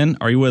calling in.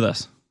 Are you with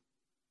us?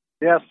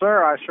 Yes,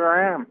 sir. I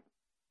sure am.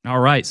 All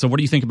right. So what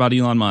do you think about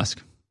Elon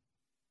Musk?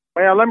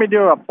 Well, let me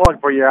do a plug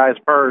for you guys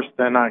first.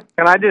 And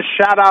can I just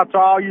shout out to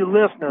all you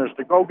listeners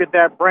to go get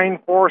that Brain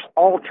Force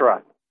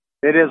Ultra.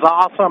 It is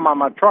awesome.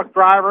 I'm a truck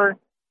driver,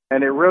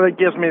 and it really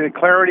gives me the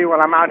clarity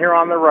when I'm out here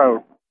on the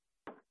road.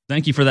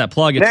 Thank you for that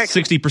plug. It's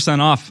 60%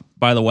 off,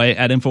 by the way,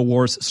 at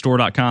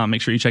InfoWarsStore.com.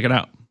 Make sure you check it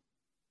out.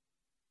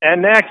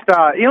 And next,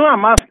 Elon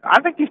Musk,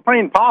 I think he's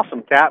playing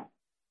possum, Cap,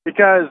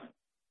 because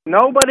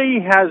nobody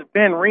has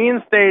been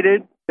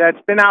reinstated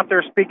that's been out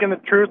there speaking the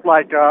truth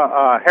like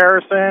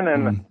Harrison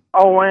and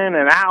Owen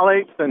and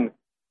Alex and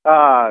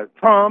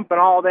Trump and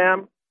all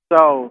them.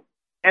 So,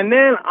 and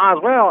then as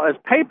well as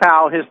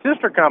PayPal, his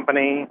sister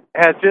company,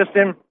 has just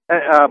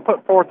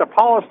put forth a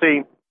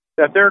policy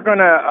that they're going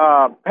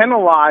to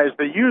penalize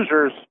the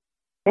users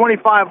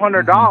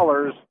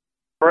 $2,500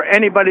 for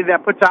anybody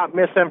that puts out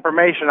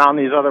misinformation on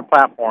these other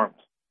platforms.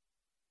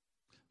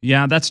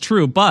 Yeah, that's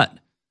true. But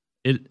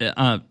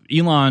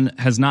Elon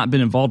has not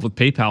been involved with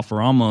PayPal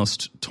for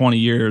almost 20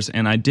 years.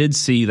 And I did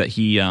see that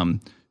he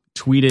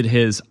tweeted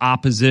his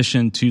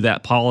opposition to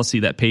that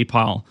policy that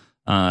PayPal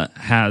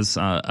has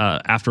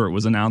after it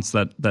was announced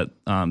that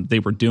they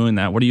were doing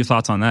that. What are your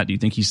thoughts on that? Do you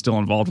think he's still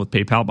involved with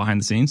PayPal behind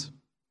the scenes?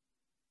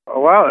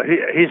 Well,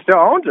 he still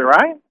owns it,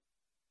 right?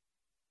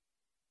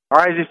 Or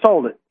has he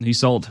sold it? He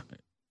sold,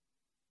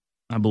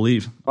 I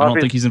believe. Well, I don't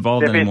think he's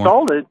involved anymore. If he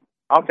sold it,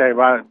 okay.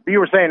 Well, you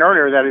were saying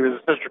earlier that he was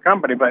a sister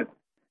company, but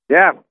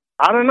yeah,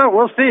 I don't know.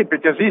 We'll see,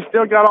 because he's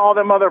still got all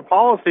them other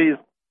policies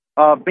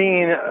of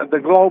being the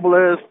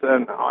globalist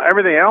and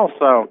everything else.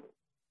 So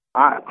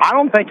I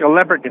don't think a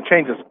leopard can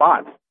change his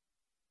spots.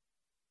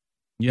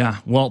 Yeah,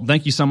 well,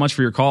 thank you so much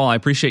for your call. I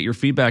appreciate your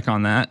feedback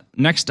on that.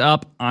 Next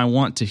up, I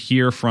want to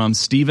hear from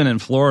Stephen in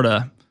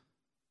Florida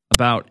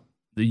about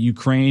the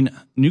Ukraine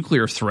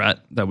nuclear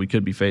threat that we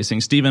could be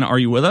facing. Stephen, are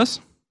you with us?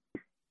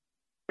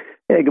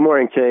 Hey, good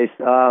morning, Chase.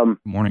 Good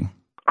morning.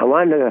 I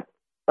wanted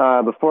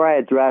to, before I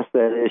address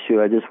that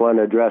issue, I just wanted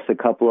to address a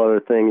couple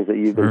other things that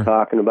you've been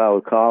talking about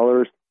with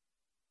callers.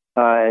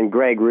 And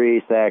Greg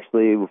Reese,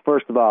 actually. Well,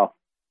 first of all,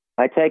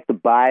 I take the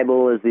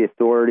Bible as the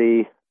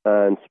authority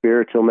in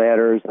spiritual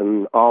matters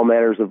and all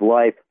matters of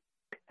life.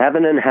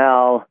 Heaven and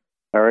hell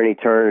are in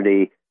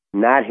eternity,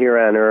 not here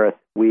on earth.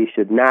 We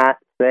should not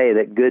say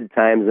that good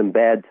times and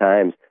bad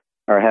times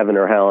are heaven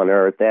or hell on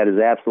earth. That is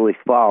absolutely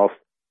false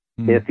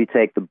if you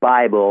take the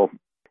Bible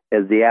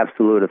as the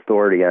absolute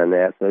authority on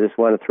that. So I just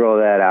want to throw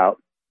that out.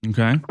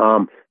 Okay.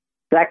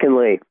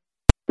 Secondly,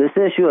 this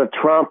issue of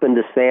Trump and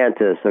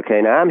DeSantis.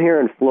 Okay, now I'm here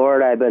in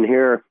Florida. I've been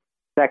here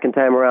second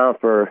time around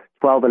for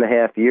 12 and a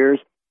half years.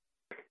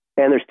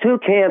 And there's two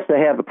camps I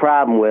have a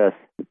problem with.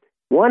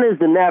 One is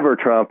the never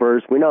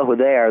Trumpers. We know who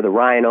they are, the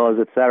rhinos,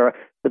 et cetera.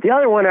 But the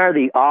other one are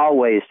the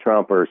always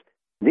Trumpers.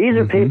 These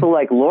are people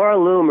like Laura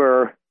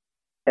Loomer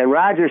and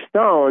Roger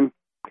Stone,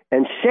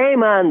 and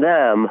shame on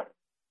them.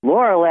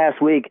 Laura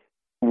last week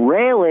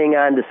railing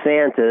on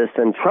DeSantis,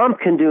 and Trump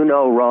can do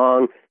no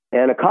wrong.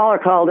 And a caller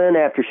called in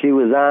after she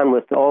was on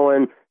with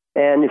Owen,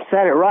 and you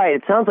said it right.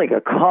 It sounds like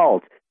a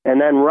cult.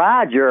 And then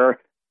Roger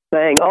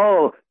saying,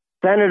 oh,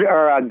 Senator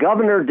or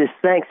Governor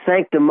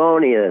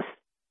DeSanctimonious.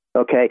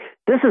 Okay,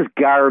 this is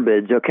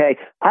garbage. Okay,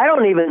 I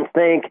don't even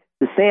think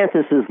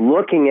DeSantis is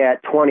looking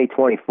at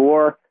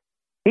 2024.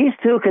 He's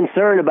too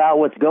concerned about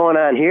what's going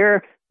on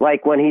here.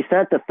 Like when he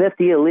sent the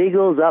 50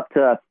 illegals up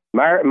to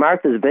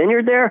Martha's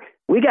Vineyard there,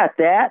 we got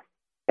that.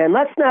 And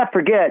let's not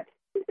forget,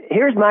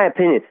 here's my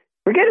opinion,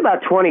 forget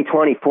about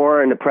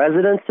 2024 and the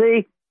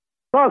presidency.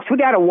 Folks, we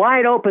got a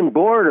wide open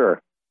border.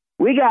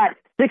 We got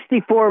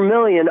 64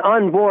 million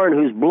unborn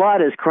whose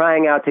blood is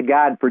crying out to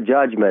God for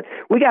judgment.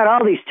 We got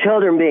all these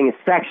children being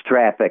sex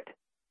trafficked.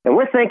 And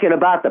we're thinking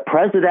about the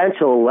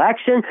presidential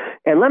election.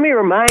 And let me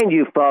remind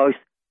you, folks,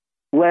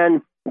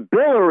 when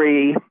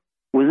Hillary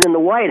was in the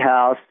White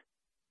House,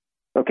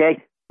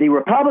 okay, the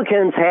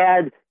Republicans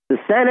had the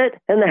Senate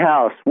and the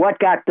House. What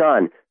got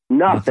done?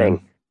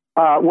 Nothing.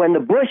 When the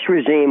Bush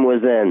regime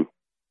was in,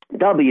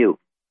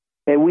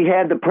 and we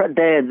had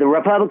the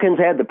Republicans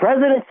had the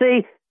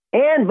presidency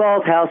and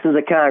both houses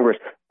of Congress.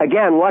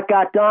 Again, what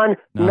got done?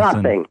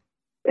 Nothing.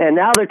 And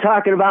now they're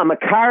talking about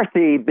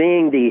McCarthy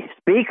being the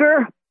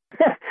speaker,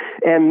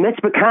 and Mitch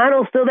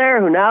McConnell's still there,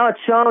 who now it's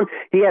shown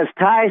he has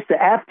ties to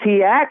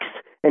FTX,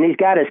 and he's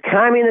got his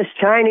communist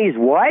Chinese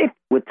wife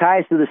with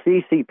ties to the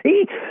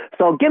CCP.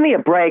 So give me a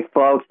break,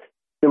 folks.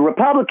 The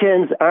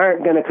Republicans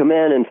aren't going to come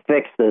in and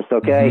fix this,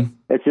 okay?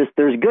 It's just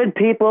there's good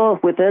people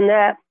within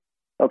that.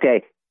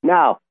 Okay,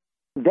 now,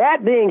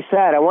 that being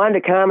said, I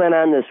wanted to comment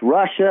on this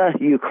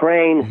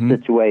Russia-Ukraine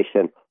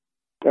situation.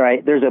 All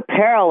right, there's a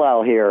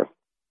parallel here.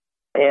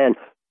 And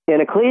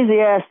in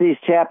Ecclesiastes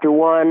chapter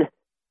 1,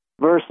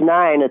 verse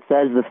 9, it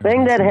says, the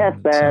thing that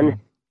hath been,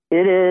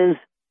 it is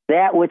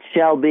that which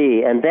shall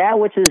be, and that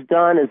which is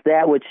done is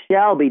that which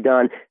shall be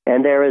done,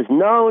 and there is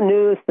no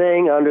new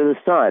thing under the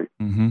sun.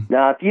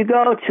 Now, if you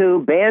go to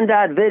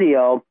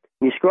band.video,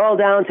 you scroll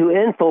down to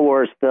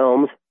InfoWars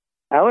films,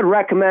 I would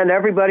recommend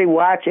everybody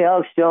watch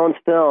Alex Jones'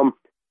 film,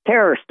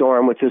 Terror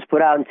Storm, which was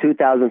put out in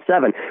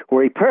 2007,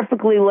 where he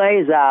perfectly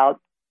lays out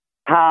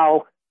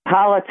how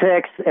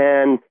politics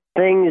and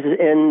things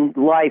in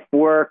life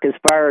work as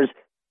far as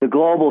the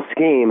global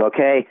scheme,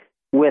 okay?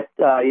 With,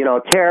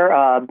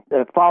 terror,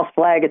 false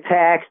flag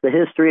attacks, the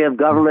history of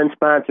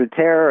government-sponsored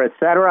terror,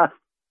 etc.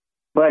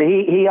 But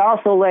he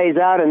also lays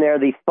out in there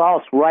the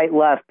false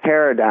right-left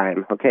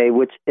paradigm, okay,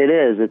 which it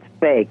is. It's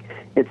fake.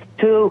 It's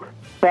two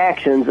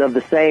factions of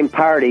the same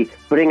party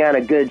putting on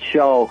a good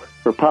show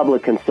for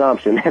public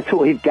consumption. That's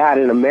what we've got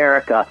in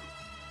America.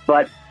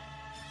 But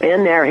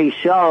in there he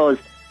shows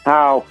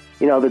how,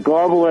 the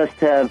globalists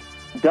have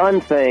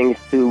done things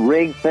to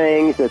rig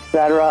things,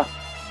 etc.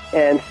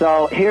 And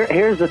so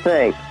here's the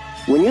thing.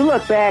 When you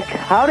look back,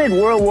 how did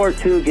World War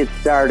II get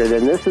started?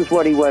 And this is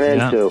what he went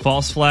into.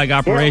 False flag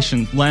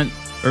operation.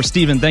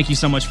 Stephen, thank you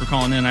so much for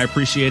calling in. I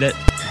appreciate it.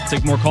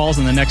 Take more calls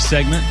in the next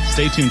segment.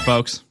 Stay tuned,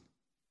 folks.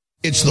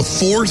 It's the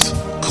fourth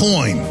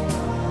coin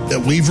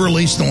that we've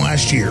released in the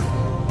last year,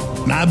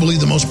 and I believe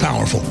the most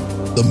powerful,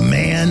 the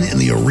man in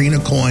the arena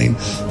coin,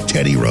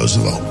 Teddy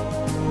Roosevelt.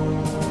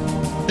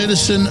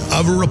 Citizen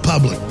of a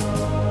republic,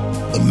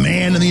 the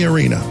man in the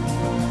arena.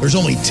 There's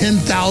only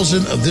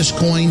 10,000 of this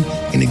coin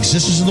in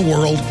existence in the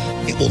world.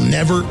 It will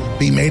never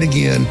be made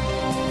again.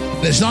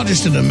 And it's not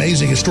just an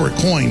amazing historic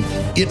coin.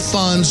 It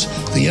funds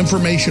the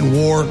information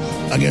war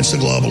against the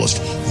globalists.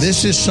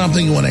 This is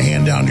something you want to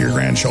hand down to your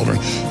grandchildren.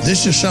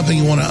 This is something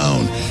you want to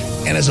own.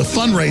 And as a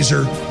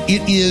fundraiser,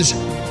 it is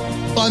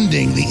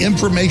funding the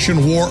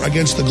information war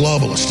against the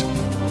globalist.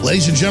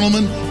 Ladies and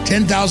gentlemen,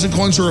 10,000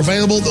 coins are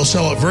available. They'll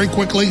sell out very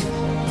quickly.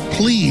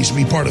 Please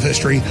be part of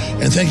history.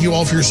 And thank you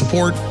all for your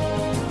support.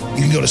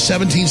 You can go to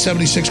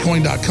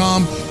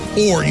 1776coin.com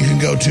or you can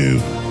go to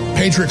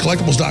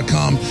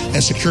PatriotCollectibles.com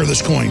and secure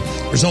this coin.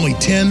 There's only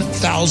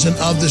 10,000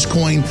 of this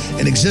coin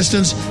in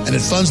existence, and it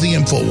funds the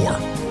info war.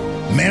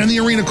 Man in the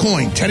arena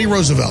coin, Teddy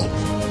Roosevelt,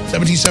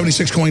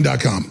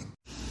 1776coin.com.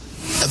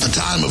 At At the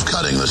time of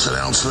cutting this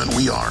announcement,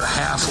 we are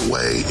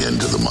halfway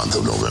into the month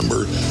of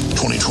November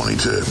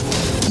 2022.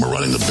 We're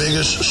running the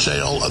biggest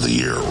sale of the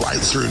year right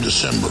through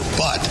December,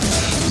 but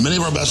many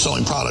of our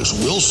best-selling products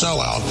will sell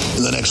out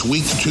in the next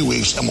week to 2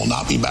 weeks and will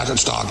not be back in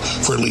stock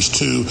for at least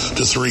 2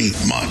 to 3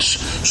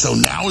 months. So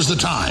now is the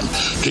time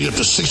to get up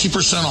to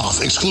 60% off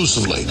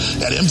exclusively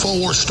at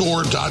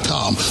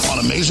InfoWarsStore.com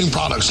on amazing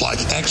products like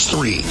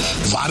X3,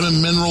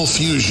 Vitamin Mineral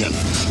Fusion,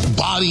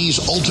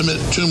 Body's Ultimate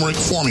Turmeric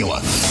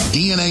Formula,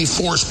 DNA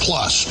Force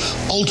Plus,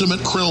 Ultimate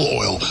Krill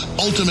Oil,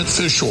 Ultimate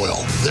Fish Oil.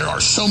 There are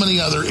so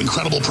many other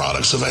incredible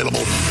products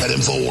available at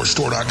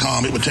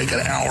InfoWarsStore.com. It would take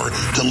an hour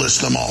to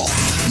list them all.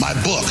 My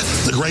book,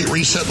 The Great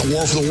Reset, The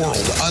War for the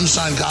World,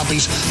 unsigned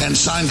copies and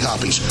signed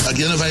copies,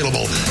 again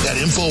available at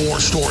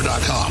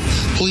InfoWarsStore.com.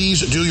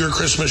 Please do your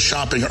Christmas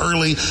shopping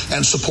early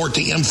and support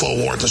the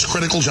InfoWar at this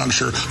critical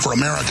juncture for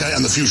America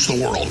and the future of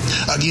the world.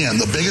 Again,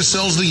 the biggest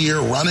sales of the year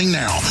running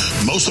now.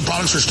 Most of the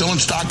products are still in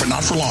stock, but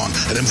not for long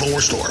at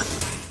InfoWars Store.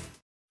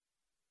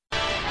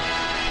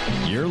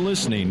 You're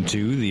listening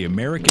to The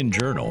American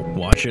Journal.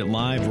 Watch it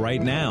live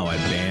right now at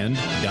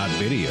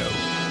band.video.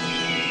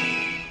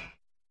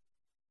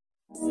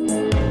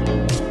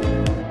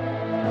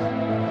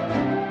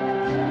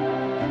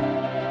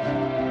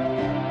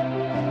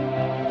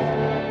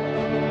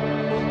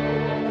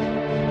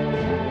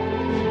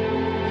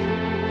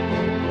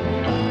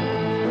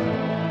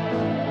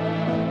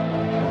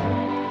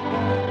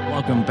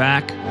 Welcome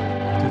back to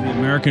the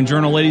American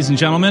Journal, ladies and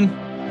gentlemen.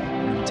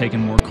 We're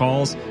taking more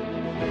calls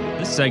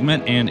this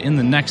segment, and in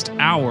the next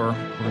hour,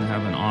 we're going to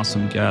have an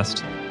awesome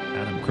guest,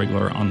 Adam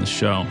Krigler, on the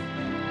show.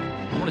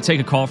 I want to take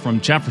a call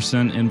from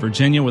Jefferson in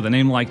Virginia. With a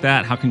name like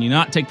that, how can you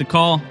not take the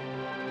call?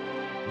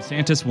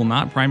 DeSantis will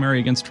not primary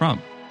against Trump.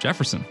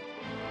 Jefferson,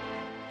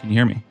 can you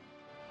hear me?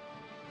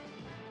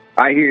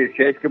 I hear you,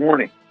 Chase. Good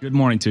morning. Good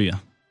morning to you.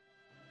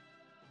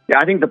 Yeah,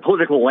 I think the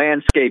political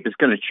landscape is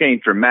going to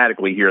change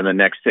dramatically here in the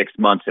next 6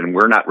 months, and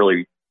we're not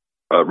really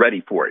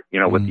ready for it. You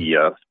know, with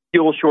the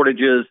fuel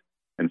shortages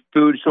and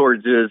food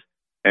shortages,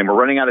 and we're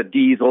running out of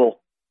diesel,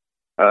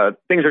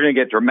 things are going to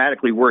get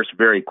dramatically worse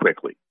very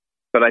quickly.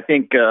 But I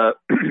think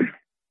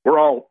we're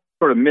all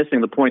sort of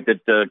missing the point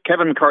that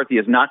Kevin McCarthy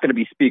is not going to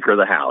be Speaker of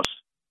the House,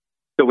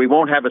 so we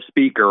won't have a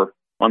Speaker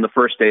on the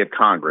first day of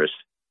Congress.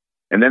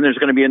 And then there's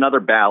going to be another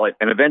ballot,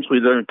 and eventually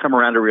they're going to come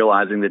around to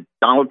realizing that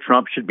Donald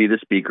Trump should be the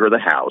Speaker of the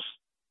House.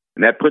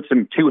 And that puts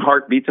him 2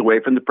 heartbeats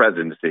away from the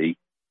presidency,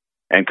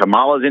 and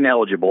Kamala's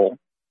ineligible.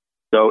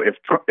 So if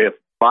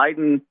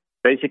Biden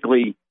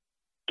basically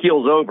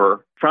keels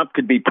over, Trump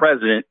could be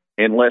president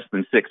in less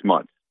than 6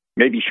 months,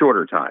 maybe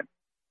shorter time.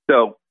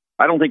 So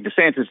I don't think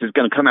DeSantis is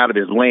going to come out of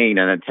his lane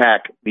and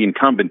attack the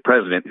incumbent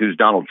president, who's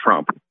Donald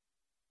Trump.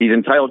 He's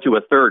entitled to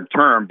a third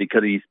term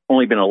because he's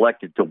only been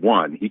elected to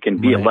one. He can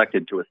be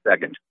elected to a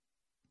second.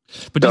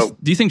 But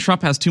do you think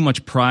Trump has too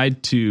much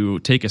pride to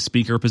take a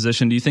speaker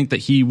position? Do you think that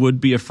he would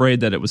be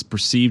afraid that it was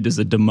perceived as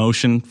a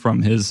demotion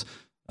from his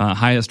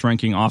highest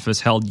ranking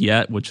office held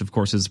yet, which of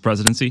course is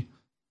presidency?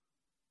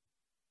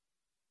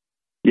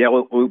 Yeah,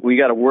 well, we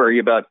got to worry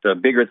about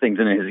bigger things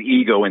than his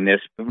ego in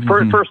this.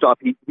 First off,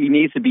 he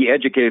needs to be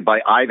educated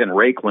by Ivan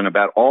Raiklin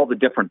about all the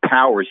different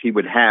powers he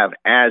would have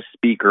as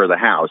Speaker of the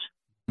House.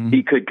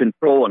 He could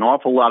control an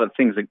awful lot of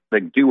things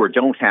that do or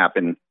don't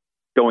happen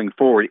going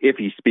forward if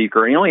he's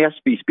Speaker. He only has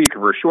to be Speaker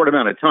for a short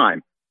amount of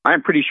time.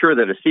 I'm pretty sure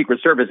that a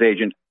Secret Service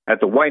agent at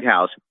the White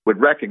House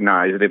would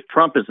recognize that if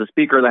Trump is the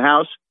Speaker of the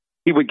House,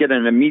 he would get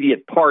an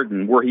immediate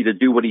pardon were he to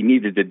do what he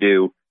needed to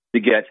do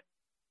to get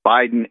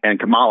Biden and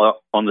Kamala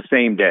on the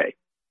same day.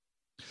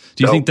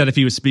 Do you think that if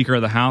he was Speaker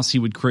of the House, he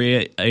would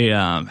create a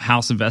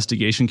House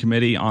investigation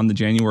committee on the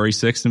January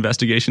 6th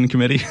investigation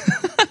committee?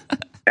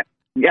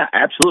 Yeah,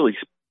 absolutely.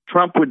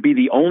 Trump would be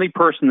the only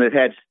person that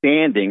had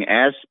standing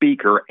as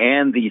Speaker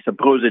and the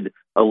supposed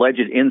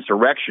alleged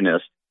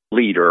insurrectionist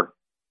leader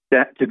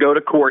to go to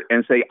court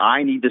and say,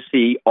 I need to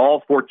see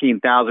all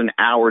 14,000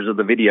 hours of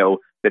the video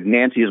that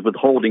Nancy is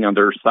withholding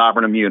under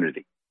sovereign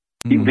immunity.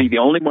 He would be the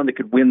only one that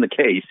could win the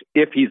case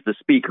if he's the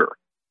Speaker.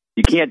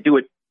 You can't do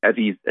it as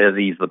he's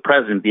the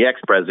president, the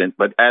ex-president,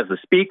 but as the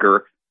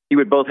Speaker, he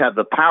would both have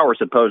the power,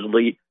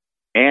 supposedly,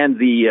 and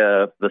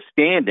the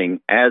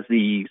standing as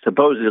the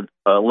supposed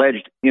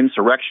alleged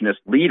insurrectionist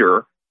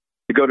leader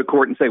to go to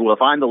court and say, well,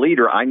 if I'm the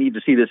leader, I need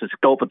to see this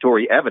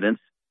exculpatory evidence.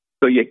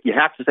 So you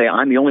have to say,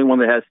 I'm the only one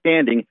that has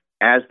standing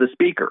as the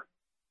Speaker.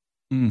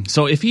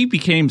 So if he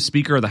became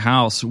Speaker of the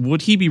House,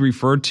 would he be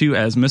referred to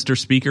as Mr.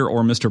 Speaker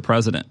or Mr.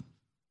 President?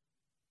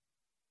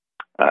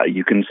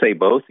 You can say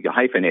both. You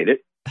hyphenate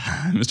it.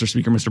 Mr.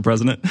 Speaker, Mr.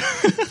 President.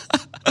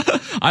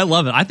 I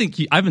love it. I think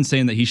I've been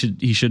saying that he should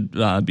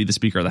be the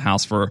Speaker of the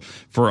House for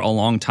a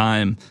long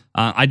time.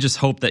 I just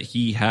hope that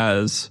he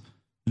has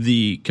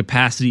the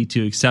capacity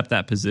to accept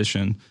that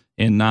position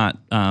and not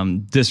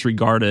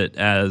disregard it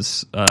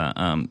as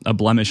a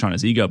blemish on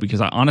his ego.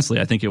 Because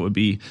I think it would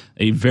be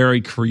a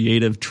very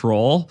creative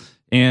troll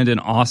and an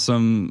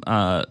awesome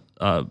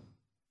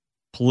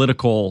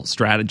political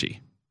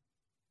strategy.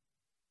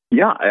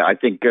 Yeah, I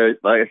think,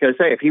 like I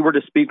say, if he were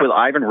to speak with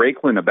Ivan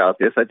Raiklin about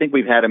this, I think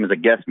we've had him as a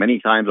guest many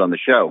times on the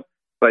show.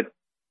 But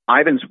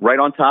Ivan's right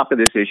on top of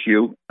this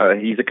issue.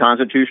 He's a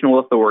constitutional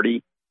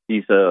authority.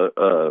 He's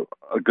a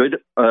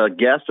good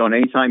guest on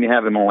any time you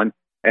have him on,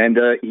 and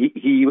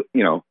he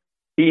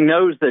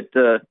knows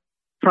that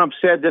Trump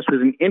said this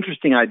was an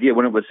interesting idea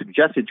when it was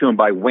suggested to him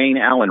by Wayne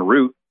Allen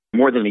Root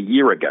more than a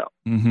year ago.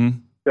 Mm-hmm.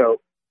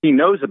 So he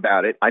knows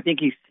about it. I think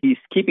he's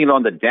keeping it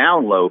on the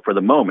down low for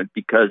the moment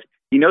because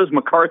he knows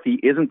McCarthy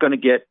isn't going to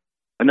get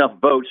enough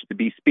votes to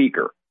be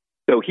speaker.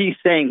 So he's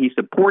saying he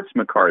supports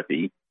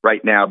McCarthy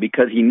right now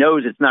because he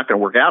knows it's not going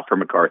to work out for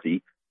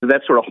McCarthy. So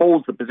that sort of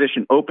holds the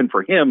position open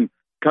for him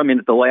to come in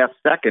at the last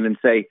second and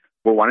say,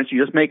 well, why don't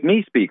you just make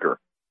me speaker?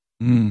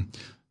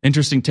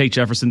 Interesting take,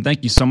 Jefferson.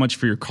 Thank you so much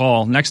for your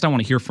call. Next, I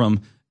want to hear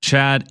from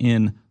Chad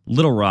in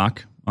Little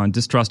Rock on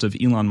distrust of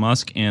Elon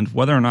Musk and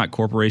whether or not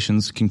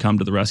corporations can come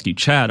to the rescue.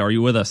 Chad, are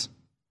you with us?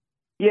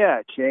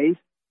 Yeah, Chase.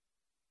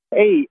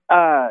 Hey,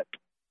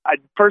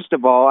 first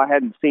of all, I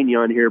hadn't seen you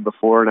on here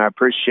before, and I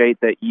appreciate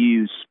that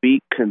you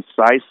speak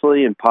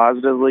concisely and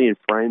positively in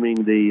framing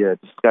the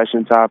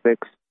discussion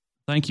topics.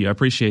 Thank you. I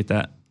appreciate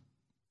that.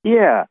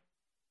 Yeah.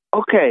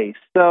 Okay,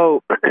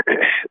 so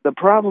the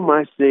problem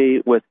I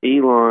see with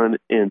Elon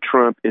and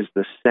Trump is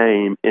the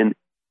same, and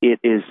it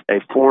is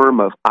a form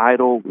of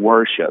idol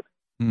worship.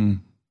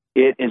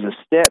 It is a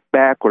step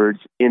backwards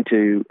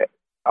into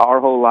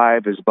our whole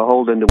life is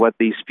beholden to what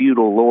these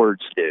feudal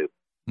lords do.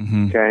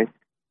 Okay?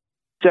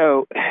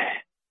 So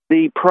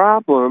the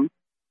problem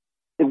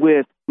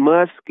with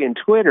Musk and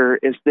Twitter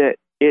is that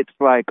it's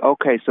like,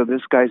 okay, so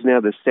this guy's now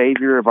the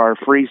savior of our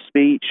free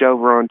speech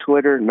over on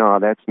Twitter. No,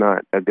 that's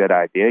not a good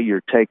idea.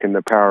 You're taking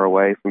the power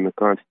away from the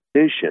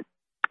Constitution.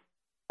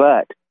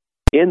 But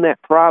in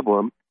that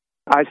problem,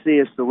 I see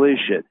a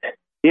solution.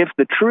 If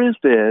the truth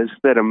is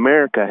that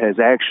America has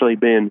actually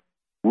been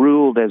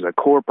ruled as a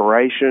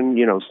corporation,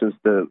 since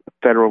the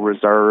Federal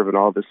Reserve and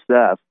all this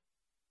stuff,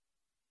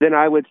 then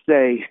I would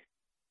say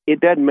it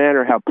doesn't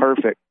matter how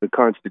perfect the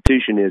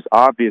Constitution is.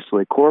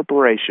 Obviously,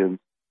 corporations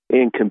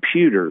and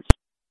computers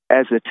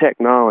as a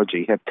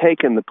technology have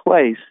taken the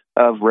place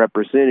of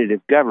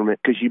representative government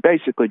because you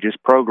basically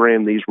just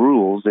program these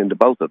rules into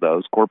both of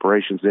those,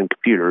 corporations and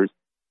computers.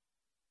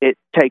 It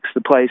takes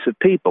the place of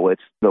people.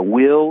 It's the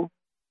will,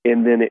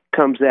 and then it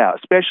comes out,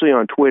 especially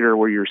on Twitter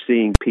where you're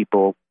seeing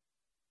people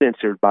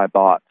censored by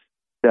bots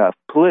stuff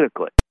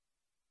politically.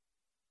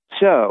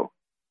 So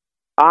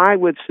I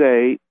would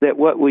say that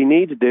what we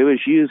need to do is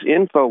use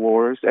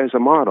InfoWars as a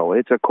model.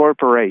 It's a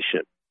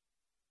corporation.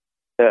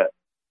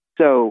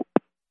 So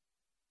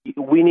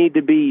we need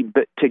to be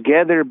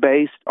together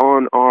based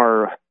on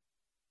our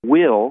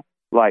will,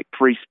 like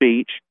free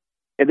speech,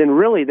 and then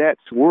really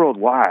that's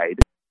worldwide.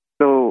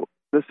 So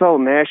this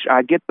whole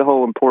I get the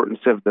whole importance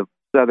of the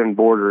southern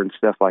border and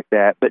stuff like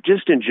that, but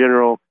just in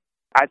general,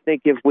 I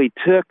think if we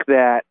took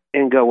that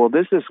and go, well,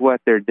 this is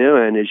what they're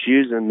doing is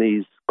using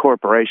these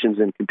corporations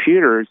and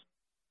computers,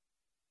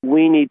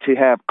 we need to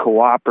have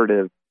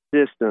cooperative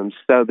systems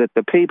so that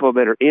the people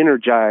that are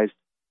energized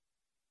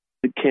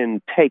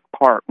can take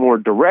part more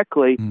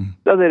directly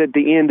so that at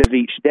the end of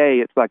each day,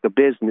 it's like a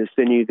business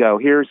and you go,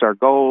 here's our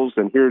goals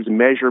and here's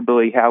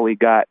measurably how we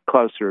got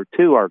closer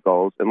to our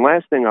goals. And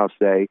last thing I'll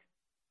say,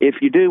 if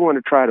you do want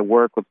to try to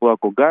work with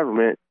local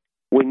government,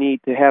 we need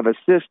to have a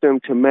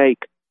system to make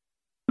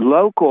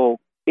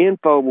local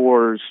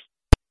InfoWars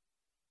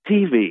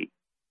TV,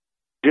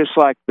 just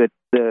like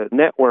the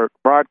network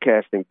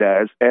broadcasting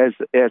does, as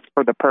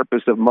for the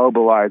purpose of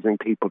mobilizing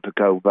people to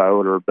go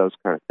vote or those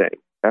kind of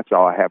things. That's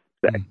all I have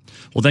to say.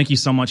 Well, thank you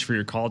so much for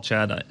your call,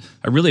 Chad.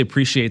 I really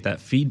appreciate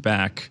that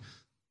feedback.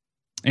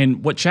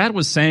 And what Chad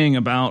was saying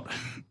about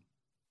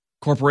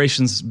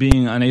corporations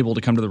being unable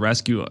to come to the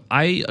rescue,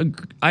 I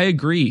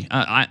agree.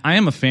 I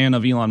am a fan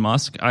of Elon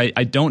Musk.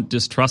 I don't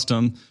distrust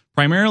him,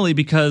 primarily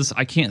because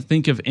I can't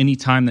think of any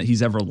time that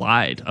he's ever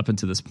lied up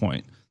until this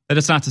point. That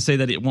is not to say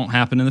that it won't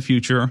happen in the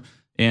future,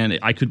 and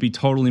I could be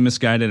totally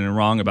misguided and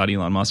wrong about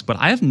Elon Musk, but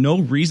I have no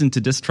reason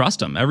to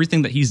distrust him.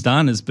 Everything that he's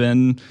done has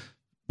been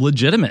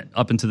legitimate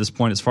up until this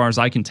point, as far as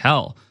I can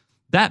tell.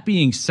 That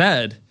being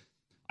said,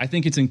 I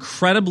think it's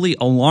incredibly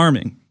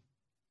alarming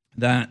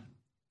that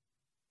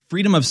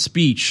freedom of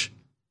speech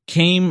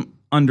came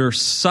under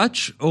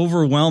such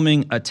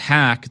overwhelming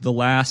attack the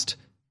last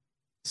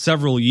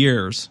several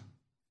years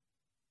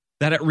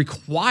that it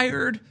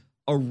required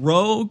a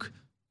rogue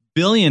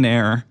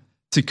billionaire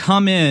to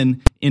come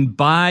in and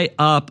buy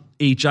up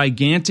a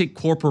gigantic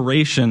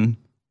corporation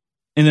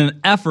in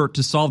an effort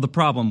to solve the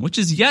problem, which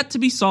is yet to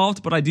be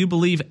solved, but I do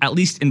believe, at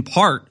least in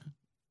part,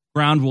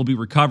 ground will be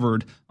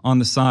recovered on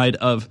the side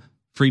of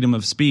freedom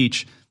of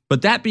speech.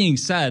 But that being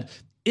said,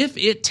 if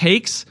it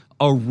takes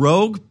a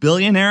rogue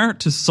billionaire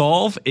to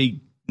solve a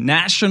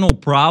national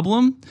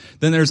problem,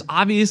 then there's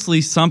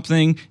obviously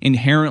something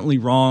inherently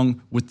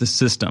wrong with the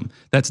system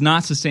that's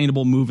not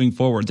sustainable moving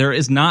forward. There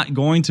is not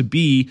going to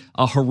be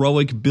a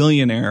heroic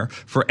billionaire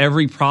for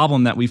every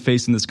problem that we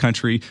face in this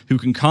country who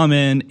can come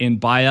in and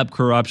buy up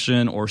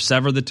corruption or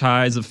sever the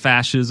ties of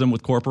fascism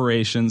with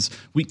corporations.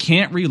 We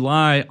can't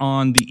rely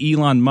on the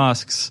Elon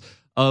Musks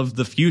of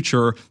the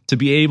future to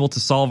be able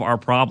to solve our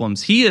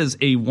problems. He is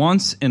a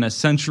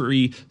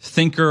once-in-a-century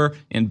thinker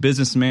and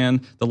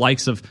businessman, the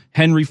likes of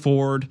Henry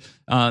Ford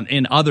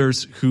and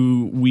others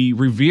who we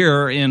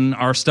revere in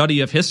our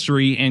study of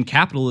history and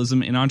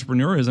capitalism and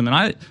entrepreneurism.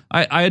 And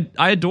I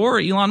adore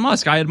Elon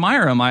Musk. I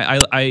admire him.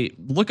 I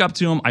look up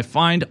to him. I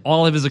find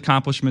all of his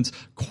accomplishments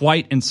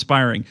quite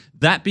inspiring.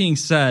 That being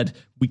said,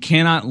 we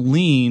cannot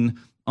lean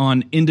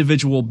on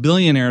individual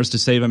billionaires to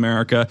save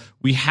America.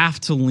 We have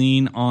to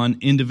lean on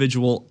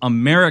individual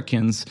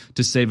Americans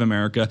to save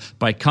America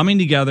by coming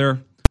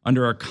together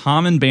under a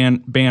common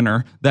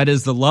banner that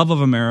is the love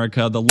of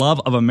America, the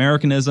love of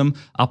Americanism,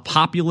 a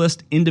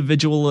populist,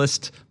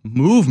 individualist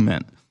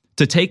movement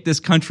to take this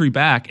country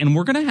back. And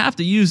we're going to have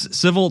to use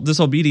civil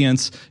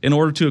disobedience in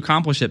order to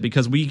accomplish it,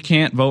 because we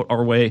can't vote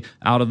our way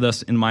out of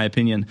this, in my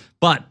opinion.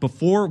 But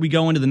before we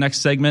go into the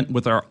next segment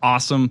with our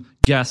awesome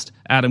guest,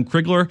 Adam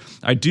Krigler,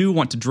 I do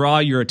want to draw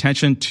your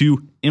attention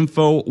to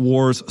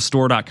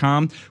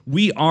InfoWarsStore.com.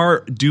 We are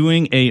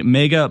doing a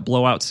mega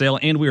blowout sale,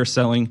 and we are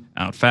selling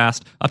out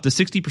fast, up to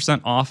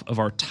 60% off of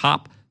our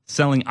top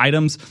selling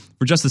items.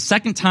 For just the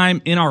second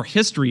time in our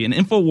history, in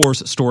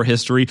InfoWars store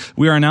history,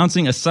 we are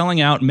announcing a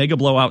selling out mega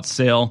blowout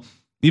sale.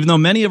 Even though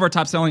many of our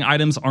top selling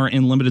items are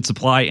in limited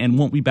supply and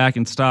won't be back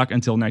in stock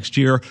until next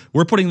year,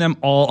 we're putting them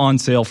all on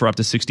sale for up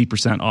to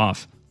 60%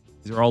 off.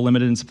 These are all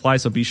limited in supply,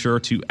 so be sure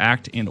to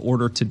act and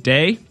order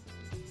today.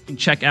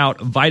 Check out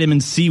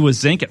Vitamin C with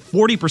Zinc at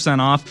 40%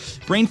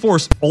 off, Brain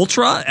Force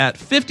Ultra at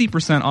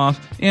 50% off,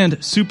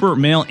 and Super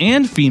Male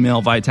and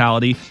Female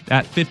Vitality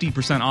at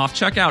 50% off.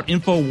 Check out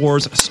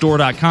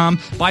InfoWarsStore.com.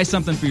 Buy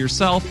something for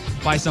yourself,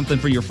 buy something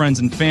for your friends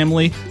and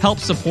family. Help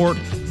support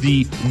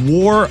the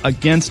war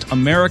against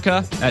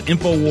America at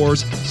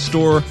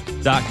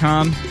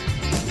InfoWarsStore.com.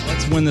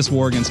 Let's win this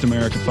war against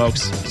America,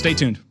 folks. Stay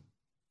tuned.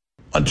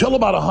 Until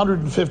about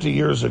 150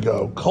 years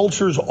ago,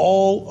 cultures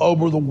all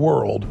over the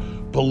world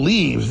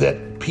believed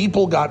that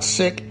people got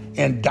sick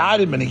and died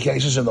in many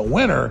cases in the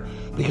winter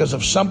because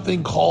of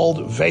something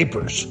called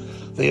vapors.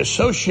 They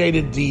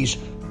associated these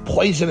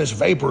poisonous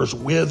vapors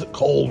with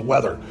cold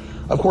weather.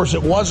 Of course,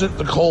 it wasn't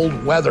the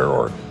cold weather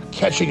or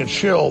catching a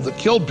chill that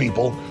killed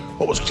people.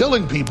 What was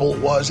killing people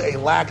was a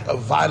lack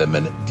of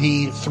vitamin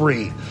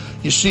D3.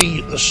 You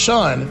see, the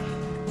sun,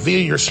 via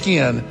your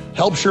skin,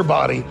 helps your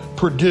body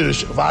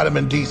produce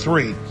vitamin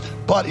D3.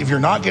 But if you're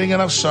not getting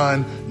enough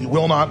sun, you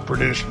will not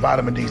produce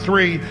vitamin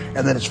D3,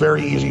 and then it's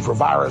very easy for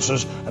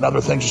viruses and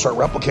other things to start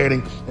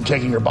replicating and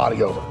taking your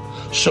body over.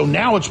 So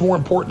now it's more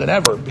important than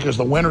ever, because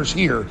the winter's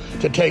here,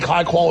 to take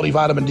high-quality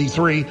vitamin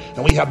D3,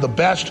 and we have the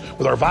best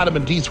with our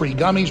vitamin D3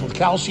 gummies with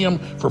calcium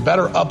for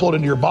better upload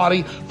into your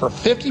body for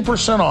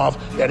 50% off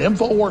at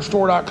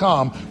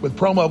InfoWarsStore.com with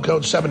promo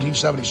code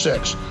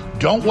 1776.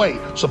 Don't wait.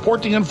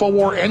 Support the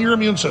InfoWar and your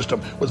immune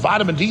system with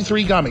vitamin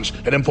D3 gummies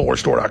at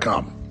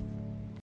InfoWarsStore.com.